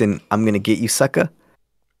I'm Gonna Get You, Sucker.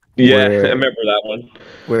 Yeah, I Where- remember that one.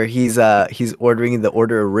 where he's ordering the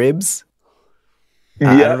order of ribs.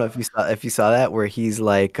 I don't know if you saw that, where he's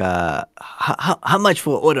like, how much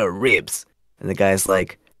for order of ribs? And the guy's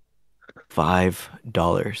like,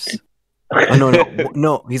 $5. Oh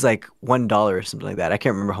no, he's like $1 or something like that. I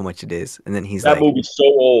can't remember how much it is. And then he's That like, movie's so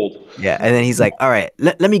old. yeah, and then he's like, all right,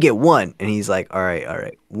 let me get one. And he's like, all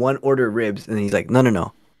right, one order of ribs. And he's like,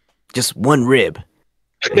 no, just one rib.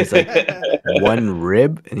 And he's like, one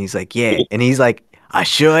rib? And he's like, yeah. And he's like, I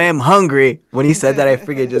sure am hungry. When he said that, I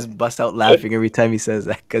freaking just bust out laughing every time he says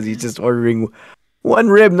that because he's just ordering one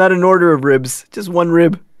rib, not an order of ribs, just one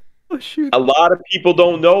rib. Oh shoot! A lot of people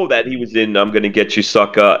don't know that he was in "I'm Gonna Get You,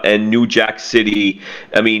 Sucker" and New Jack City.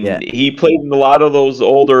 I mean, Yeah. he played in a lot of those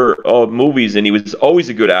older movies, and he was always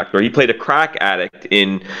a good actor. He played a crack addict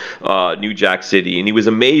in New Jack City, and he was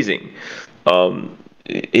amazing.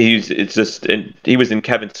 He was in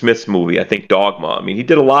Kevin Smith's movie, I think Dogma. I mean, he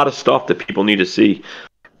did a lot of stuff that people need to see.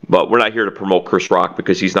 But we're not here to promote Chris Rock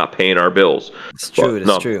because he's not paying our bills. It's true.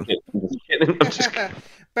 But, It's true. I'm just kidding.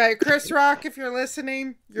 But Chris Rock, if you're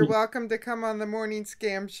listening, you're welcome to come on the morning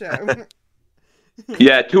scam show.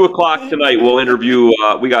 Yeah, 2:00 tonight. We'll interview.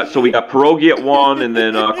 We got Pierogi at 1, and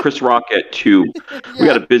then Chris Rock at 2. We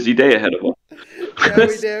got a busy day ahead of us.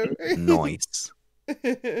 Yeah, we do. Nice.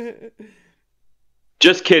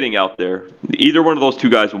 Just kidding out there. Either one of those two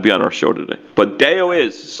guys will be on our show today. But Deyo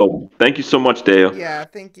is. So thank you so much, Deyo. Yeah,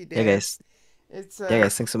 thank you, Dave. Yeah, guys. It's Yeah,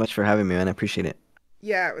 guys. Thanks so much for having me, man. I appreciate it.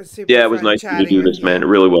 yeah, it was super. Yeah, it was fun nice of you to chatting do with this, man. It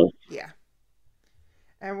really was. Yeah.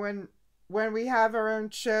 And when we have our own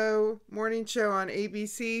show, morning show on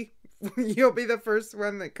ABC, you'll be the first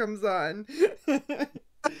one that comes on.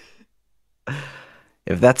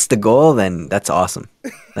 If that's the goal, then that's awesome.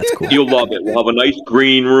 That's cool. You'll love it. We'll have a nice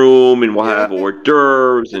green room, and we'll have hors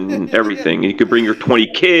d'oeuvres and everything. You could bring your 20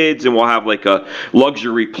 kids, and we'll have like a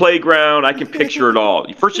luxury playground. I can picture it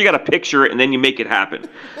all. First, you got to picture it, and then you make it happen.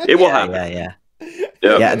 It will happen. Yeah.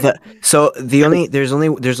 Yeah. Yeah. There's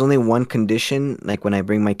only one condition. Like when I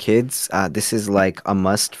bring my kids, this is like a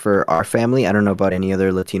must for our family. I don't know about any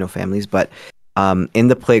other Latino families, but in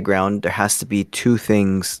the playground there has to be two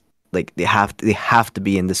things. Like they have to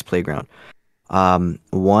be in this playground.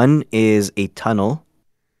 One is a tunnel,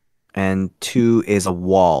 and two is a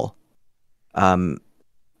wall.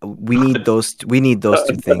 We need those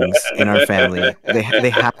two things in our family. They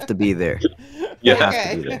have to be there. They have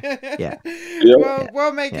to be there. Yeah.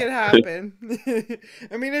 We'll make it happen.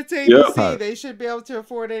 I mean, it's ABC. Yeah. They should be able to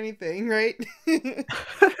afford anything, right?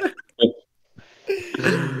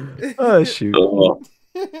 Oh shoot.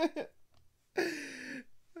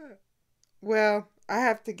 Well, I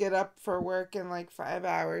have to get up for work in like 5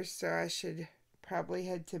 hours, so I should probably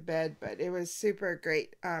head to bed. But it was super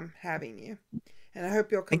great having you, and I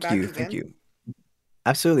hope you'll come back again. Thank you.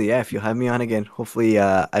 Absolutely, yeah. If you'll have me on again, hopefully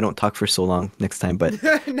I don't talk for so long next time. But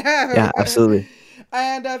No. yeah, absolutely.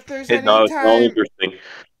 And if there's It's all any time, interesting.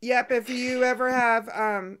 yep, if you ever have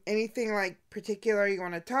anything like particular you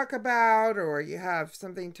want to talk about, or you have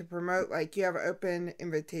something to promote, like you have an open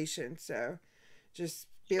invitation. So just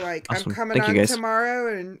be like, Awesome. I'm coming Thank you, on guys.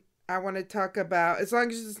 tomorrow, and I want to talk about, as long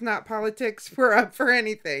as it's not politics, we're up for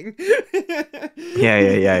anything. Yeah,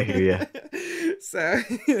 I hear ya. So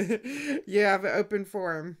you have an open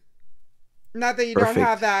forum. Not that you don't Perfect.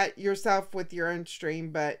 have that yourself with your own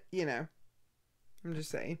stream, but you know, I'm just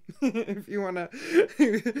saying. If you want to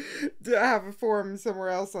have a forum somewhere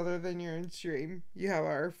else other than your own stream, you have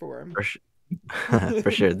our forum. For sure.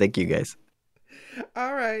 For sure. Thank you guys.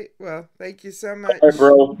 All right. Well, thank you so much. All right,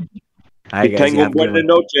 bro. All right, Que guys. You tengo have a good buena one.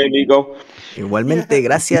 noche, amigo. Igualmente,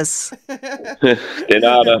 gracias. De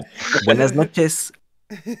nada. Buenas noches.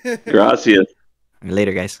 Gracias.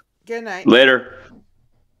 Later, guys. Good night. Later.